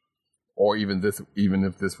 or even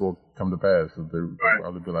if this will come to pass, because they'll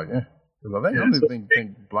probably be like, because I don't even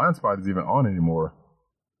think Blind Spot is even on anymore.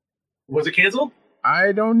 Was it canceled?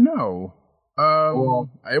 I don't know.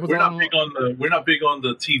 It was we're not big on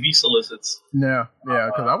the TV solicits. Yeah,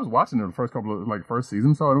 because I was watching it the first couple of first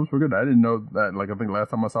season, so it was pretty good. I didn't know that. I think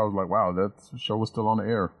last time I saw it, I was like, wow, that show was still on the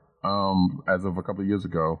air. As of a couple of years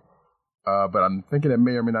ago. But I'm thinking it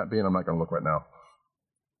may or may not be, and I'm not going to look right now.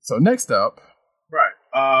 So next up,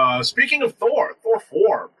 right. Speaking of Thor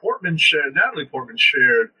 4, Natalie Portman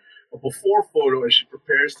shared a before photo as she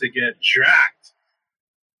prepares to get jacked.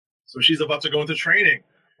 So she's about to go into training.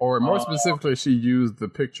 Or more specifically, she used the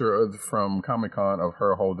picture from Comic-Con of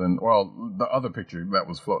her holding, the other picture that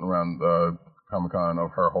was floating around Comic-Con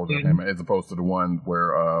of her holding him, as opposed to the one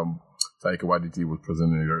where Taika Waititi was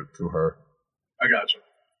presenting it to her. I gotcha.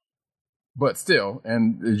 But still,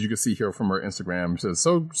 and as you can see here from her Instagram, she says,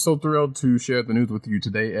 so thrilled to share the news with you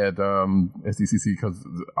today at SDCC, because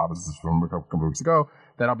obviously this is from a couple of weeks ago,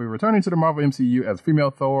 that I'll be returning to the Marvel MCU as female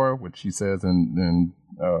Thor, which she says in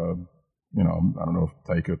I don't know if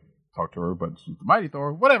Taika talked to her, but she's the Mighty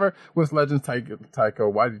Thor, whatever, with legends Taika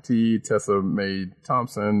Waititi, Tessa Mae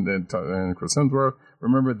Thompson, and Chris Hemsworth.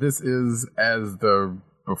 Remember, this is as the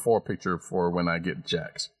before picture for when I get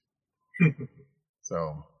jacked.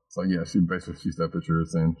 So yeah, she basically used that picture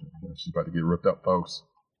saying she's about to get ripped up, folks.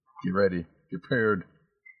 Get ready. Get prepared.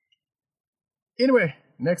 Anyway,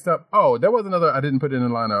 next up. Oh, there was another, I didn't put it in the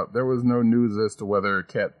lineup. There was no news as to whether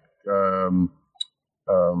Cat,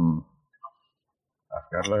 I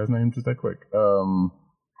forgot her last name just that quick.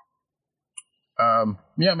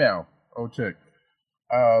 Meow Meow, old chick,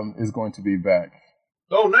 is going to be back.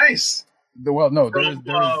 Oh, nice. Well, no,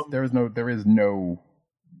 there is no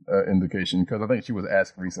indication, because I think she was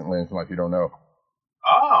asked recently and she's like, you don't know.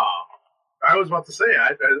 I was about to say,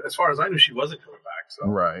 as far as I knew, she wasn't coming back. So.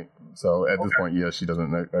 Right. So at this point, she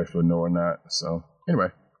doesn't actually know or not. So anyway,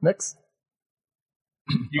 next.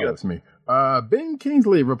 That's me. Ben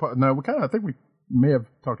Kingsley. Now I think we may have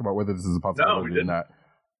talked about whether this is a possibility or not.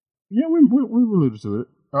 Yeah, we alluded to it.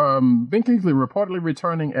 Ben Kingsley reportedly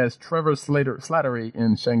returning as Trevor Slattery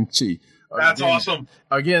in Shang-Chi. That's awesome.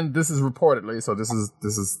 Again, this is reportedly, so this is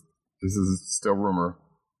still rumor.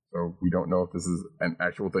 So we don't know if this is an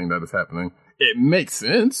actual thing that is happening. It makes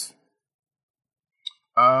sense,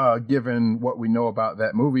 given what we know about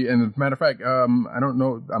that movie. And as a matter of fact, I don't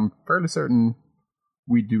know. I'm fairly certain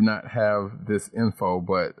we do not have this info,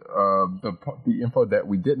 but the info that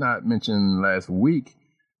we did not mention last week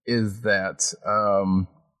is that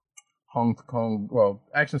Hong Kong,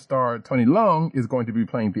 action star Tony Leung is going to be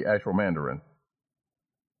playing the actual Mandarin.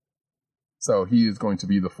 So he is going to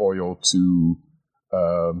be the foil to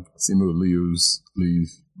Simu Liu's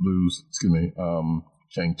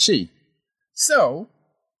Shang-Chi. So,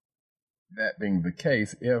 that being the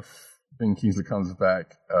case, if Ben Kingsley comes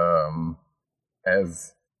back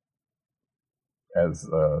as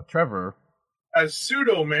Trevor, as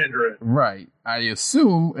pseudo Mandarin, right? I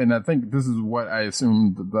assume, and I think this is what I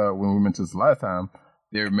assumed when we mentioned this last time,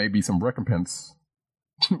 there may be some recompense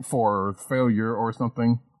for failure or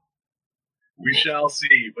something. We shall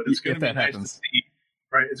see, but it's going to be nice to see.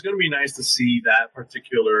 Right, it's going to be nice to see that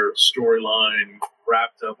particular storyline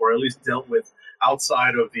wrapped up, or at least dealt with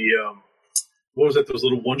outside of the what was it? Those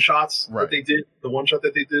little one shots that they did. The one shot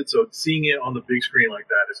that they did. So seeing it on the big screen like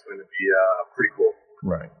that is going to be pretty cool.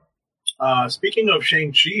 Right. Speaking of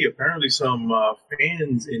Shang-Chi, apparently some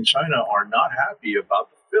fans in China are not happy about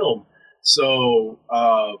the film. So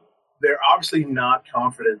they're obviously not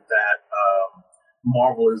confident that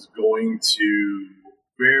Marvel is going to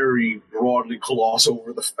very broadly gloss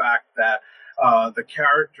over the fact that the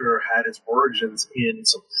character had its origins in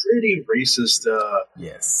some pretty racist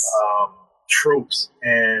tropes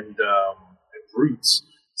and roots.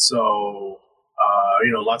 So,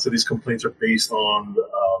 lots of these complaints are based on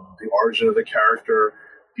the origin of the character,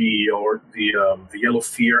 the yellow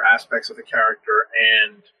fear aspects of the character,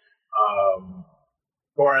 and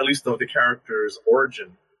or at least of the character's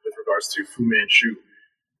origin with regards to Fu Manchu,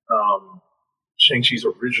 Shang-Chi's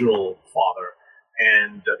original father,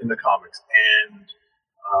 and in the comics. And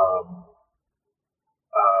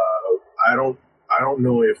I don't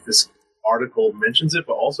know if this article mentions it,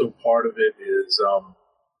 but also part of it is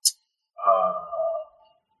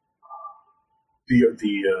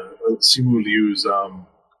the Simu Liu's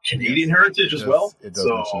Canadian heritage as well. It does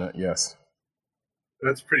mention that, yes.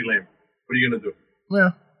 That's pretty lame. What are you going to do?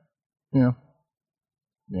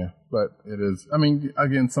 Yeah. But it is. I mean,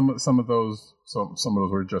 again, some of those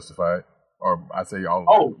were justified, or I say all.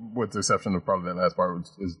 Oh, with the exception of probably that last part is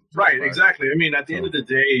justified. Right. Exactly. I mean, at the end of the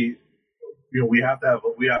day, we have to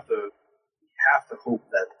hope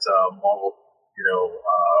that Marvel,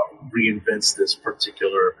 reinvents this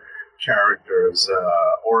particular character's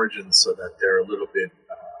origin so that they're a little bit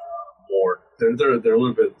more. They're a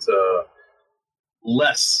little bit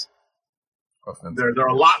less offensive. They're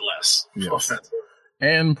a lot less offensive.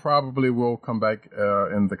 And probably will come back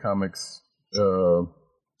in the comics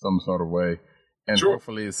some sort of way. And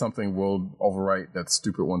hopefully something will overwrite that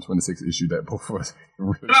stupid 126 issue that both of us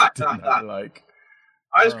really did not like.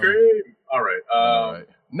 Ice cream. All right.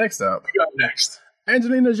 Next up. We got next.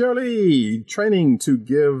 Angelina Jolie training to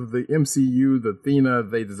give the MCU the Athena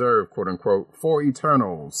they deserve, quote unquote, for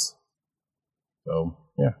Eternals. So,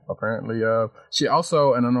 yeah, apparently, she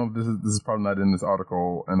also, and I know this is probably not in this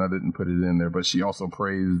article, and I didn't put it in there, but she also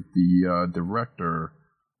praised the director,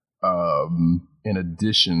 in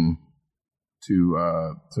addition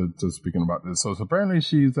to speaking about this. So apparently,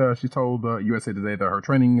 she told USA Today that her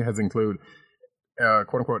training has included,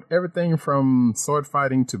 quote unquote, everything from sword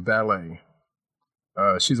fighting to ballet.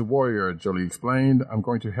 She's a warrior, Jolie explained. I'm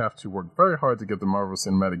going to have to work very hard to get the Marvel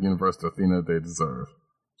Cinematic Universe the Athena they deserve.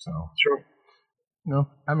 So sure.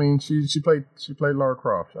 I mean, she played Lara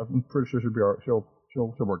Croft. I'm pretty sure she'll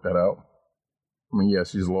work that out. I mean,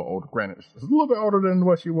 yes, she's a little older. Granted, she's a little bit older than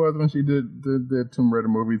what she was when she did Tomb Raider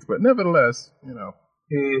movies, but nevertheless,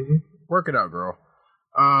 work it out, girl.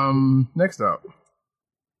 Next up.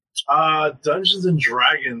 Dungeons and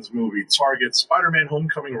Dragons movie targets Spider-Man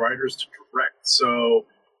Homecoming writers to direct. So,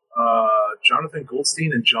 Jonathan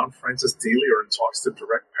Goldstein and John Francis Daly are in talks to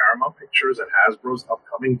direct Paramount Pictures and Hasbro's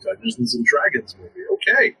upcoming Dungeons and Dragons movie.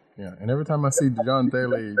 Okay. Yeah, and every time I see John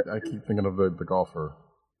Daly, I keep thinking of the golfer.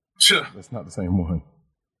 It's not the same one.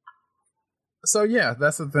 So yeah,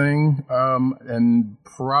 that's the thing. And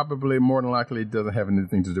probably more than likely it doesn't have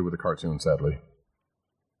anything to do with the cartoon, sadly.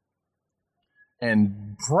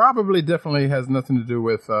 And probably definitely has nothing to do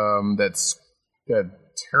with that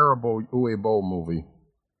terrible Uwe Boll movie.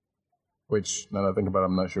 Which, now that I think about it,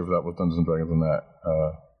 I'm not sure if that was Dungeons & Dragons or not.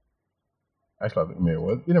 Actually, I think maybe it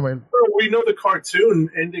was. Anyway. Well, we know the cartoon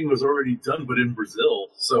ending was already done, but in Brazil.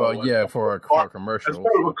 So, well, yeah, for a car commercial. As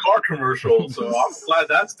part of a car commercial, so I'm glad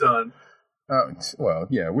that's done. Well,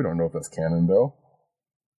 yeah, we don't know if that's canon, though.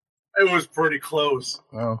 It was pretty close.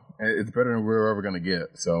 Well, it's better than we're ever going to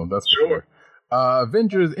get, so that's for sure.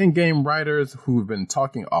 Avengers in-game writers who've been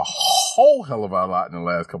talking a whole hell of a lot in the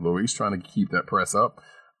last couple of weeks, trying to keep that press up,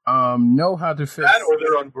 know how to fix that, or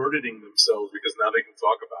they're unburdening themselves because now they can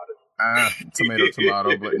talk about it.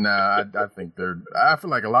 Tomato, but nah, I think I feel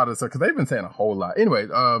like a lot of stuff, because they've been saying a whole lot. Anyway,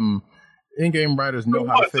 in-game writers know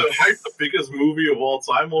how to fix. To hype the biggbiggest movie of all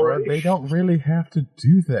time already. They don't really have to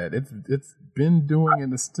do that. It's been doing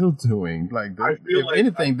and it's still doing. Like, if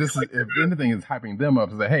anything is hyping them up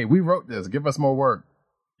to say, "Hey, we wrote this. Give us more work."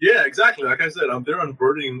 Yeah, exactly. Like I said, they're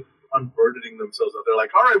unburdening themselves. They're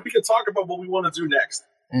like, "All right, we can talk about what we want to do next."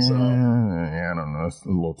 So. Yeah, I don't know. It's a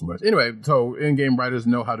little too much. Anyway, so in-game writers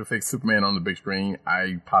know how to fix Superman on the big screen.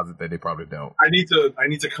 I posit that they probably don't. I need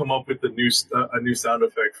to come up with a new sound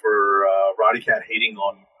effect for Roddy Cat hating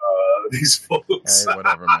on these folks. Hey,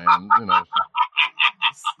 whatever, man.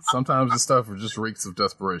 Sometimes the stuff just reeks of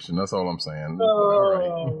desperation. That's all I'm saying. All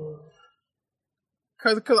right.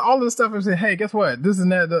 Because all of the stuff is saying, hey, guess what? This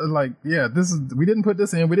and that, we didn't put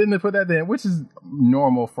this in, we didn't put that in, which is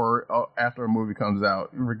normal for after a movie comes out,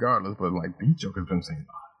 regardless. But like these jokers been saying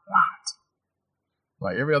a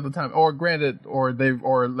lot, like every other time. Or granted, or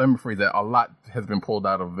let me phrase that, a lot has been pulled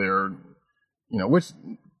out of their, which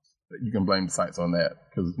you can blame the sites on that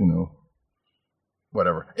because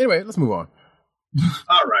whatever. Anyway, let's move on.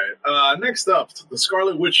 All right. Next up, the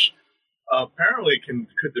Scarlet Witch. Apparently could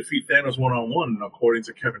defeat Thanos one-on-one, according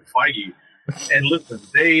to Kevin Feige. And listen,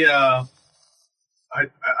 they, I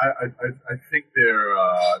think they're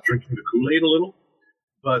drinking the Kool-Aid a little,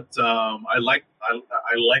 but I like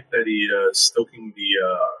that he stoking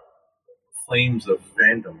the flames of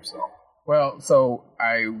fandom. So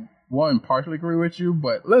I partially agree with you,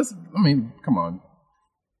 but come on.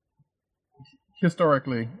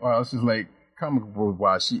 Historically, it's just like. Comic book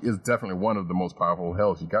wise, she is definitely one of the most powerful.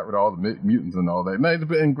 Hell, she got rid of all the mutants and all that.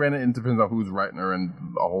 And granted, it depends on who's writing her and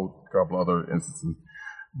a whole couple other instances.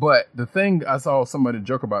 But the thing, I saw somebody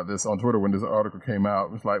joke about this on Twitter when this article came out.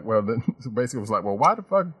 It was like, well, why the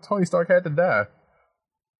fuck Tony Stark had to die?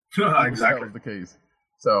 Exactly. That was the case.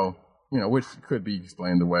 So, which could be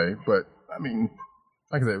explained away. But I mean,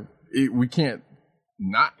 like I said, we can't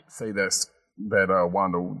not say that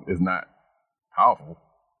Wanda is not powerful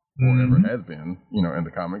or ever has been, in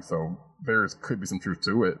the comics. So there could be some truth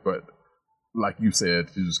to it. But like you said,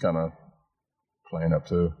 she's just kind of playing up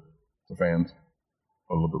to the fans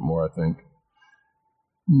a little bit more, I think.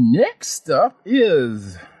 Next up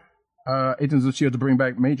is Agents of S.H.I.E.L.D. to bring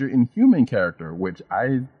back major Inhuman character, which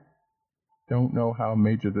I don't know how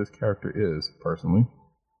major this character is, personally.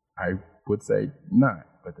 I would say not,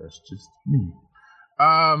 but that's just me.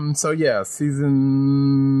 So yeah, season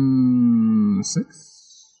 6?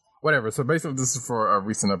 Whatever. So basically this is for a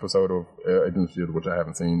recent episode of Agents of S.H.I.E.L.D., which I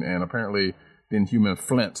haven't seen, and apparently the Inhuman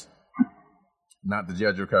Flint, not the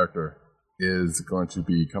G.I. Joe character, is going to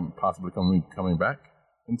be possibly coming back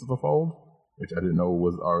into the fold, which I didn't know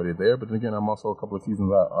was already there. But then again, I'm also a couple of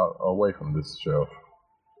seasons away from this show.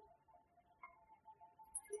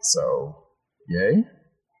 So, yay?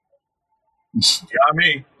 Yeah,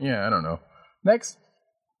 me. Yeah, I don't know. Next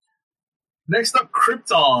up,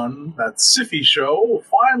 Krypton, that sci-fi show,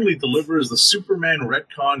 finally delivers the Superman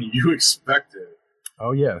retcon you expected.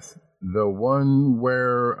 Oh, yes. The one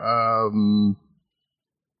where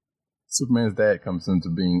Superman's dad comes into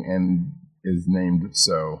being and is named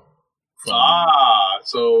so.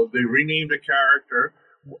 So they renamed a character.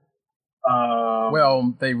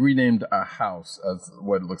 Well, they renamed a house as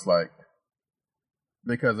what it looks like.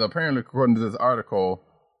 Because apparently, according to this article,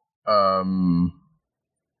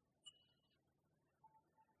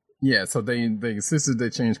 yeah, so they insisted they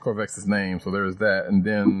changed Corvex's name, so there's that, and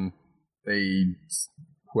then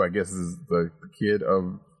who I guess is the kid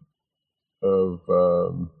of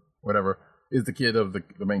whatever, is the kid of the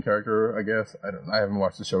main character, I guess. I haven't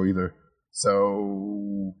watched the show either.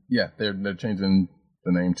 So yeah, they're changing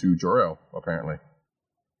the name to Jor-El, apparently.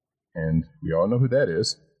 And we all know who that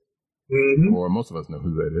is. Mm-hmm. Or most of us know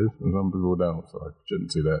who that is. And some people don't, so I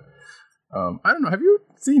shouldn't say that. I don't know. Have you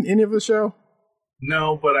seen any of the show?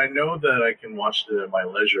 No, but I know that I can watch it at my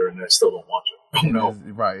leisure, and I still don't watch it. Oh, no.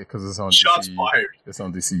 Right, because it's on Shots DC. Fired. It's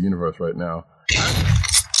on DC Universe right now.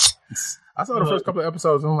 I saw the first couple of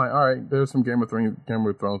episodes, and I'm like, all right, there's some Game of Thrones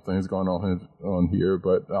things going on here,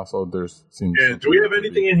 but also there's seems. Yeah, do we have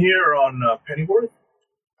anything in here on Pennyworth?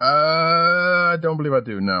 I don't believe I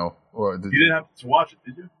do. No. Or you didn't have to watch it,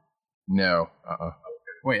 did you? No. Okay.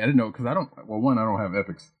 Wait, I didn't know because I don't. Well, one, I don't have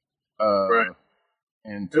Epics. Right.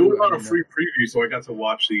 And it was on a free preview, so I got to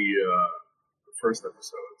watch the first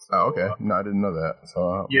episode. So, oh, okay. No, I didn't know that.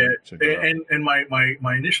 So yeah, and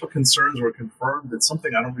my initial concerns were confirmed. It's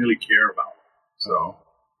something I don't really care about. So,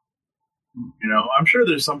 I'm sure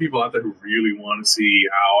there's some people out there who really want to see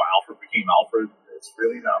how Alfred became Alfred. It's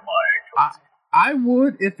really not my. I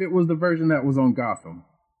would if it was the version that was on Gotham.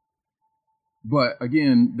 But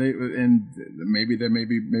again, maybe there may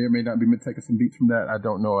not be taking some beats from that. I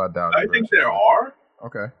don't know. I doubt it. I think there are.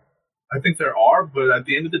 Okay. I think there are, but at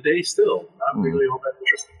the end of the day, still not really all that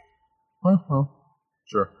interesting. Well,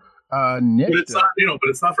 sure. Next, but it's not, but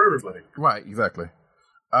it's not for everybody. Right, exactly.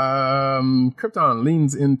 Krypton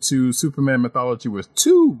leans into Superman mythology with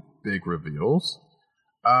 2 big reveals,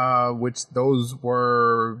 which those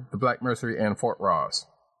were the Black Mercury and Fort Ross.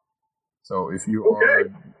 So if you are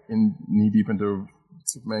knee deep into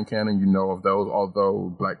Superman canon, you know of those. Although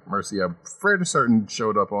Black Mercy, I'm fairly certain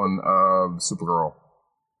showed up on Supergirl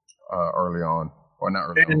early on, or not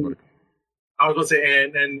early on. But I was going to say,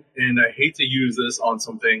 and I hate to use this on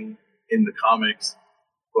something in the comics,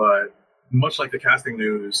 but much like the casting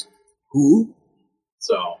news, who?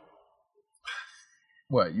 So,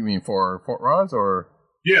 what you mean for Fort Ross or?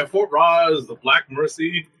 Yeah, Fort Ross, the Black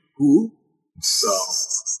Mercy. Who?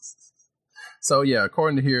 So yeah,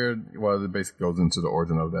 according to here, well, it basically goes into the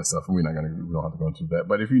origin of that stuff, and we don't have to go into that.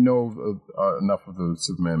 But if you know enough of the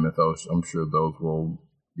Superman mythos, I'm sure those will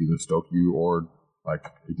either stoke you or like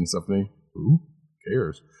Agent Stephanie. Who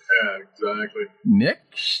cares? Yeah, exactly.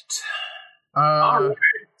 Next, all right.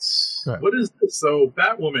 What is this? So,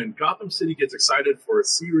 Batwoman, Gotham City gets excited for the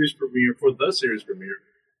series premiere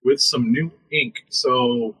with some new ink.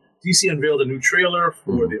 So, DC unveiled a new trailer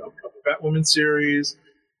for the upcoming Batwoman series,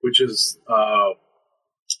 which is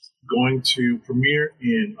going to premiere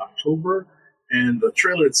in October. And the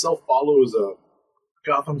trailer itself follows a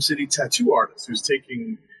Gotham City tattoo artist who's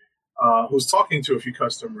talking to a few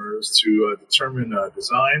customers to determine a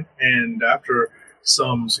design. And after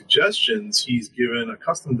some suggestions, he's given a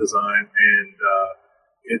custom design, and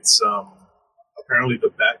it's apparently the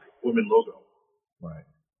Batwoman logo. Right.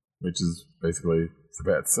 Which is basically the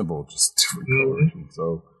bat symbol, just different coloration.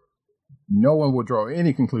 So no one will draw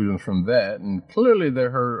any conclusions from that, and clearly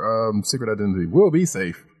her secret identity will be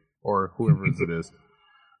safe or whoever it is.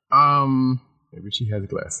 Maybe she has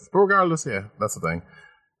glasses. But regardless, yeah, that's the thing.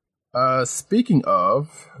 Speaking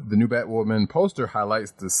of, the new Batwoman poster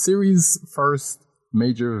highlights the series' first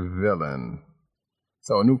major villain.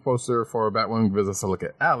 So a new poster for Batwoman gives us a look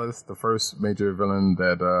at Alice, the first major villain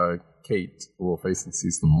that Kate will face in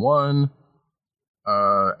season 1.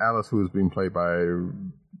 Alice, who is being played by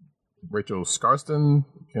Rachel Skarsten,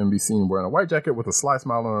 can be seen wearing a white jacket with a sly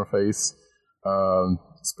smile on her face.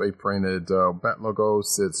 Spray painted bat logo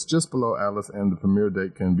sits just below Alice, and the premiere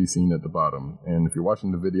date can be seen at the bottom. And if you're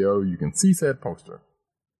watching the video, you can see said poster.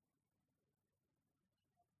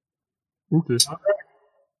 Okay. All right.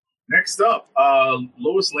 Next up,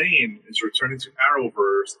 Lois Lane is returning to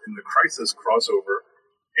Arrowverse in the Crisis crossover,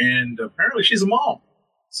 and apparently she's a mom.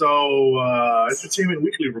 So, Entertainment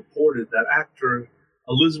Weekly reported that actor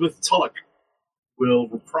Elizabeth Tulloch will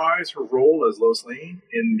reprise her role as Lois Lane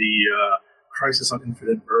in the Crisis on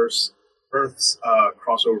Infinite Earths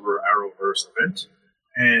crossover Arrowverse event.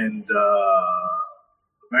 And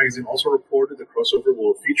the magazine also reported the crossover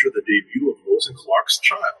will feature the debut of Lois and Clark's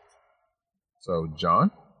child. So,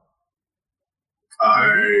 John?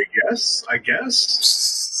 I guess.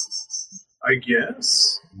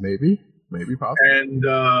 Maybe possible. And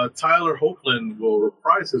Tyler Hoechlin will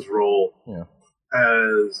reprise his role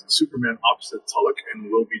as Superman opposite Tulloch,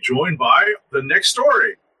 and will be joined by the next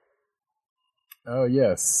story. Oh,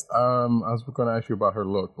 yes. I was going to ask you about her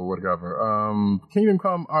look, but whatever. Kingdom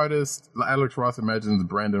Come artist Alex Ross imagines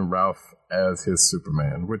Brandon Routh as his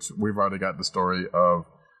Superman, which we've already got the story of.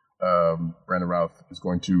 Brandon Routh is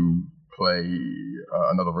going to play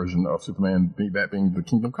another version of Superman, that being the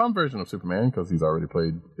Kingdom Come version of Superman, because he's already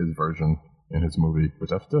played his version in his movie,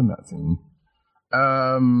 which I've still not seen.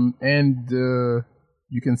 And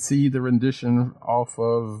you can see the rendition off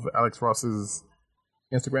of Alex Ross's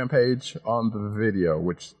Instagram page on the video,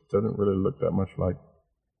 which doesn't really look that much like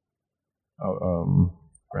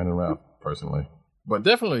Brandon Routh, personally. But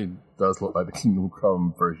definitely does look like the Kingdom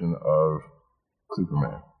Come version of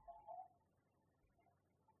Superman.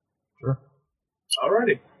 Sure.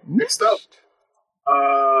 Alrighty. Next up,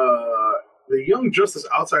 the Young Justice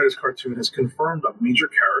Outsiders cartoon has confirmed a major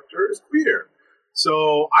character is queer.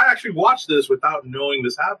 So I actually watched this without knowing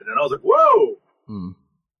this happened, and I was like, whoa!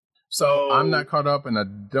 So I'm not caught up, and I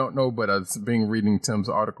don't know, but I've been reading Tim's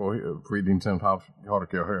article here.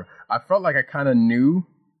 I felt like I kind of knew.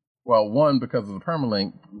 Well, one, because of the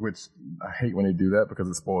permalink, which I hate when they do that because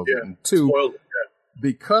it spoils it. And two,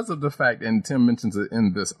 because of the fact, and Tim mentions it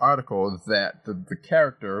in this article, that the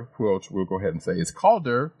character, which we'll go ahead and say is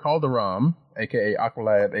Calderon, a.k.a.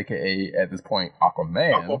 Aqualad, a.k.a. at this point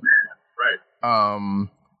Aquaman, right?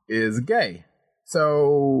 Is gay.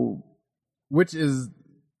 So, which is,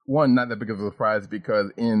 one, not that big of a surprise,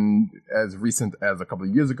 because as recent as a couple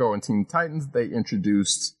of years ago in Teen Titans, they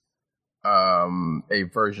introduced a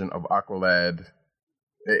version of Aqualad,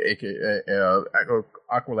 aka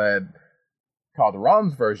Aqualad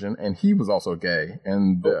Calderon's version, and he was also gay.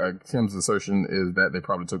 And Tim's assertion is that they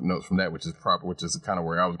probably took notes from that, which is kind of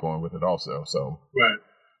where I was going with it also. So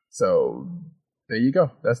So there you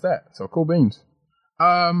go. That's that. So cool beans.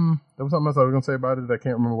 There was something else I was going to say about it. I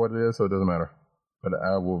can't remember what it is, so it doesn't matter. But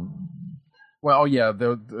I will. Well,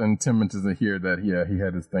 and Tim mentions it here that he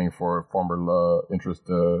had his thing for former interest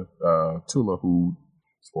Tula, who,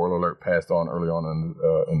 spoiler alert, passed on early on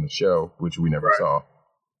in the show, which we never saw.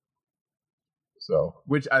 So,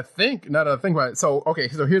 which I think, now that I think about it, so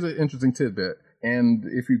here's an interesting tidbit. And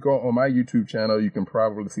if you go on my YouTube channel, you can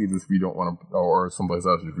probably see this if you don't want to, or someplace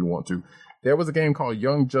else if you want to. There was a game called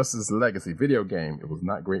Young Justice Legacy, video game. It was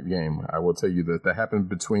not a great game. I will tell you that happened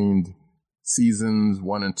between seasons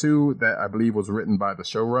 1 and 2 that I believe was written by the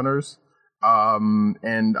showrunners.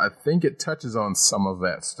 And I think it touches on some of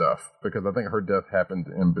that stuff because I think her death happened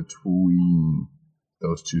in between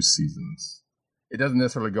those 2 seasons. It doesn't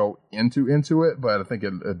necessarily go into it, but I think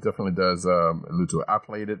it definitely does allude to it. I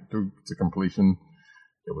played it through to completion.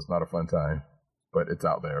 It was not a fun time, but it's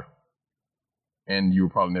out there. And you'll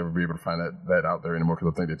probably never be able to find that out there anymore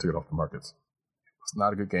because I think they took it off the markets. It's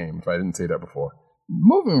not a good game, if I didn't say that before.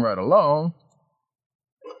 Moving right along.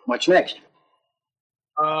 What's next?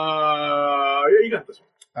 Yeah, you got this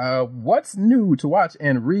one. What's new to watch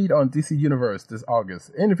and read on DC Universe this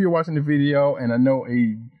August? And if you're watching the video, and I know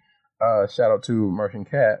shout out to Martian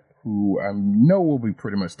Cat, who I know will be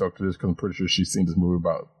pretty much stoked to this because I'm pretty sure she's seen this movie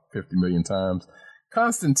about 50 million times.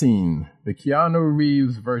 Constantine, the Keanu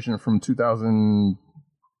Reeves version from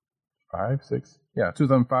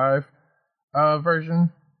 2005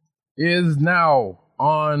 version, is now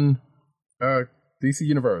on DC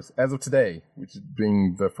Universe as of today, which is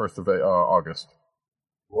being the 1st of August.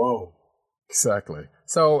 Whoa. Exactly.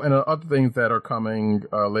 So, and other things that are coming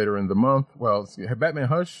later in the month. Well, Batman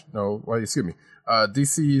Hush. No, well, excuse me.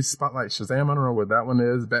 DC Spotlight Shazam. I don't know what that one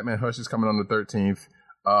is. Batman Hush is coming on the 13th.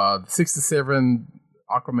 The 67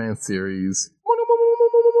 Aquaman series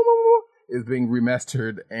is being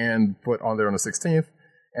remastered and put on there on the 16th.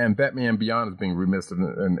 And Batman Beyond is being remastered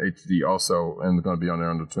in HD also, and going to be on there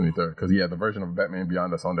on the 23rd. Because, the version of Batman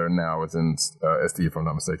Beyond that's on there now is in SD, if I'm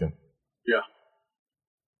not mistaken. Yeah.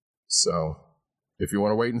 So, if you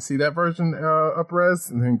want to wait and see that version up-res,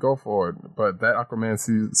 then go for it. But that Aquaman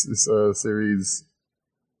series,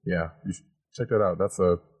 you should check that out. That's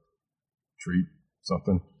a treat,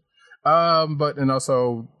 something. And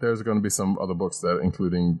also, there's going to be some other books that,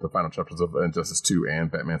 including the final chapters of Injustice 2 and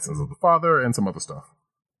Batman Sins of the Father, and some other stuff.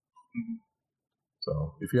 Mm-hmm.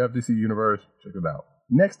 So, if you have DC Universe, check it out.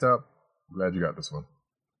 Next up, I'm glad you got this one.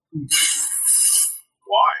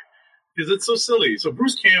 Why? Because it's so silly. So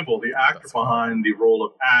Bruce Campbell, the actor behind the role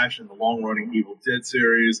of Ash in the long-running Evil Dead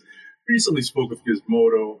series, recently spoke with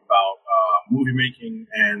Gizmodo about movie making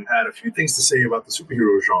and had a few things to say about the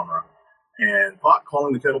superhero genre and pot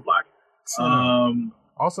calling the kettle black.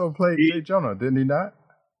 Also played Jay Jonah, didn't he not?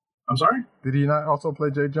 I'm sorry? Did he not also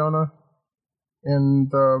play Jay Jonah in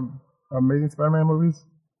the Amazing Spider-Man movies?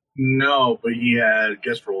 No, but he had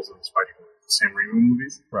guest roles in the Spidey movies, the Sam Raimi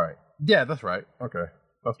movies. Right. Yeah, that's right. Okay.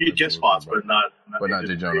 He had guest spots, but not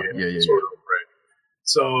Jay Jonah. Yeah. Sort of, right.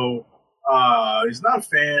 So he's not a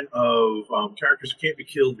fan of characters who can't be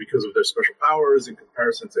killed because of their special powers in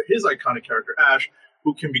comparison to his iconic character Ash,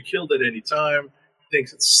 who can be killed at any time. He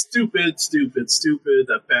thinks it's stupid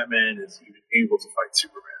that Batman is even able to fight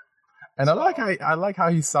Superman. And I like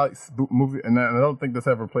how he cites movie, and I don't think this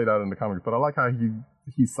ever played out in the comics, but I like how he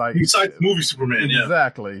cites movie Superman,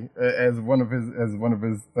 exactly as one of his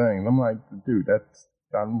things. I'm like, dude,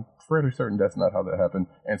 I'm fairly certain that's not how that happened.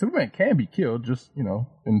 And Superman can be killed, just in a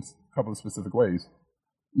couple of specific ways.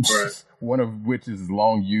 Right. One of which is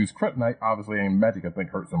long used kryptonite. Obviously, and magic I think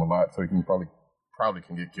hurts him a lot, so he can probably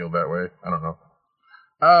can get killed that way. I don't know.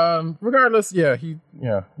 Regardless, he has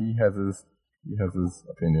his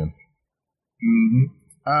opinion.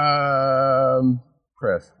 Mm-hmm.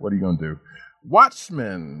 Press, what are you gonna do?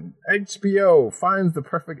 Watchmen. HBO finds the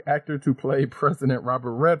perfect actor to play President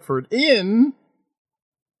Robert Redford in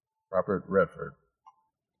Robert Redford.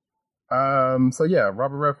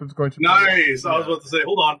 Robert Redford's going to nice. I was about to say,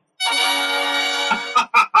 hold on.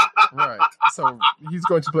 Right. So he's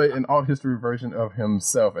going to play an alt history version of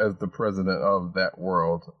himself as the president of that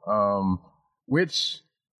world. Which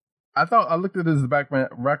I looked at his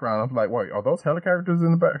background. I'm like, wait, are those characters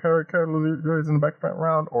in the background,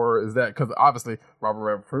 or is that because obviously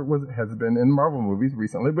Robert Redford has been in Marvel movies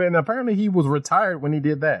recently, but apparently he was retired when he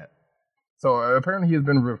did that. So apparently he has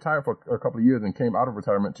been retired for a couple of years and came out of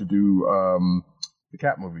retirement to do the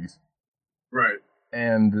Cap movies. Right.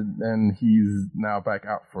 And he's now back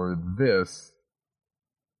out for this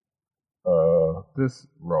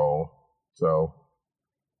role. So,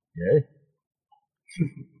 yay.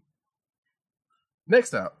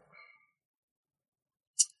 Next up.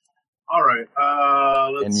 All right.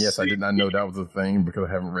 And yes, I did not know that was a thing because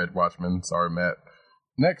I haven't read Watchmen. Sorry, Matt.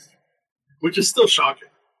 Next. Which is still shocking.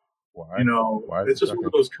 Why? Why it's just one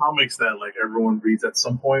of those comics that everyone reads at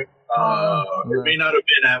some point. It may not have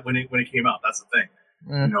been when it came out. That's the thing.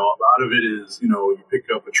 A lot of it is you pick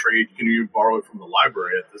up a trade. You can even borrow it from the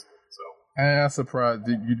library at this point. So. And I'm surprised.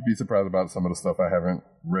 You'd be surprised about some of the stuff I haven't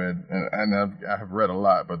read, and I have read a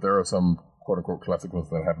lot, but there are some quote unquote classic ones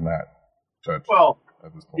that I have not touched. Well,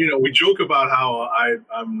 at this point. We joke about how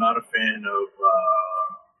I'm not a fan of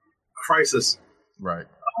Crisis. Right.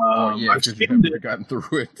 I've skimmed it. Gotten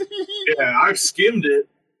through it. Yeah, I've skimmed it.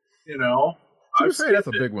 I'd say that's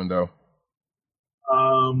a big one, though.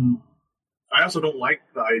 I also don't like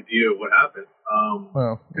the idea of what happened.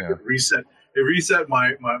 It reset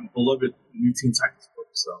my beloved New Teen Titans book.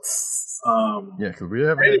 So, because we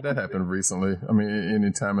haven't had that happen recently. I mean,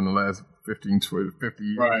 any time in the last 50 years.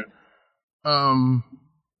 Right.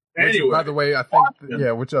 By the way, I think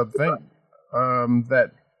which I think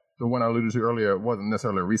that the one I alluded to earlier wasn't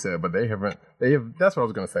necessarily a reset, but they have. That's what I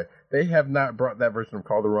was going to say. They have not brought that version of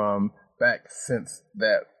Calderon back since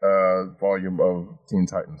that volume of Teen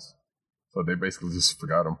Titans. So they basically just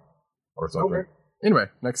forgot him or something. Okay. Anyway,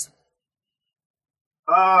 next.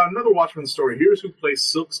 Another Watchmen story. Here's who plays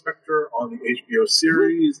Silk Spectre on the HBO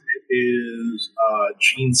series. It is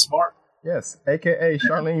Jean Smart. Yes, a.k.a.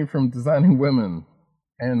 Charlene from Designing Women.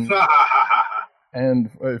 And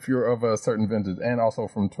and if you're of a certain vintage, and also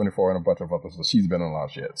from 24 and a bunch of others. So she's been on a lot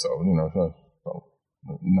of shit. So, I'm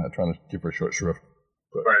not trying to give her short shrift.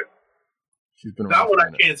 But right. She's been that around. one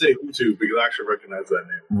I can't say who to because I actually recognize that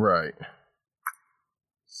name. Right.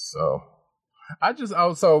 So,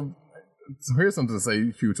 so here's something to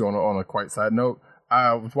say, Hugh, on a quite side note.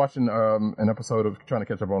 I was watching an episode of trying to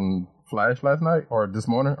catch up on Flash last night or early this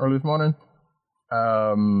morning.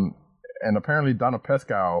 And apparently Donna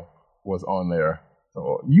Pescow was on there.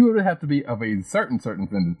 So you would have to be of a certain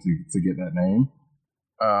vintage to get that name.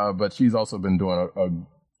 But she's also been doing a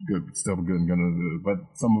good, but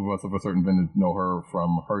some of us of a certain vintage know her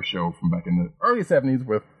from her show from back in the early 70s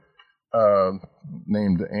with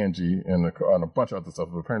named Angie and a bunch of other stuff.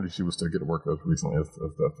 But apparently she was still getting work as recently as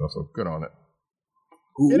that. So good on it.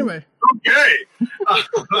 Ooh. Anyway. Okay.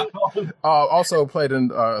 Also played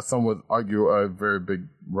in, some would argue, a very big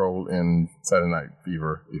role in Saturday Night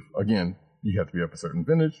Fever. Again, you have to be up a certain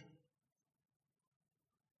vintage.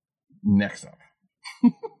 Next up.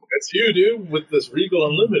 That's you, dude, with this Regal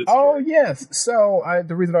Unlimited story. Oh, yes. So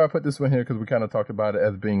the reason I put this one here, because we kind of talked about it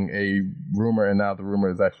as being a rumor, and now the rumor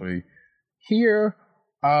is actually here.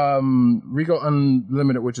 Regal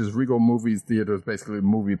Unlimited, which is Regal Movies Theaters, basically a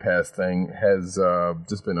movie pass thing, has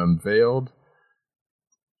just been unveiled.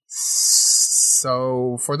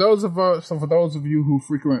 So for those of you who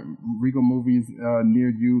frequent Regal movies near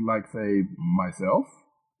you, like say myself,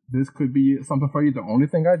 this could be something for you. The only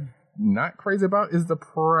thing I'm not crazy about is the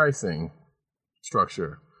pricing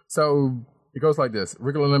structure. So it goes like this: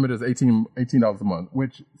 Regal Unlimited is $18 a month,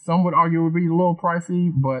 which some would argue would be a little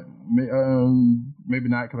pricey, but maybe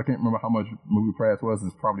not, because I can't remember how much Movie Pass was.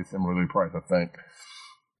 It's probably similarly priced, I think.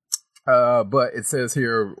 But it says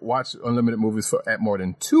here, watch unlimited movies at more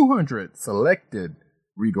than 200 selected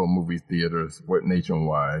Regal movie theaters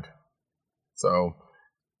nationwide. So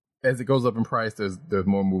as it goes up in price, there's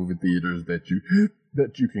more movie theaters that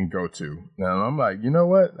you can go to. Now I'm like, you know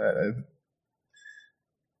what?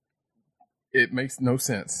 It makes no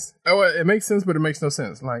sense. Oh, it makes sense, but it makes no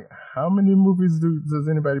sense. Like, how many movies does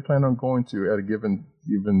anybody plan on going to at a given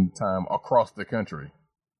time across the country?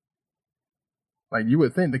 Like, you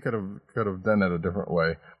would think they could have done that a different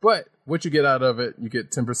way. But what you get out of it, you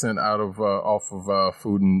get 10% off of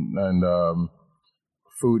food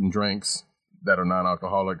and drinks that are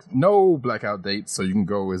non-alcoholic. No blackout dates, so you can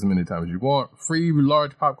go as many times as you want. Free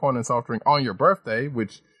large popcorn and soft drink on your birthday,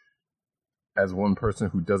 which, as one person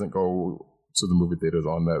who doesn't go to the movie theaters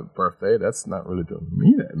on that birthday, that's not really doing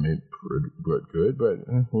me that pretty good, but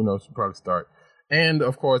who knows, we'll probably start. And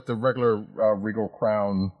of course the regular Regal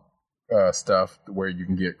Crown stuff where you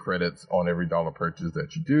can get credits on every dollar purchase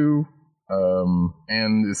that you do.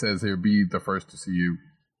 And it says here, be the first to see you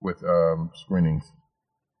with screenings.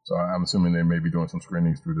 So I'm assuming they may be doing some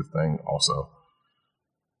screenings through this thing also.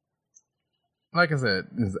 Like I said,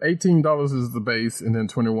 $18 is the base, and then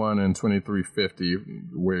 $21 and $23.50,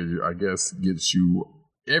 where I guess gets you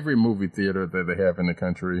every movie theater that they have in the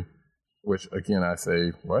country. Which again, I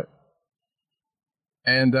say what?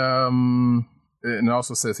 And it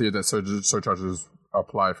also says here that surcharges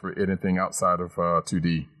apply for anything outside of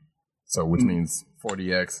 2D. So which means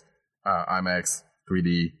 4DX, IMAX,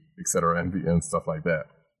 3D, etc., and stuff like that.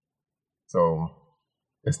 So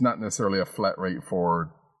it's not necessarily a flat rate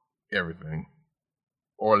for everything.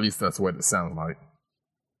 Or at least that's what it sounds like.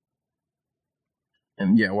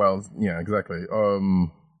 And yeah, exactly.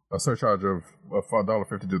 A surcharge of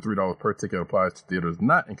 $5.50 to $3 per ticket applies to theaters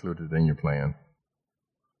not included in your plan.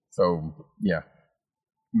 So, yeah.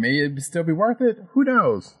 May it still be worth it? Who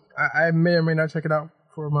knows? I may or may not check it out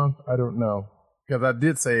for a month. I don't know. Because I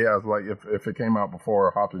did say, I was like, if it came out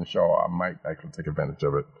before Hobbs and Shaw, I might actually take advantage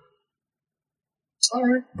of it. All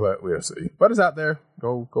right. But we'll see. But it's out there.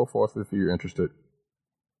 Go forth if you're interested.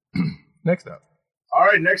 Next up. All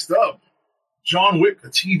right, next up. John Wick, the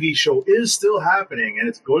TV show, is still happening, and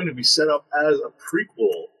it's going to be set up as a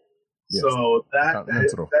prequel. Yes, so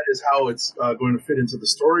that is how it's going to fit into the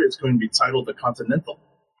story. It's going to be titled The Continental.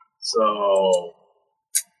 So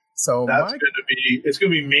that's it's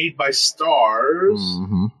going to be made by Stars.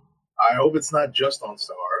 Mm-hmm. I hope it's not just on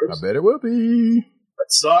Stars. I bet it will be. That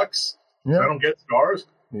sucks. Yeah. I don't get Stars.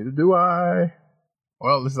 Neither do I.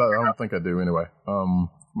 Well, at least I don't think I do anyway.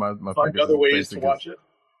 My find other ways to watch it.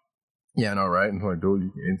 Yeah, I know, right? And like, dude,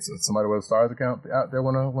 somebody with a Stars account out there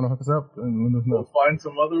want to hook us up, and let us know. We'll find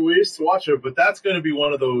some other ways to watch it, but that's going to be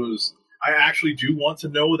one of those. I actually do want to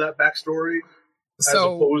know that backstory, as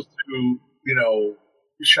opposed to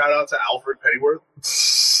shout out to Alfred Pennyworth.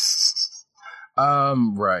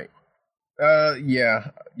 Right.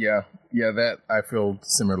 Yeah, that I feel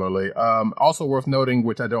similarly. Also worth noting,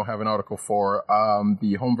 which I don't have an article for,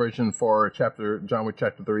 the home version for John Wick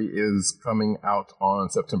Chapter 3 is coming out on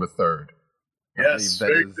September 3rd. Yes,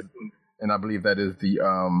 very good. And I believe that is the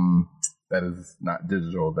that is not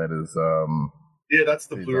digital. That is that's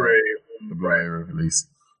the Blu-ray. The Blu-ray release.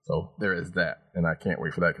 So there is that, and I can't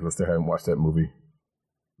wait for that because I still haven't watched that movie.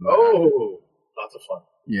 Oh, lots of fun.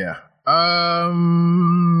 Yeah.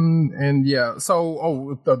 And yeah.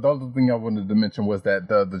 So, the other thing I wanted to mention was that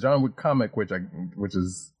the John Wick comic, was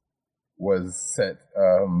set.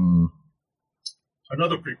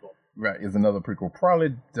 Another prequel. Right, is another prequel.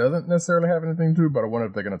 Probably doesn't necessarily have anything to do, but I wonder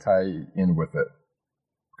if they're going to tie in with it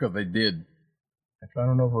because they did. Actually, I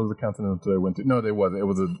don't know if it was the Continental they went to. No, they wasn't. It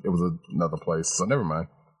was another place. So never mind.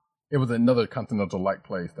 It was another Continental-like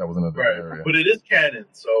place that was in another area. But it is canon,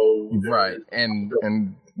 so right. And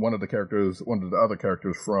one of the other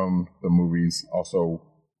characters from the movies also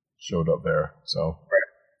showed up there. So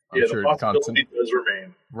I'm sure the possibility does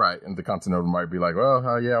remain. Right, and the Continental might be like, well,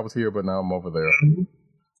 I was here, but now I'm over there. Mm-hmm.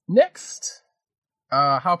 Next,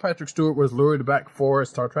 how Patrick Stewart was lured back for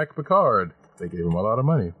Star Trek Picard. They gave him a lot of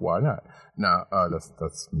money. Why not? No,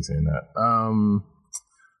 that's me saying that.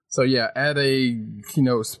 So yeah, at a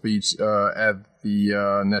keynote speech at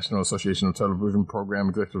the National Association of Television Program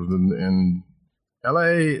Executives in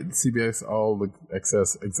LA, CBS All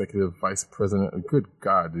Access Executive Vice President. Good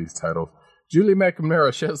God, these titles. Julie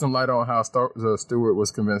McNamara shed some light on how Stewart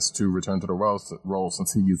was convinced to return to the role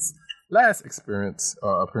since his last appearance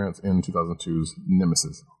in 2002's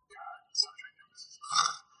Nemesis.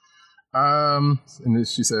 And then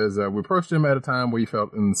she says, we approached him at a time where he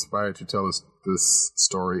felt inspired to tell us this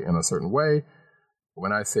story in a certain way.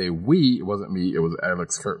 When I say we, it wasn't me, it was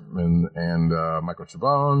Alex Kurtzman and Michael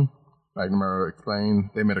Chabon. McNamara explained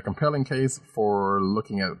they made a compelling case for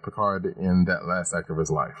looking at Picard in that last act of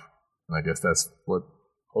his life. And I guess that's what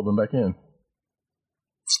pulled him back in.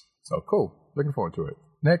 So cool. Looking forward to it.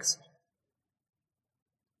 Next.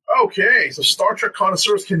 Okay, so Star Trek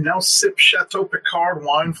connoisseurs can now sip Chateau Picard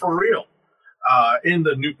wine for real. In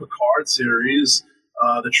the new Picard series,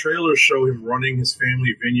 the trailers show him running his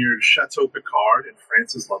family vineyard Chateau Picard in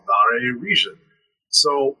France's Ladare region.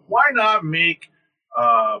 So why not make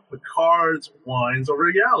Picard's wines a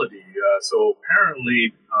reality? So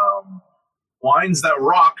apparently, Wines That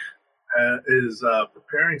Rock is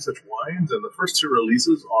preparing such wines, and the first two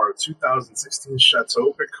releases are 2016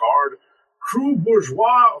 Chateau Picard Cru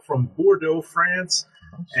Bourgeois from Bordeaux, France,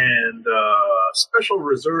 and Special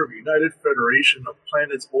Reserve United Federation of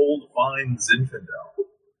Planet's Old Vine Zinfandel.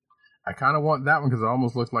 I kind of want that one because it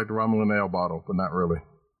almost looks like the Romulan ale bottle, but not really.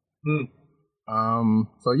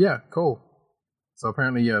 So yeah, cool. So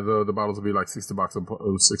apparently, the bottles will be like 60 bottles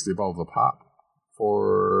a pop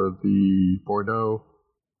for the Bordeaux,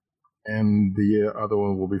 and the other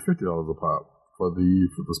one will be $50 a pop for the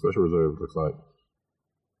Special Reserve. Looks like.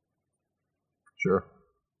 Sure.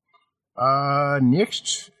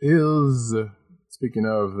 Next is, speaking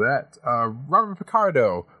of that, Robert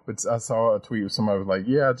Picardo, which I saw a tweet with somebody was like,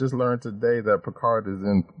 yeah, I just learned today that Picard is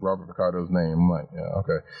in Robert Picardo's name. I'm like, yeah,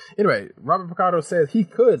 okay. Anyway, Robert Picardo says he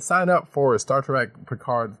could sign up for Star Trek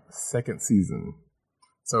Picard second season.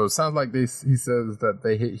 So it sounds like he says that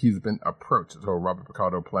he's been approached. So Robert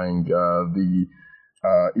Picardo playing the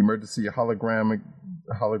emergency holographic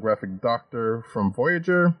doctor from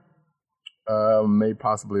Voyager. May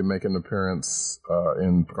possibly make an appearance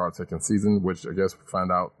in Picard's second season, which I guess we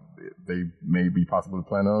find out they may be possibly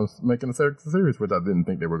planning on making a second series, which I didn't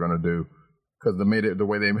think they were going to do because they made it the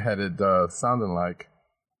way they had it sounding like.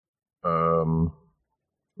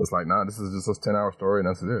 It's like, nah, this is just a 10-hour story and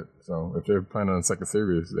that's it. So if they're planning on a second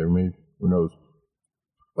series, they may, who knows?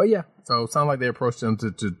 But yeah, so it sounds like they approached him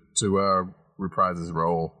to reprise his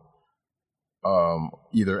role.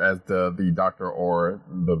 Either as the doctor or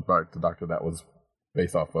the doctor that was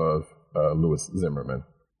based off of Louis Zimmerman.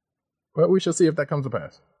 But we shall see if that comes to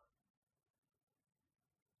pass.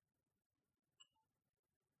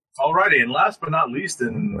 Alrighty, and last but not least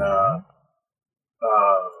in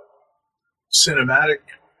cinematic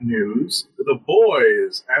news, The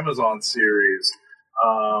Boys Amazon series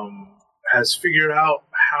has figured out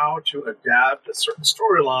how to adapt a certain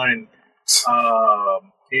storyline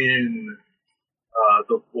in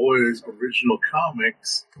The Boys original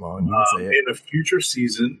comics in a future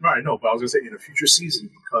season. Right, no, but I was going to say in a future season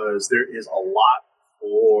because there is a lot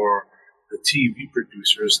for the TV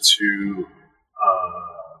producers to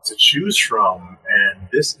choose from, and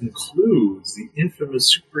this includes the infamous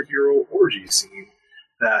superhero orgy scene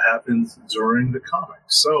that happens during the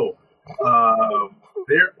comics. So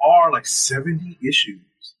there are like 70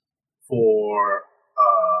 issues for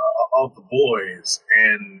of The Boys,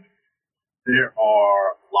 and there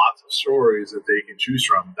are lots of stories that they can choose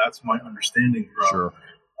from. That's my understanding from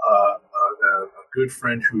a good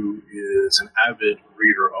friend who is an avid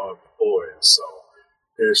reader of The Boys. So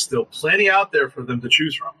there's still plenty out there for them to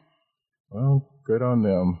choose from. Well, good on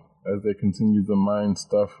them as they continue to mine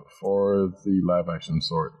stuff for the live action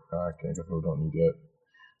sort. I guess we don't need that.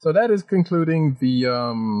 So that is concluding the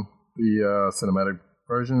cinematic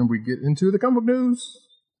version. We get into the comic book news.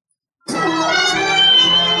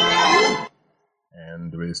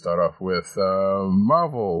 And we start off with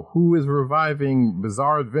Marvel, who is reviving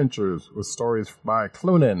Bizarre Adventures with stories by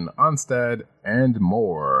Cloonan, Onstad, and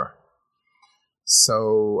more.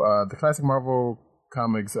 So the classic Marvel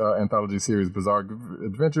Comics anthology series Bizarre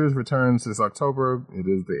Adventures returns this October. It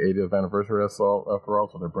is the 80th anniversary after all,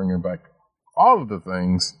 so they're bringing back all of the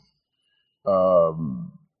things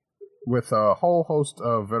with a whole host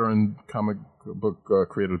of veteran comic book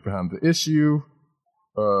creators behind the issue,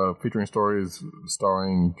 featuring stories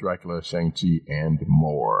starring Dracula, Shang-Chi, and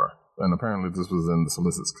more. And apparently this was in the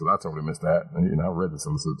solicits, because I totally missed that. And I read the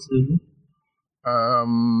solicits.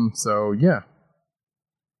 Mm-hmm. So yeah.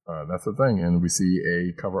 That's the thing, and we see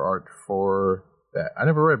a cover art for that. I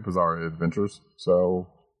never read Bizarre Adventures, so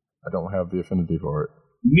I don't have the affinity for it.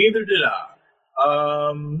 Neither did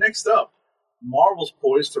I. Next up, Marvel's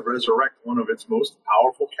poised to resurrect one of its most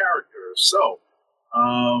powerful characters. So,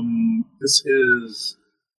 this is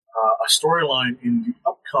a storyline in the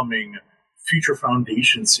upcoming Future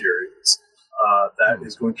Foundation series that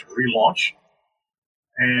is going to relaunch,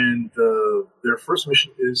 and their first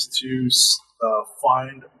mission is to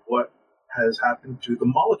find what has happened to the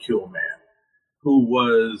Molecule Man, who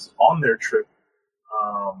was on their trip,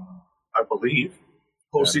 I believe,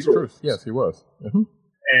 post-Secret. Yes, he was. Mm-hmm.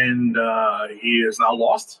 And he is now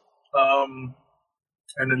lost. And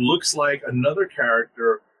it looks like another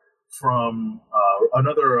character from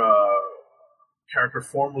another character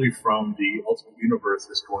formerly from the Ultimate Universe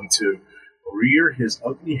is going to rear his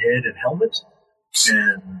ugly head and helmet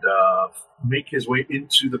and make his way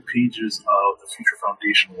into the pages of the Future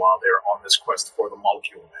Foundation while they're on this quest for the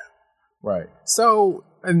Molecule Man. Right. So,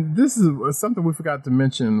 and this is something we forgot to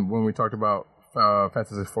mention when we talked about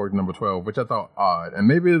Fantastic Four number 12, which I thought odd. And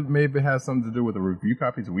maybe it has something to do with the review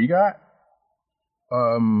copies we got.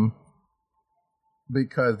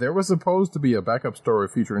 Because there was supposed to be a backup story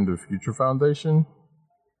featuring the Future Foundation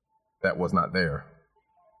that was not there.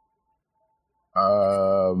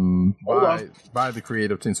 By the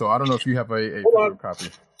creative team. So I don't know if you have a physical copy.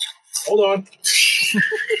 Hold on.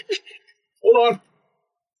 Hold on.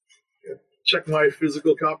 Check my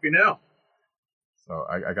physical copy now. So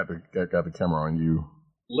I got the camera on you.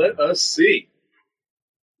 Let us see.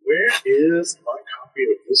 Where is my copy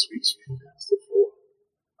of this week's Fantastic Four?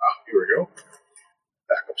 Here we go.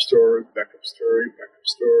 Backup story.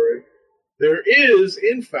 There is,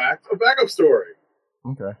 in fact, a backup story.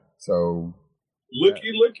 Okay. So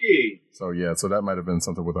Looky. So yeah, so that might have been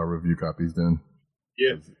something with our review copies then.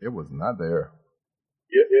 Yeah. It was not there.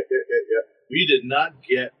 Yeah. We did not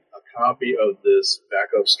get a copy of this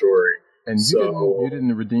backup story. And you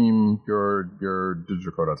didn't redeem your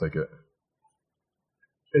digital code, I take it.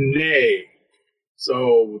 Nay.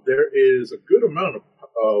 So there is a good amount of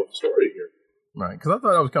story here. Right, because I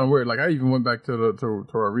thought that was kind of weird. Like I even went back to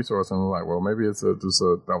our resource and was like, well, maybe that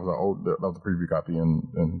was a preview copy and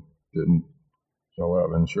didn't show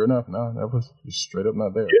up. And sure enough, no, that was just straight up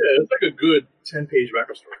not there. Yeah, it's like a good 10-page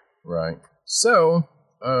backup story. Right. So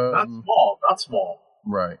not small.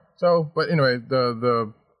 Right. So, but anyway,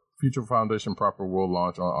 the Future Foundation proper will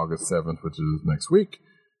launch on August 7th, which is next week.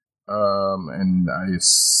 And I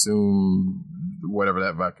assume whatever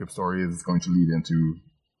that backup story is going to lead into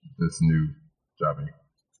this new Jobby.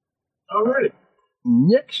 Alrighty.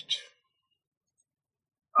 Next.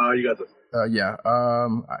 You got this. Yeah.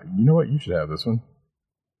 You know what? You should have this one.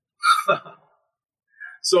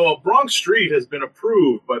 So, Bronx Street has been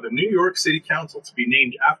approved by the New York City Council to be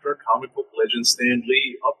named after comic book legend Stan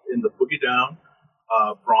Lee up in the Boogie Down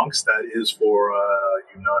Bronx. That is for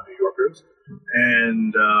you non-New Yorkers.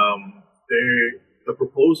 And the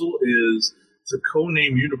proposal is to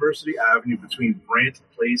co-name University Avenue between Brant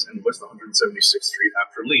Place and West 176th Street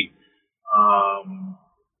after Lee.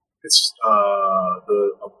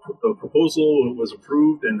 The proposal was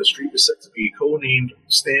approved, and the street is set to be co-named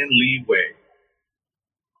Stan Lee Way.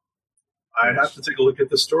 I'd have to take a look at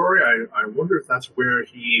the story. I wonder if that's where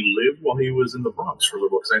he lived while he was in the Bronx for a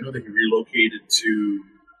little, because I know that he relocated to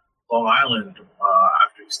Long Island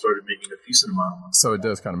after he started making a decent amount of money. So it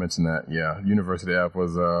does kind of mention that, yeah. University Ave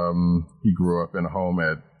was he grew up in a home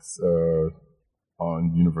at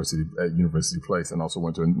University Place, and also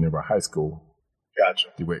went to a nearby high school. Gotcha.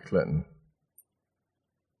 DeWitt Clinton.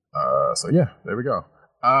 So yeah, there we go.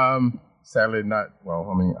 Sadly, not. Well,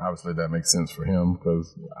 I mean, obviously that makes sense for him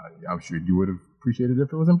because I'm sure you would have appreciated it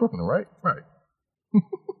if it was in Brooklyn, right? Right.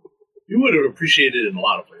 You would have appreciated it in a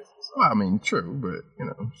lot of places. Well, I mean, true, but you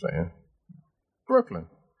know what I'm saying. Brooklyn.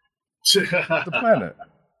 The planet.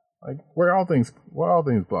 Like where all things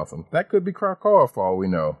blossom. That could be Krakow for all we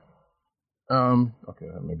know. Okay,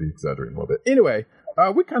 that may be exaggerating a little bit. Anyway,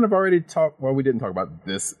 we kind of already talked. Well, we didn't talk about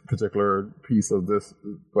this particular piece of this,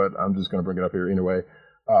 but I'm just going to bring it up here anyway.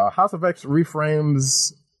 House of X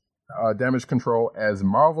reframes Damage Control as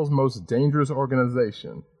Marvel's most dangerous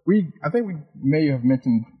organization. I think we may have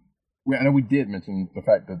mentioned. I know we did mention the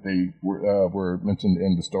fact that they were mentioned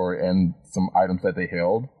in the story and some items that they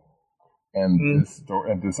held. And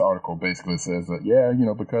this article basically says that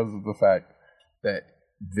because of the fact that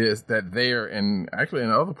there and actually in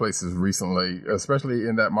other places recently, especially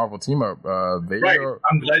in that Marvel team up, they right. are.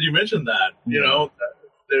 I'm glad you mentioned that. You know,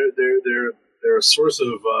 they're a source of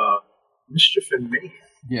mischief and mayhem.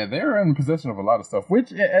 Yeah, they're in possession of a lot of stuff,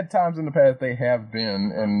 which at times in the past they have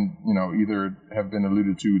been, and either have been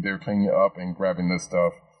alluded to. They're cleaning up and grabbing this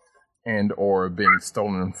stuff. And or being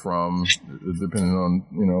stolen from, depending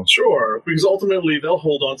on Sure, because ultimately they'll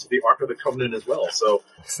hold on to the Ark of the Covenant as well. So,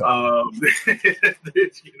 it's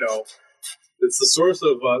the source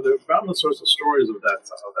of they're found the source of stories of that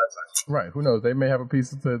side. Right? Who knows? They may have a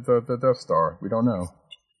piece of the Death Star. We don't know.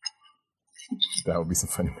 That would be some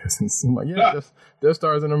funny business. Like, Death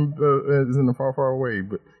Star is in a far away,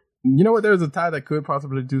 but. You know what? There's a tie that could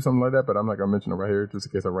possibly do something like that, but I'm not going to mention it right here just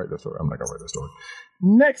in case I write that story. I'm not going to write that story.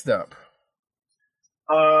 Next up.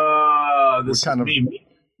 This is me.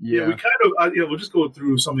 Yeah, we kind of, we'll just go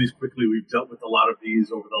through some of these quickly. We've dealt with a lot of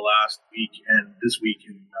these over the last week and this week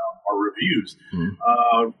in our reviews.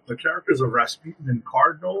 Mm-hmm. The characters of Rasputin and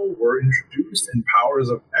Cardinal were introduced in Powers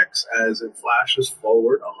of X as it flashes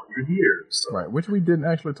forward 100 years. So. Right, which we didn't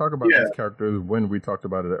actually talk about these characters when we talked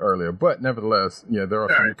about it earlier. But nevertheless, there are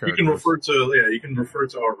some characters. You can refer to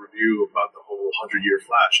our review about the whole 100-year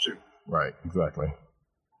Flash too. Right, exactly.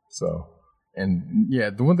 So. And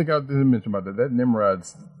the one thing I didn't mention about that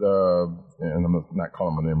Nimrod's, and I'm not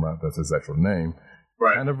calling him a Nimrod, that's his actual name,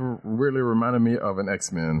 right? Kind of really reminded me of an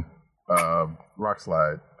X-Men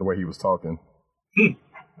Rockslide, the way he was talking. And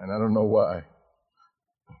I don't know why.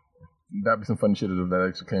 That'd be some funny shit if that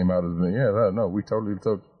actually came out as me. No, we totally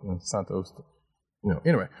took Santos.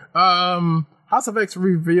 Anyway, House of X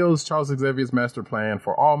reveals Charles Xavier's master plan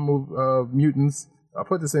for all mutants. I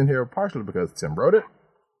put this in here partially because Tim wrote it.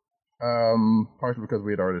 Partially because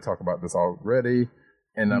we had already talked about this already,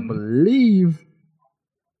 and I believe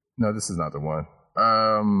this is not the one.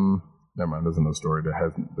 Never mind. There's another story that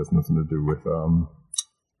has nothing to do with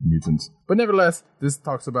mutants, but nevertheless, this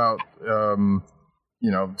talks about some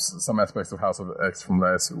aspects of House of X from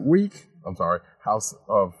last week. I'm sorry, House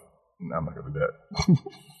of. No, I'm not gonna do that.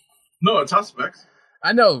 No, it's House of X.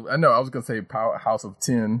 I know. I was gonna say House of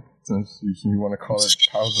 10, since you want to call it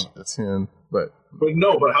House of 10, but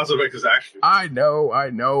House of X is actually. I know.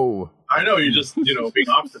 You're just being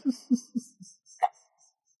obstinate.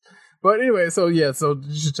 But anyway, so you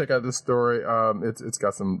should check out this story. It's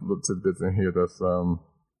got some little tidbits in here that's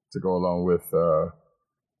to go along with the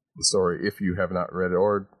story if you have not read it,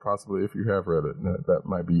 or possibly if you have read it, that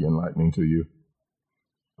might be enlightening to you.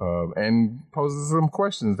 And poses some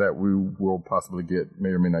questions that we will possibly may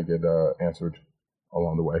or may not get answered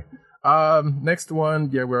along the way. Next one,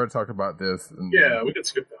 we already talked about this. Yeah, we can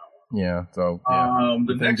skip that one. Yeah, so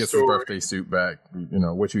the next gets story, his birthday suit back,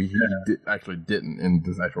 which he actually didn't in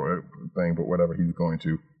this actual thing, but whatever, he's going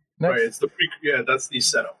to. Next. Right, it's that's the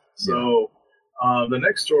setup. So the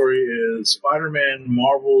next story is Spider-Man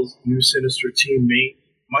Marvel's new Sinister teammate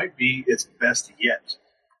might be its best yet.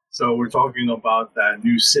 So we're talking about that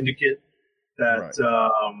new syndicate that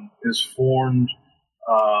is formed,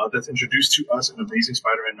 that's introduced to us in Amazing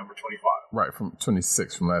Spider-Man number 25. Right, from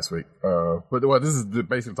 26 from last week. But this is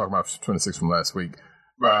basically talking about 26 from last week.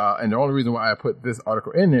 Right. And the only reason why I put this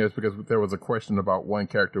article in there is because there was a question about one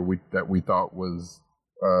character that we thought was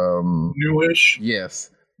newish.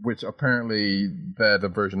 Yes, which apparently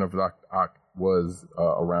the version of Doc Ock was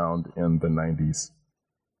around in the 90s.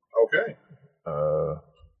 Okay.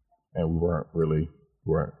 And we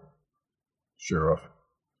weren't sure of.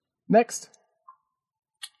 Next.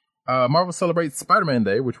 Marvel celebrates Spider-Man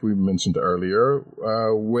Day, which we mentioned earlier,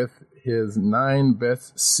 with his 9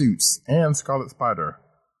 best suits and Scarlet Spider.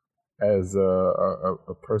 As a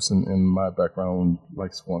person in my background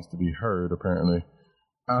wants to be heard, apparently.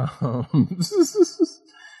 Sorry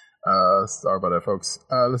about that, folks.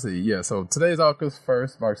 Let's see. Yeah, so today's August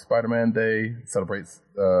 1st marks Spider-Man Day. Celebrates.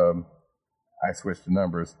 I switched the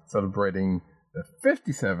numbers. Celebrating the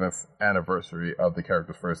 57th anniversary of the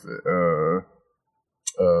character's first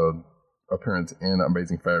appearance in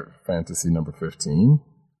Amazing Fantasy number 15.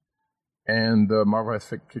 And Marvel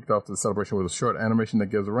has kicked off the celebration with a short animation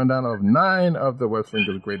that gives a rundown of 9 of the Web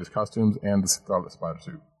Slinger's greatest costumes and the Scarlet Spider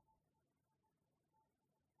suit.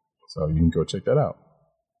 So you can go check that out.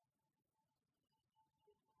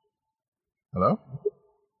 Hello?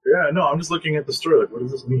 Yeah, no, I'm just looking at the story. Like, what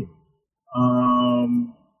does this mean?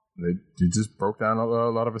 You just broke down a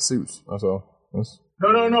lot of his suits. That's all. No.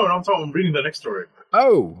 I'm reading the next story.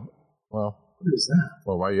 Oh! Well. What is that?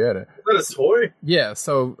 Well, while you're at it. Is that a toy? Yeah,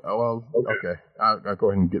 so, okay. I'll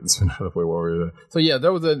go ahead and get this one out of the way while we're there. So, yeah,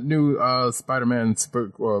 there was a new Spider-Man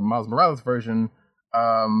Miles Morales version.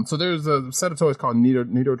 So there's a set of toys called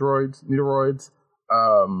Nitoroids.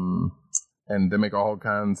 And they make all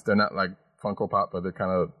kinds. They're not like Funko Pop, but they're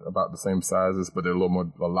kind of about the same sizes, but they're a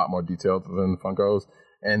lot more detailed than Funkos.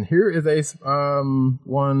 And here is a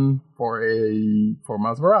one for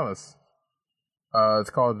Miles Morales. It's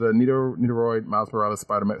called the Nitoroid Miles Morales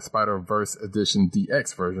Spider-Verse Edition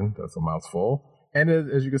DX version. That's a mouthful. And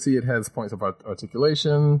as you can see, it has points of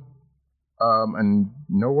articulation, and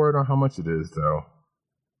no word on how much it is, though.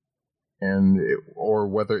 Or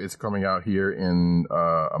whether it's coming out here in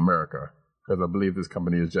America, because I believe this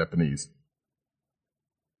company is Japanese.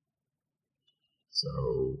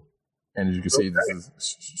 So, and as you can see, this is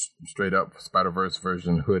straight up Spider-Verse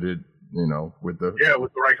version, hooded, with the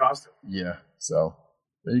right costume. Yeah, so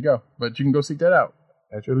there you go. But you can go seek that out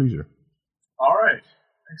at your leisure. All right.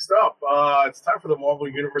 Next up, it's time for the Marvel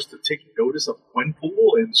Universe to take notice of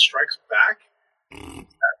Gwenpool and Strikes Back.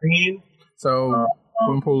 What's that mean? So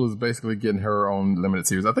Gwenpool is basically getting her own limited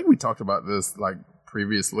series. I think we talked about this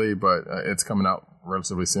previously, but it's coming out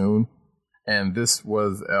relatively soon. And this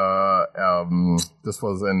was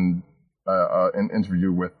an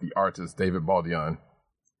interview with the artist David Baldion,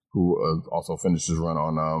 who also finished his run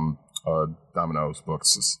on Domino's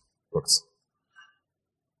books.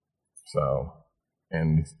 So,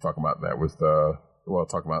 and he's talking about that with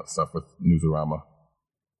talking about stuff with Newsarama.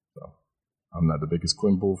 So, I'm not the biggest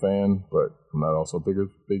Gwenpool fan, but I'm not also big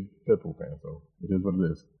Deadpool fan. So it is what it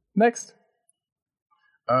is. Next,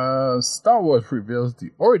 Star Wars reveals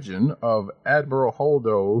the origin of Admiral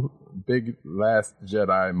Holdo's big Last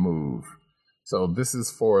Jedi move. So this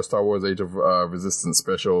is for Star Wars Age of Resistance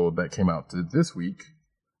special that came out this week.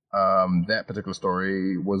 That particular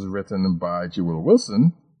story was written by G. Willow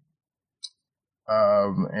Wilson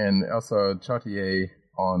and Elsa Chartier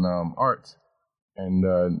on art, and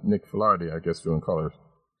Nick Filardi, I guess, doing colors.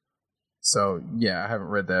 So yeah, I haven't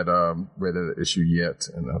read that issue yet,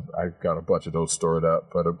 and I've got a bunch of those stored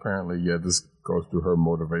up. But apparently, this goes through her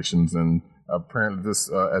motivations, and apparently this,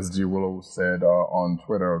 as G. Willow said on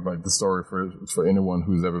Twitter, the story for anyone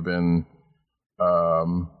who's ever been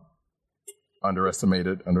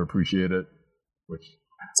underestimated, underappreciated, which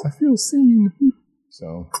I feel seen.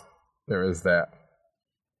 So there is that.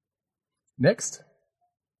 Next.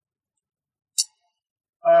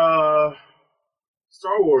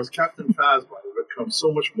 Star Wars Captain Phasma has become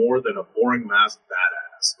so much more than a boring masked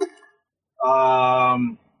badass.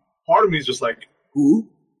 Part of me is just like, who?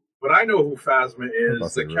 But I know who Phasma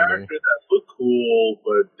is. The character that looked cool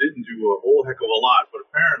but didn't do a whole heck of a lot. But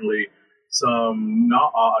apparently, some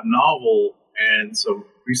novel and some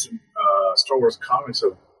recent Star Wars comics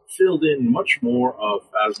have filled in much more of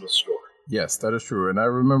Phasma's story. Yes, that is true. And I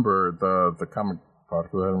remember the comic part,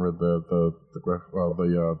 because I haven't read the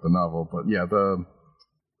novel. But yeah,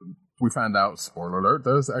 we found out, spoiler alert,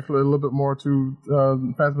 there's actually a little bit more to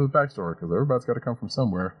Phasma's backstory, because everybody's got to come from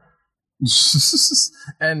somewhere.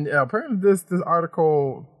 And apparently this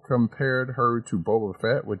article compared her to Boba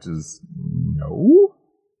Fett, which is no.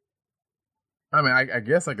 I mean, I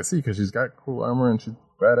guess I can see, because she's got cool armor and she's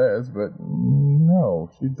badass, but no,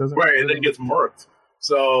 she doesn't. Right, and then gets murked.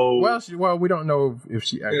 So we don't know if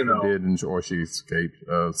she actually did or she escaped.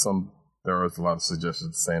 There was a lot of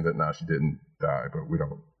suggestions saying that she didn't die, but we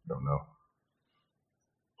don't know.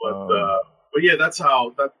 But yeah, that's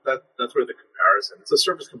how that's where the comparison. It's a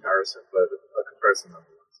surface comparison, but a comparison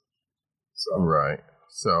nonetheless. So right.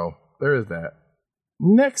 So there is that.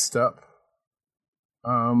 Next up,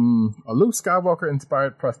 a Luke Skywalker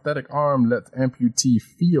inspired prosthetic arm lets amputee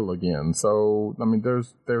feel again. So I mean, there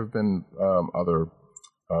have been other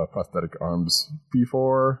prosthetic arms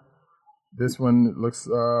before. This one looks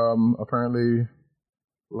apparently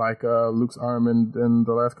like Luke's arm in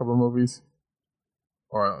the last couple of movies.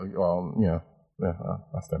 I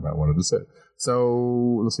stand by what I just said.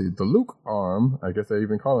 So let's see, the Luke arm, I guess they're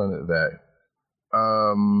even calling it that,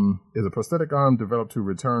 is a prosthetic arm developed to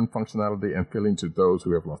return functionality and feeling to those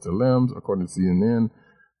who have lost their limbs, according to CNN.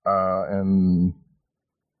 And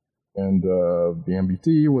And the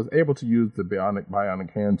MBT was able to use the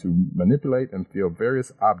bionic hand to manipulate and feel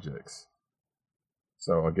various objects.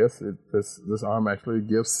 So I guess this arm actually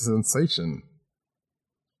gives sensation.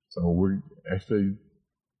 So we're actually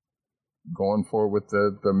going forward with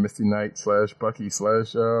the Misty Knight / Bucky / It's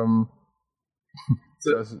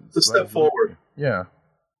a step forward. Yeah.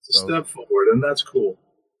 It's a step forward, and that's cool.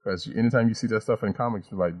 Because anytime you see that stuff in comics,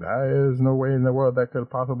 you're like, there's no way in the world that could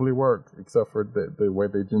possibly work, except for the way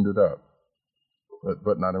they ginned it up.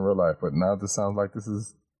 But not in real life. But now this sounds like this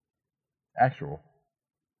is actual.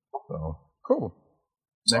 So, cool.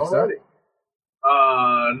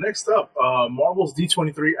 Next up, Marvel's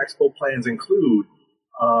D23 Expo plans include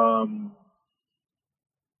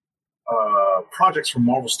projects from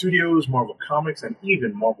Marvel Studios, Marvel Comics, and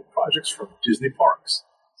even Marvel projects from Disney Parks.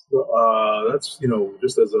 So, that's,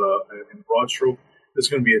 just as in broad stroke, there's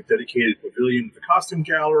going to be a dedicated pavilion with a costume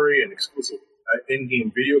gallery and exclusive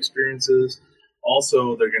in-game video experiences.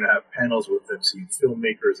 Also, they're going to have panels with MCU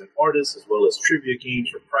filmmakers and artists, as well as trivia games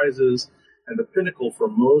for prizes. And the pinnacle for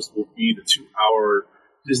most will be the 2-hour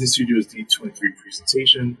Disney Studios D23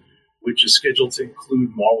 presentation, which is scheduled to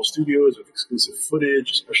include Marvel Studios with exclusive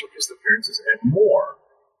footage, special guest appearances, and more.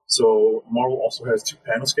 So Marvel also has 2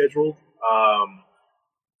 panels scheduled.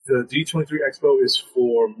 The D23 Expo is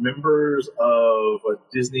for members of a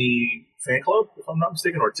Disney fan club, if I'm not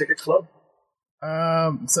mistaken, or a ticket club.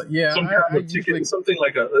 So yeah, something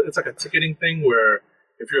like it's like a ticketing thing where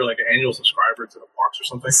if you're like an annual subscriber to the parks or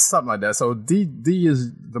something like that. So D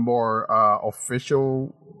is the more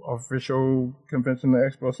official convention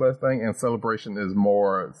expo / thing, and Celebration is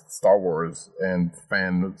more Star Wars and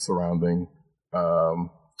fan surrounding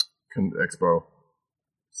expo.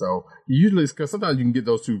 So usually, because sometimes you can get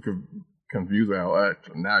those two confused. Well,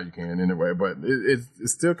 now you can anyway, but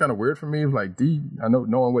it's still kind of weird for me. Like D, I know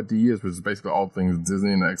knowing what D is, which is basically all things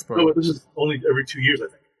Disney and Expo. No, this is only every 2 years, I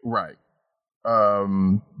think. Right.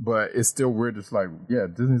 But it's still weird. It's like, yeah,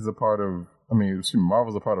 Disney's a part of.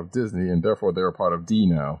 Marvel's a part of Disney, and therefore they're a part of D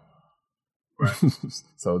now. Right.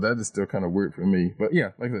 So that is still kind of weird for me. But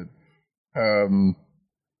yeah, like I said,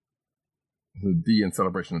 the D and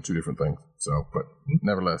Celebration are 2 different things. So, but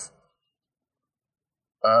nevertheless.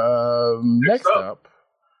 Next up.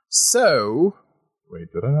 So,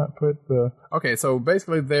 wait, did I not put the... Okay, so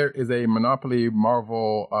basically there is a Monopoly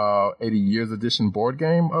Marvel 80 Years Edition board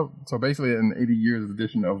game. So basically an 80 Years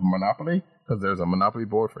Edition of Monopoly, because there's a Monopoly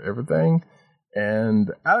board for everything.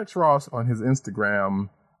 And Alex Ross on his Instagram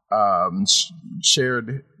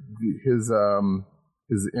shared his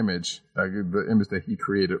image, the image that he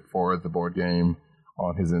created for the board game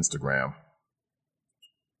on his Instagram.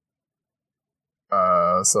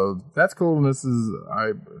 So that's cool. And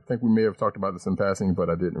I think we may have talked about this in passing, but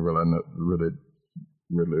I didn't really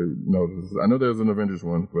notice. I know there was an Avengers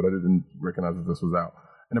one, but I didn't recognize that this was out.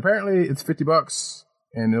 And apparently it's $50,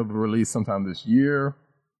 and it'll be released sometime this year.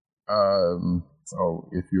 So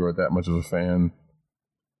if you are that much of a fan,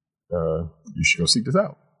 you should go seek this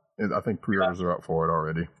out. And I think pre-orders are up for it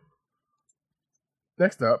already.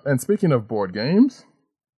 Next up, and speaking of board games,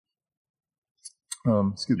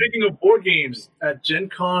 speaking of board games, at Gen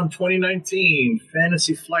Con 2019,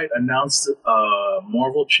 Fantasy Flight announced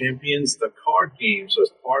Marvel Champions, the card game. So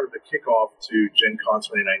as part of the kickoff to Gen Con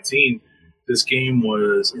 2019, this game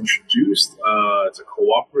was introduced. It's a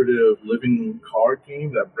cooperative living card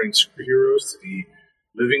game that brings superheroes to the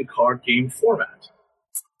living card game format.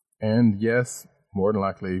 And yes, more than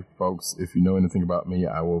likely, folks, if you know anything about me,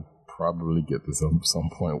 I will probably get this at some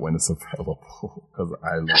point when it's available, because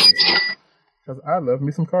I love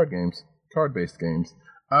me some card-based games.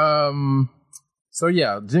 So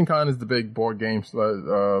yeah, Gen Con is the big board game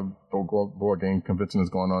convention that's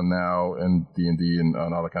going on now, and D&D and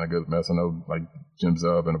all that kind of good mess. I know like Jim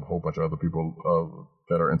Zub and a whole bunch of other people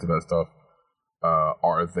that are into that stuff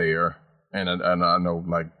are there, and I know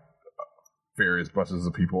like various bunches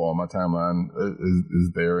of people on my timeline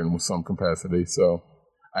is there in some capacity. So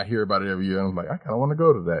I hear about it every year, and I'm like, I kind of want to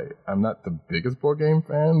go to that. I'm not the biggest board game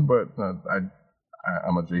fan, but I'm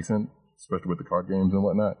adjacent, especially with the card games and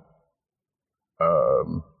whatnot.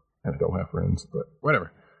 And I don't have friends, but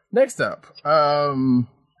whatever. Next up,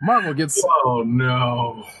 Marvel gets... Oh,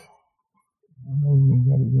 no.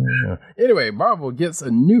 Anyway, Marvel gets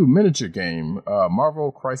a new miniature game,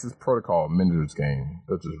 Marvel Crisis Protocol miniatures game.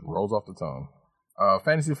 That just rolls off the tongue.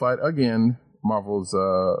 Fantasy Flight, again, Marvel's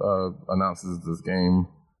announces this game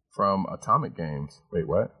from Atomic Games. Wait,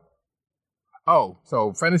 what? Oh,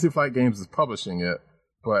 so Fantasy Flight Games is publishing it,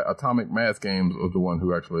 but Atomic Mass Games was the one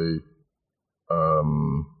who actually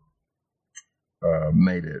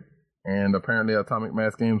made it. And apparently Atomic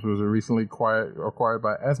Mass Games was recently acquired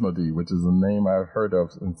by Asmodee, which is a name I've heard of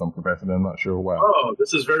in some capacity. I'm not sure why. Oh,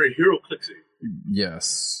 this is very HeroClixy.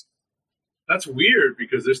 Yes. That's weird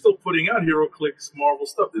because they're still putting out HeroClix Marvel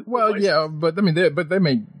stuff. Well, yeah, but I mean, they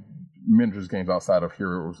make miniatures games outside of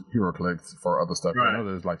HeroClix for other stuff. Right. I know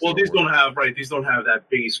there's like these don't have that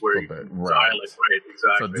base where you can dial it, right?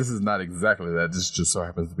 Exactly. So this is not exactly that. This just so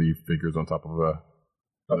happens to be figures on top of a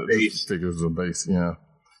base. Figures on base, yeah.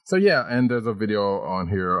 So yeah, and there's a video on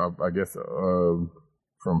here, I guess,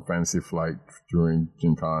 from Fantasy Flight during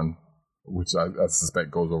Gen Con, which I suspect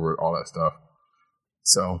goes over all that stuff.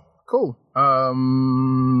 So cool.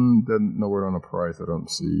 No word on the price, I don't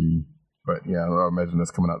see. But yeah, I imagine that's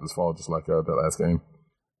coming out this fall, just like that last game.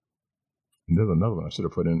 And there's another one I should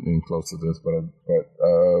have put in close to this, but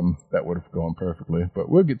that would have gone perfectly. But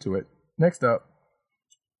we'll get to it. Next up.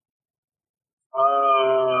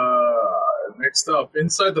 Next up,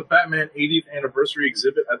 inside the Batman 80th anniversary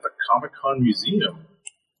exhibit at the Comic-Con Museum.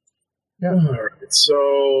 Yeah. All right.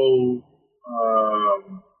 So,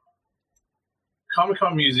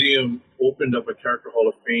 Comic-Con Museum opened up a Character Hall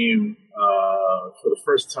of Fame for the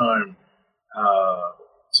first time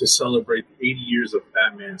to celebrate the 80 years of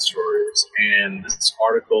Batman stories. And this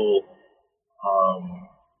article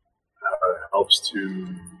helps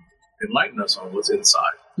to enlighten us on what's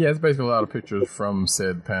inside. Yeah, it's basically a lot of pictures from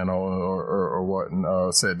said panel or what,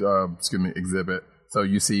 said exhibit. So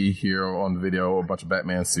you see here on the video a bunch of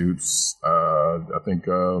Batman suits. I think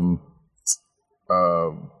that's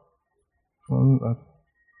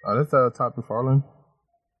Todd McFarlane,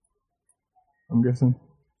 I'm guessing.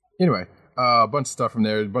 Anyway, a bunch of stuff from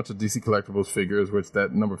there. A bunch of DC Collectibles figures, which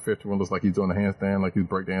that number 51 looks like he's doing a handstand, like he's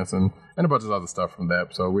breakdancing, and a bunch of other stuff from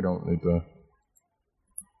that. So we don't need to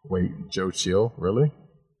wait. Joe Chill, really?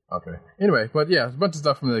 Okay. Anyway, but yeah, a bunch of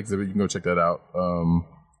stuff from the exhibit. You can go check that out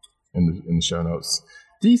in the show notes.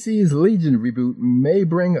 DC's Legion reboot may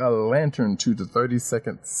bring a lantern to the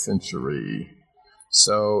 32nd century.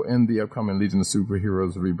 So in the upcoming Legion of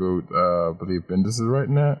Superheroes reboot, I believe Bendis is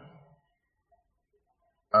writing that.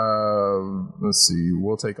 Let's see.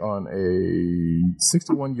 We'll take on a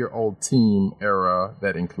 61-year-old team era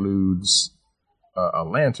that includes a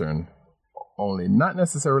lantern, only not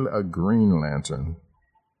necessarily a Green Lantern.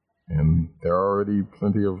 And there are already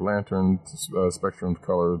plenty of lantern spectrums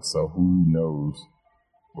colored, so who knows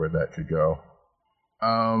where that could go.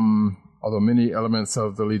 Although many elements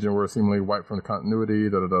of the Legion were seemingly wiped from the continuity.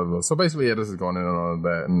 So basically, yeah, this is going in on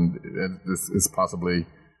that, and this is possibly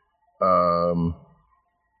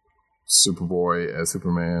Superboy as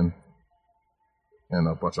Superman and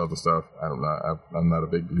a bunch of other stuff. I don't know. I'm not a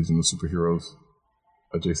big Legion of Superheroes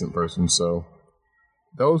adjacent person, so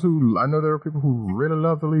I know there are people who really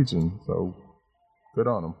love the Legion, so good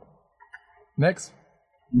on them. Next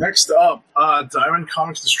up, Diamond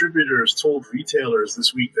Comics distributors told retailers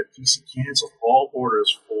this week that DC canceled all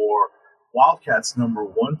orders for Wildcats number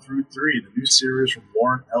 1 through 3, the new series from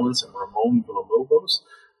Warren Ellis and Ramon Villalobos,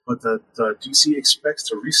 but that DC expects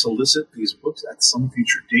to resolicit these books at some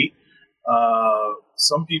future date.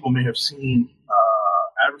 Some people may have seen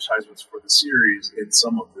advertisements for the series in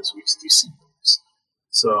some of this week's DC books.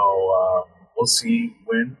 So we'll see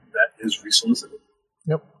when that is resolicited.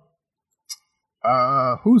 Yep.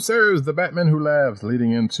 Who serves the Batman Who Laughs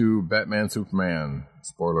leading into Batman Superman?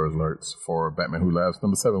 Spoiler alerts for Batman Who Laughs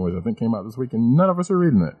number 7, which I think came out this week, and none of us are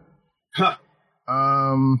reading it. Huh.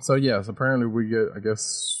 So yes, apparently we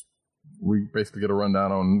basically get a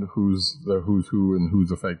rundown on who's who and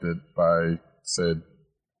who's affected by said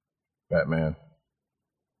Batman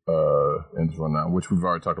in this rundown, which we've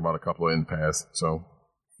already talked about a couple in the past. So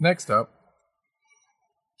next up,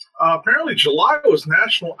 apparently July was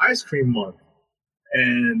National Ice Cream Month,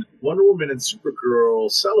 and Wonder Woman and Supergirl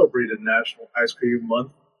celebrated National Ice Cream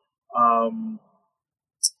Month.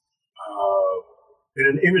 In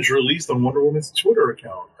an image released on Wonder Woman's Twitter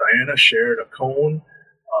account, Diana shared a cone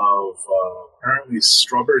of apparently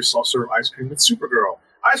strawberry soft serve ice cream with Supergirl.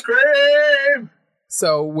 Ice cream!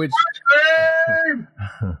 So Ice cream!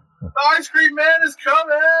 The Ice Cream Man is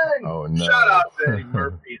coming! Oh no! Shout out to Eddie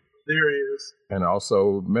Murphy. There he is. And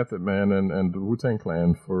also Method Man and the Wu-Tang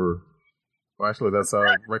Clan for. Well, actually, that's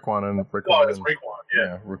Raekwon and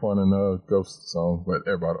Raekwon and Ghost song, but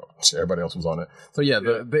everybody else was on it. So yeah,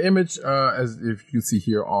 the image, as if you see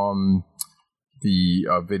here on the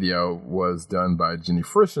video, was done by Jenny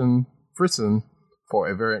Frison for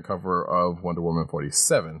a variant cover of Wonder Woman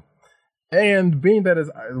 47. And being that it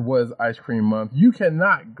was Ice Cream Month, you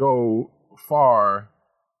cannot go far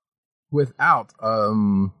without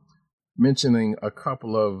mentioning a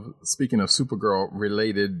couple of, speaking of Supergirl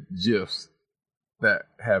related GIFs that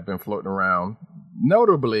have been floating around.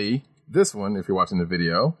 Notably, this one, if you're watching the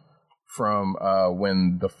video, from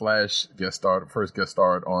when the Flash first guest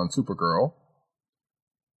starred on Supergirl,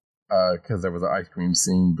 because there was an ice cream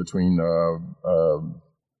scene between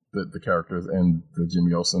the characters and the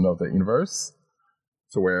Jimmy Olsen of that universe,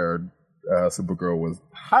 to where Supergirl was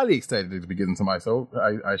highly excited to be getting some ice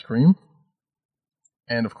cream.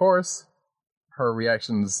 And of course, her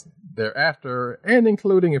reactions thereafter, and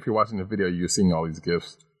including, if you're watching the video, you're seeing all these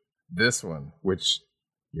GIFs. This one, which,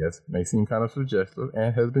 yes, may seem kind of suggestive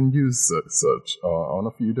and has been used such on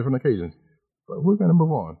a few different occasions. But we're going to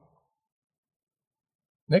move on.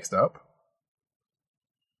 Next up.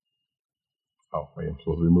 Oh, wait, I'm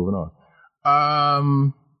supposed to be moving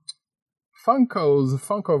on. Funko's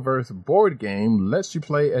Funkoverse board game lets you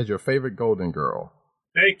play as your favorite Golden Girl.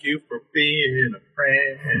 Thank you for being a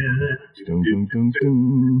friend. Dun, dun, dun,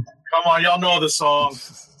 dun. Come on, y'all know the song.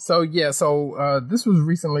 So this was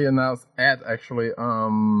recently announced at actually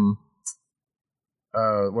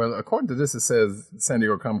well, according to this it says San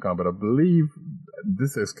Diego Comic-Con, but I believe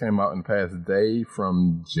this has came out in the past day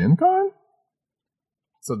from Gen Con.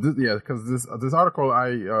 So because this article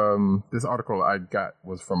I got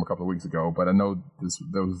was from a couple of weeks ago, but I know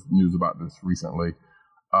there was news about this recently.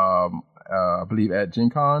 I believe at Gen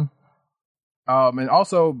Con. And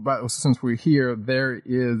also, but since we're here, there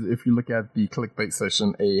is, if you look at the clickbait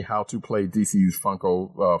session, a how to play DC's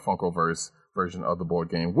Funkoverse version of the board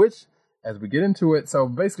game, which, as we get into it, so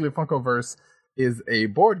basically Funkoverse is a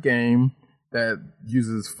board game that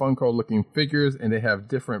uses Funko looking figures, and they have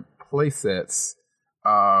different play sets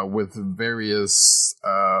with various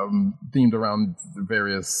themed around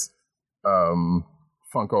various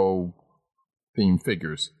Funko themed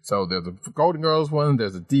figures. So there's a Golden Girls one,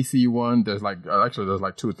 there's a DC one, there's like 2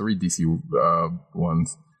 or 3 DC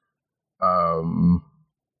ones,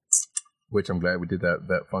 which I'm glad we did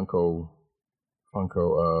that Funko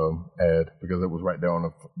ad, because it was right there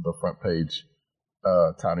on the front page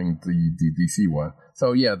touting the DC one.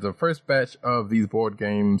 So yeah, the first batch of these board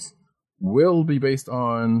games will be based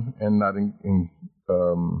on, and not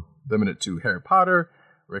limited to, Harry Potter,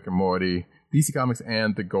 Rick and Morty, DC Comics,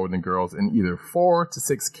 and the Golden Girls in either 4 to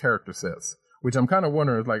 6 character sets. Which I'm kind of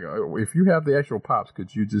wondering, like, if you have the actual pops,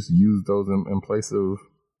 could you just use those in place of,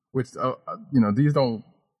 which these don't,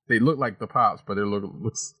 they look like the pops, but it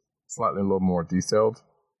looks slightly a little more detailed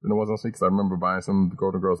than the ones on Sneak, because I remember buying some of the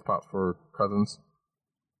Golden Girls pops for cousins.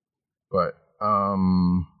 But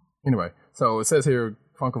anyway, so it says here,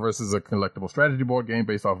 Funkoverse is a collectible strategy board game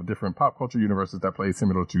based off of different pop culture universes that play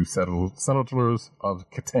similar to Settlers of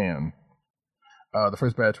Catan. The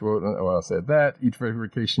first batch will, said that each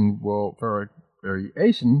variation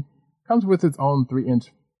comes with its own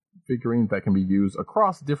 3-inch figurines that can be used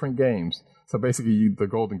across different games. So basically, the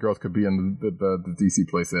Golden Girls could be in the DC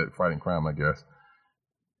playset Fighting Crime, I guess.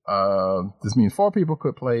 This means 4 people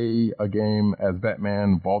could play a game as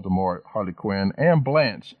Batman, Voldemort, Harley Quinn, and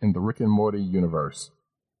Blanche in the Rick and Morty universe.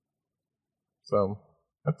 So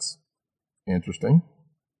that's interesting.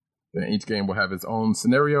 Then each game will have its own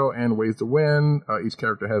scenario and ways to win. Each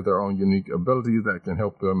character has their own unique abilities that can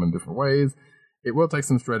help them in different ways. It will take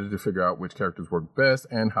some strategy to figure out which characters work best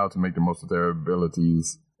and how to make the most of their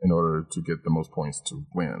abilities in order to get the most points to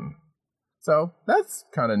win. So that's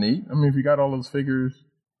kind of neat. I mean, if you got all those figures,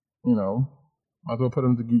 might as well put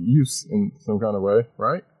them to use in some kind of way,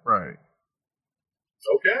 right? Right.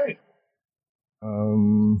 Okay.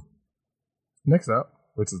 Next up,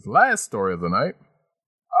 which is the last story of the night.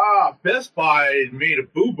 Best Buy made a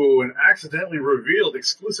boo-boo and accidentally revealed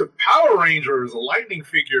exclusive Power Rangers Lightning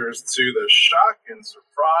figures to the shock and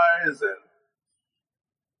surprise and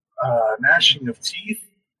gnashing of teeth.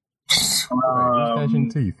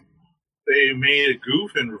 Gnashing teeth. They made a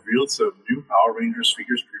goof and revealed some new Power Rangers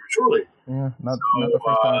figures prematurely. Yeah, not the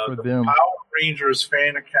first time for them. Power Rangers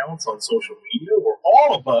fan accounts on social media were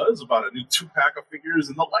all abuzz about a new 2-pack of figures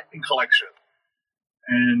in the Lightning collection.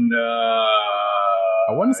 And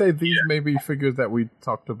I want to say these may be figures that we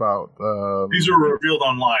talked about. These were revealed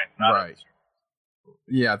online, right?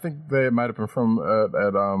 Yeah, I think they might have been from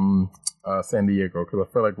at San Diego, because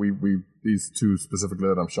I feel like we these 2 specifically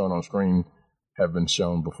that I'm showing on screen have been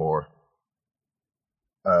shown before.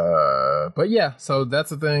 But yeah, so that's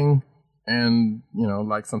the thing, and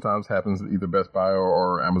like sometimes happens, either Best Buy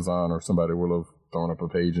or Amazon or somebody will have thrown up a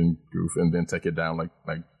page and goof and then take it down like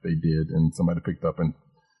they did, and somebody picked up and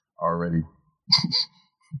already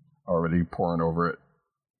pouring over it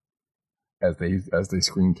as they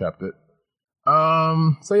screen capped it.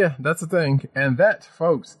 So yeah, that's the thing, and that,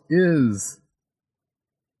 folks, is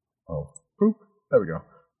there we go.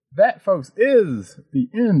 That, folks, is the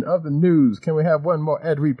end of the news. Can we have one more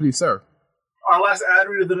ad read, please, sir? Our last ad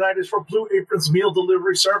read of the night is for Blue Apron's meal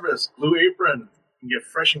delivery service. Blue Apron can get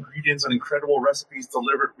fresh ingredients and incredible recipes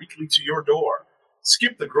delivered weekly to your door.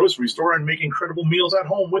 Skip the grocery store and make incredible meals at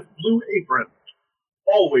home with Blue Apron.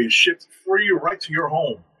 Always shipped free right to your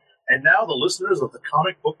home. And now the listeners of the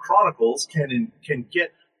Comic Book Chronicles can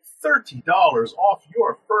get $30 off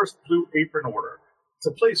your first Blue Apron order.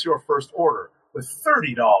 To place your first order with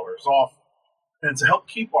 $30 off and to help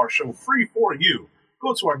keep our show free for you,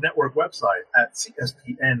 go to our network website at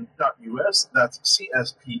cspn.us. That's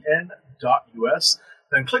cspn.us.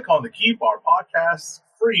 Then click on the Keep Our Podcasts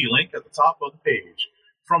free link at the top of the page.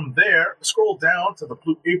 From there, scroll down to the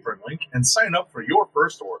Blue Apron link and sign up for your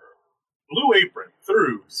first order. Blue Apron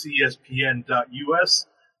through cspn.us.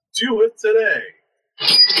 Do it today.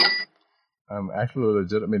 I'm actually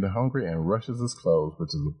legitimately hungry, and Rush's is closed,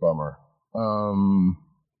 which is a bummer.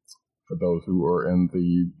 For those who are in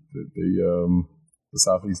the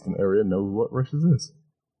southeastern area, know what Rush's is.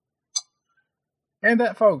 And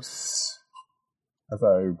that, folks, as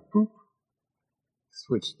I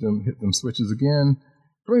hit them switches again,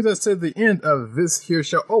 brings us to the end of this here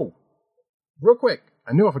show. Oh, real quick,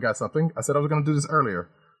 I knew I forgot something. I said I was going to do this earlier,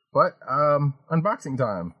 but unboxing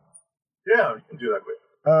time. Yeah, you can do that quick.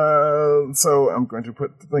 So I'm going to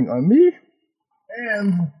put the thing on me,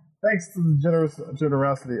 and thanks to the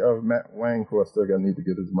generosity of Matt Wang, who I still need to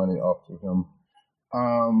get his money off to him,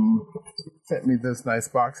 sent me this nice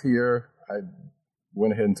box here. I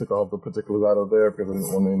went ahead and took all the particulars out of there because I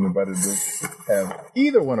didn't want anybody to have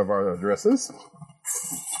either one of our addresses.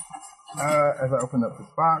 As I open up this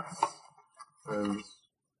box, there's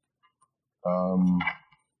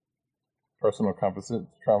personal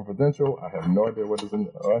confidential. I have no idea what is in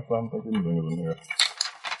there. Oh, actually, I don't think anything is in here.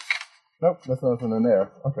 Nope, that's nothing in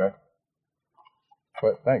there. Okay.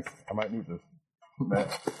 But thanks. I might need this.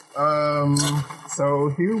 So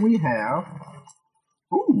here we have.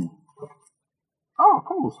 Ooh. Oh,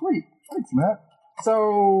 cool, sweet. Thanks, Matt.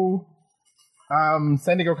 So,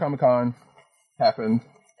 San Diego Comic-Con happened,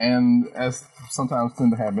 and as sometimes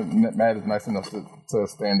tend to happen, Matt is nice enough to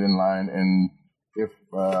stand in line and if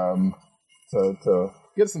to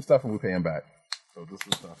get some stuff and we pay him back. So this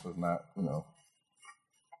stuff is not,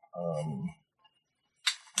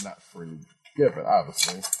 not free gift, but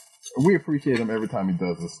obviously. We appreciate him every time he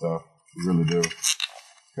does this stuff. We really do.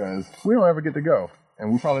 Because we don't ever get to go.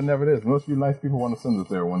 And we probably never did. Most of you nice people want to send us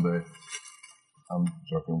there one day. I'm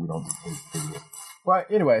joking, we don't do this. But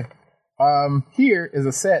anyway, here is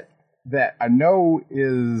a set that I know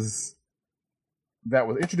that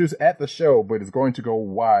was introduced at the show, but is going to go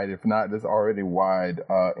wide. If not, it's already wide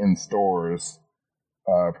in stores,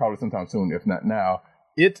 probably sometime soon, if not now.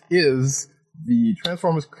 It is the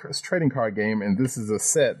Transformers trading card game, and this is a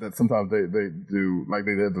set that sometimes they do, like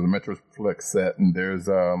they did the Metroplex set, and there's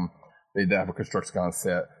they have a Constructicon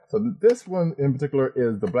set. So this one in particular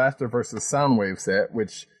is the Blaster versus Soundwave set,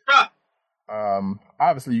 which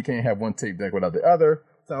obviously you can't have one tape deck without the other.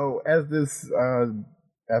 So as this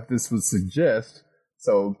would suggest,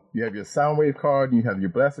 so you have your Soundwave card, and you have your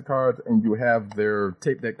Blaster cards, and you have their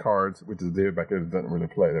tape deck cards, which is there back there. It doesn't really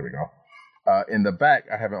play. There we go. In the back,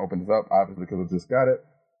 I haven't opened this up, obviously, because I just got it.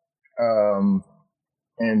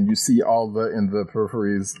 And you see in the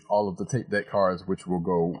peripheries, all of the tape deck cards, which will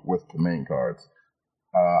go with the main cards.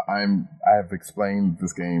 I've explained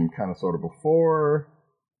this game kind of sort of before,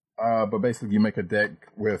 but basically you make a deck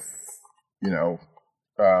with,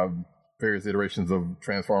 various iterations of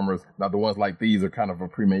Transformers. Now the ones like these are kind of a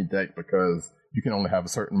pre-made deck because you can only have a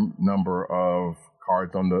certain number of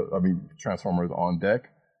cards Transformers on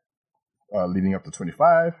deck, leading up to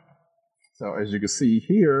 25. So as you can see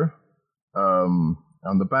here,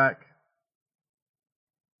 on the back,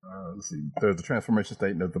 let's see, there's the transformation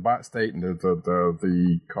state, and there's the bot state, and there's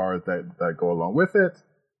the cards that go along with it,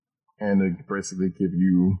 and they basically give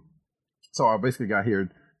you. So I basically got here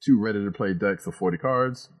 2 ready-to-play decks of 40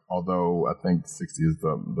 cards, although I think 60 is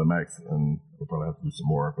the max, and we'll probably have to do some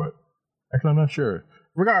more, but actually I'm not sure.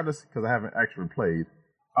 Regardless, because I haven't actually played,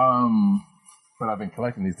 but I've been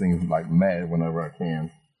collecting these things like mad whenever I can.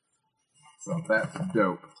 So that's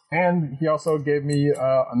dope. And he also gave me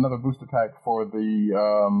another booster pack for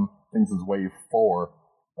the Things is Wave 4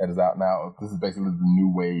 that is out now. This is basically the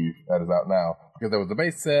new wave that is out now. Because there was a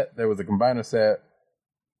base set, there was a combiner set.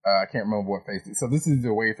 I can't remember what phase. So this is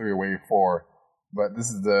the Wave 3 or Wave 4. But this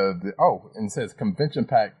is and it says Convention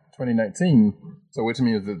Pack 2019. So which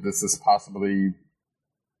means that this is possibly...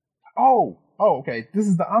 Oh, okay. This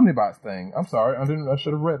is the Omnibots thing. I'm sorry. I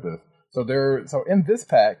should have read this. So in this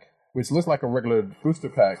pack, which looks like a regular booster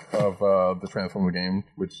pack of the Transformer game,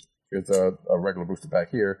 which is a regular booster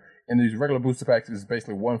pack here. And these regular booster packs is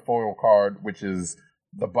basically one foil card, which is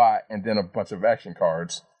the bot, and then a bunch of action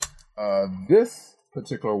cards. This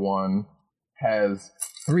particular one has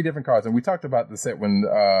 3 different cards, and we talked about the set when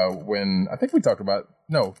I think we talked about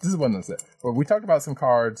this wasn't the set, but we talked about some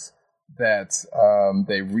cards that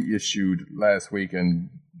they reissued last week, and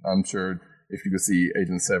I'm sure if you could see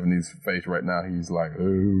Agent 70's face right now, he's like,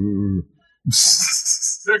 "Ooh."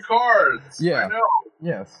 They're cards. Yeah. I know.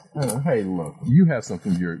 Yes. Hey, look, you have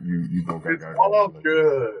something you both got. It's all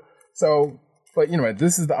good. So, but anyway,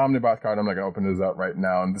 this is the Omnibox card. I'm not gonna open this up right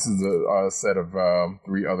now, and this is a set of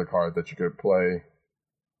 3 other cards that you could play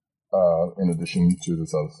in addition to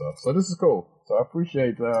this other stuff. So this is cool. So I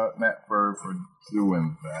appreciate Matt for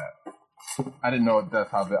doing that. I didn't know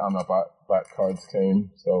that's how the Omnibox cards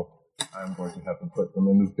came, so I'm going to have to put them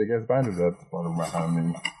in this big ass binder that's behind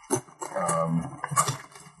me.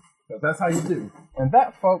 That's how you do. And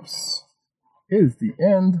that, folks, is the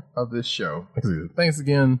end of this show. Thanks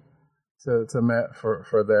again to Matt for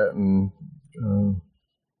that, and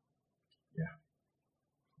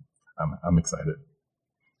I'm excited.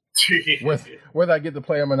 Whether I get to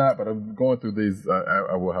play them or not, but I'm going through these.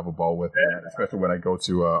 I will have a ball with them, especially when I go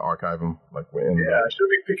to archive them. I should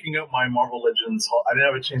be picking up my Marvel Legends. I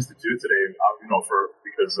didn't have a chance to do it today,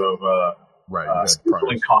 because of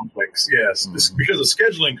scheduling conflicts. Yes, because of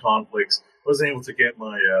scheduling conflicts, I wasn't able to get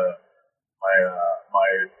my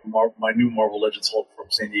my new Marvel Legends Hulk from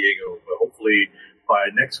San Diego. But hopefully by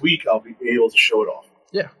next week, I'll be able to show it off.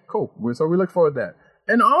 Yeah, cool. So we look forward to that.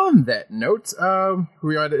 And on that note,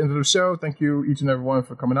 we are at the end of the show. Thank you, each and every one,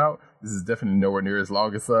 for coming out. This is definitely nowhere near as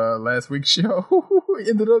long as last week's show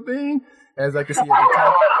ended up being, as I can see at the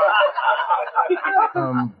top.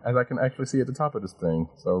 As I can actually see at the top of this thing.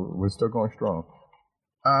 So we're still going strong.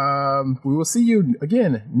 We will see you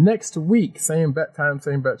again next week. Same bat time,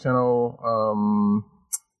 same bat channel.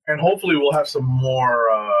 And hopefully we'll have some more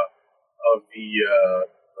of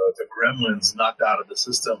the gremlins knocked out of the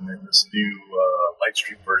system in this new light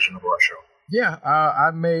stream version of our show. Yeah,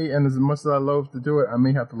 I may, and as much as I love to do it, I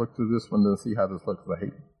may have to look through this one to see how this looks. I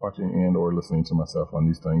hate watching and or listening to myself on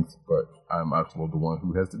these things, but I'm actually the one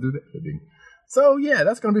who has to do the editing. So yeah,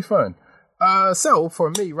 that's going to be fun. So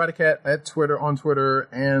for me, Radicat at Twitter, on Twitter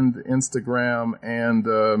and Instagram, and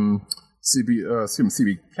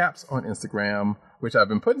CB Caps on Instagram, which I've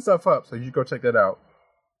been putting stuff up, so you should go check that out.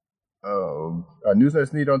 News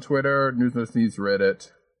Nerds Need on Twitter, News Nerds Needs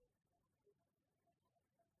Reddit.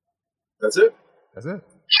 That's it. Come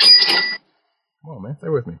on, man, stay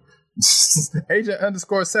with me. Agent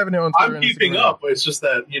 _70 on Twitter. I'm keeping up. It's just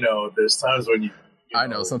that there's times when you I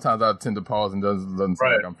know. Sometimes I tend to pause and doesn't seem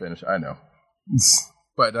like I'm finished. I know.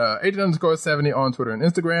 But Agent _70 on Twitter and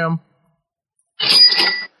Instagram.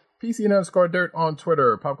 PC _dirt on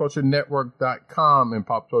Twitter. PopCultureNetwork.com and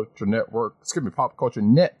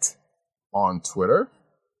PopCultureNet on Twitter.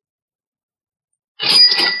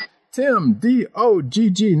 Tim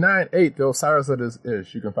DOGG98, the Osiris that is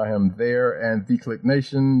Ish. You can find him there, and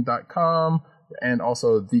TheClickNation.com, and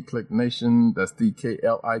also TheClickNation. That's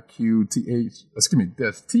DKLIQTH. Excuse me,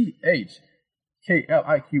 that's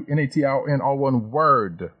THKLIQNATION, all one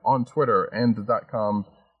word, on Twitter and the .com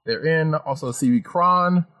therein. Also CB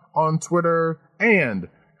Cron on Twitter, and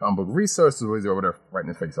Comic Book Resources, where he's over there writing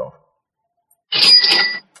his face off.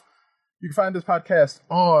 You can find this podcast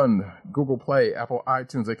on Google Play, Apple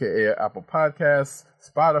iTunes, aka Apple Podcasts,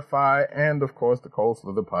 Spotify, and of course the Cold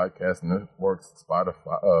Slither Podcast Networks.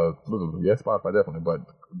 Spotify, Spotify definitely, but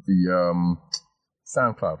the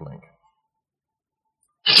SoundCloud link.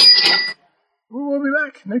 We will be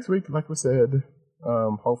back next week, like we said.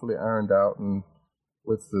 Hopefully ironed out and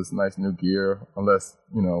with this nice new gear, unless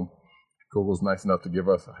Google's nice enough to give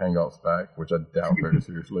us Hangouts back, which I doubt very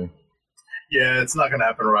seriously. Yeah, it's not going to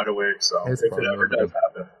happen right away, so if it ever does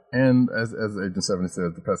happen. And as Agent 70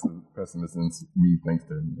 says, the pessimist in me thinks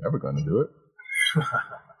they're never going to do it.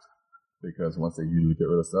 Because once they usually get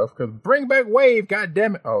rid of stuff, because bring back Wave,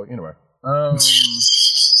 goddammit. Oh, anyway.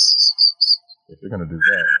 If they're going to do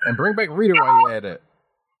that. And bring back Reader while you're at it.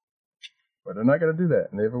 But they're not going to do that,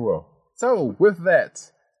 and they never will. So, with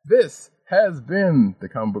that, this has been the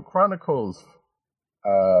Comic Book Chronicles.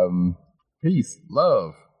 Peace,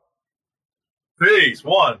 love. Peace,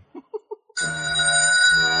 one.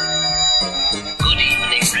 Good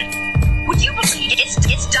evening, friend.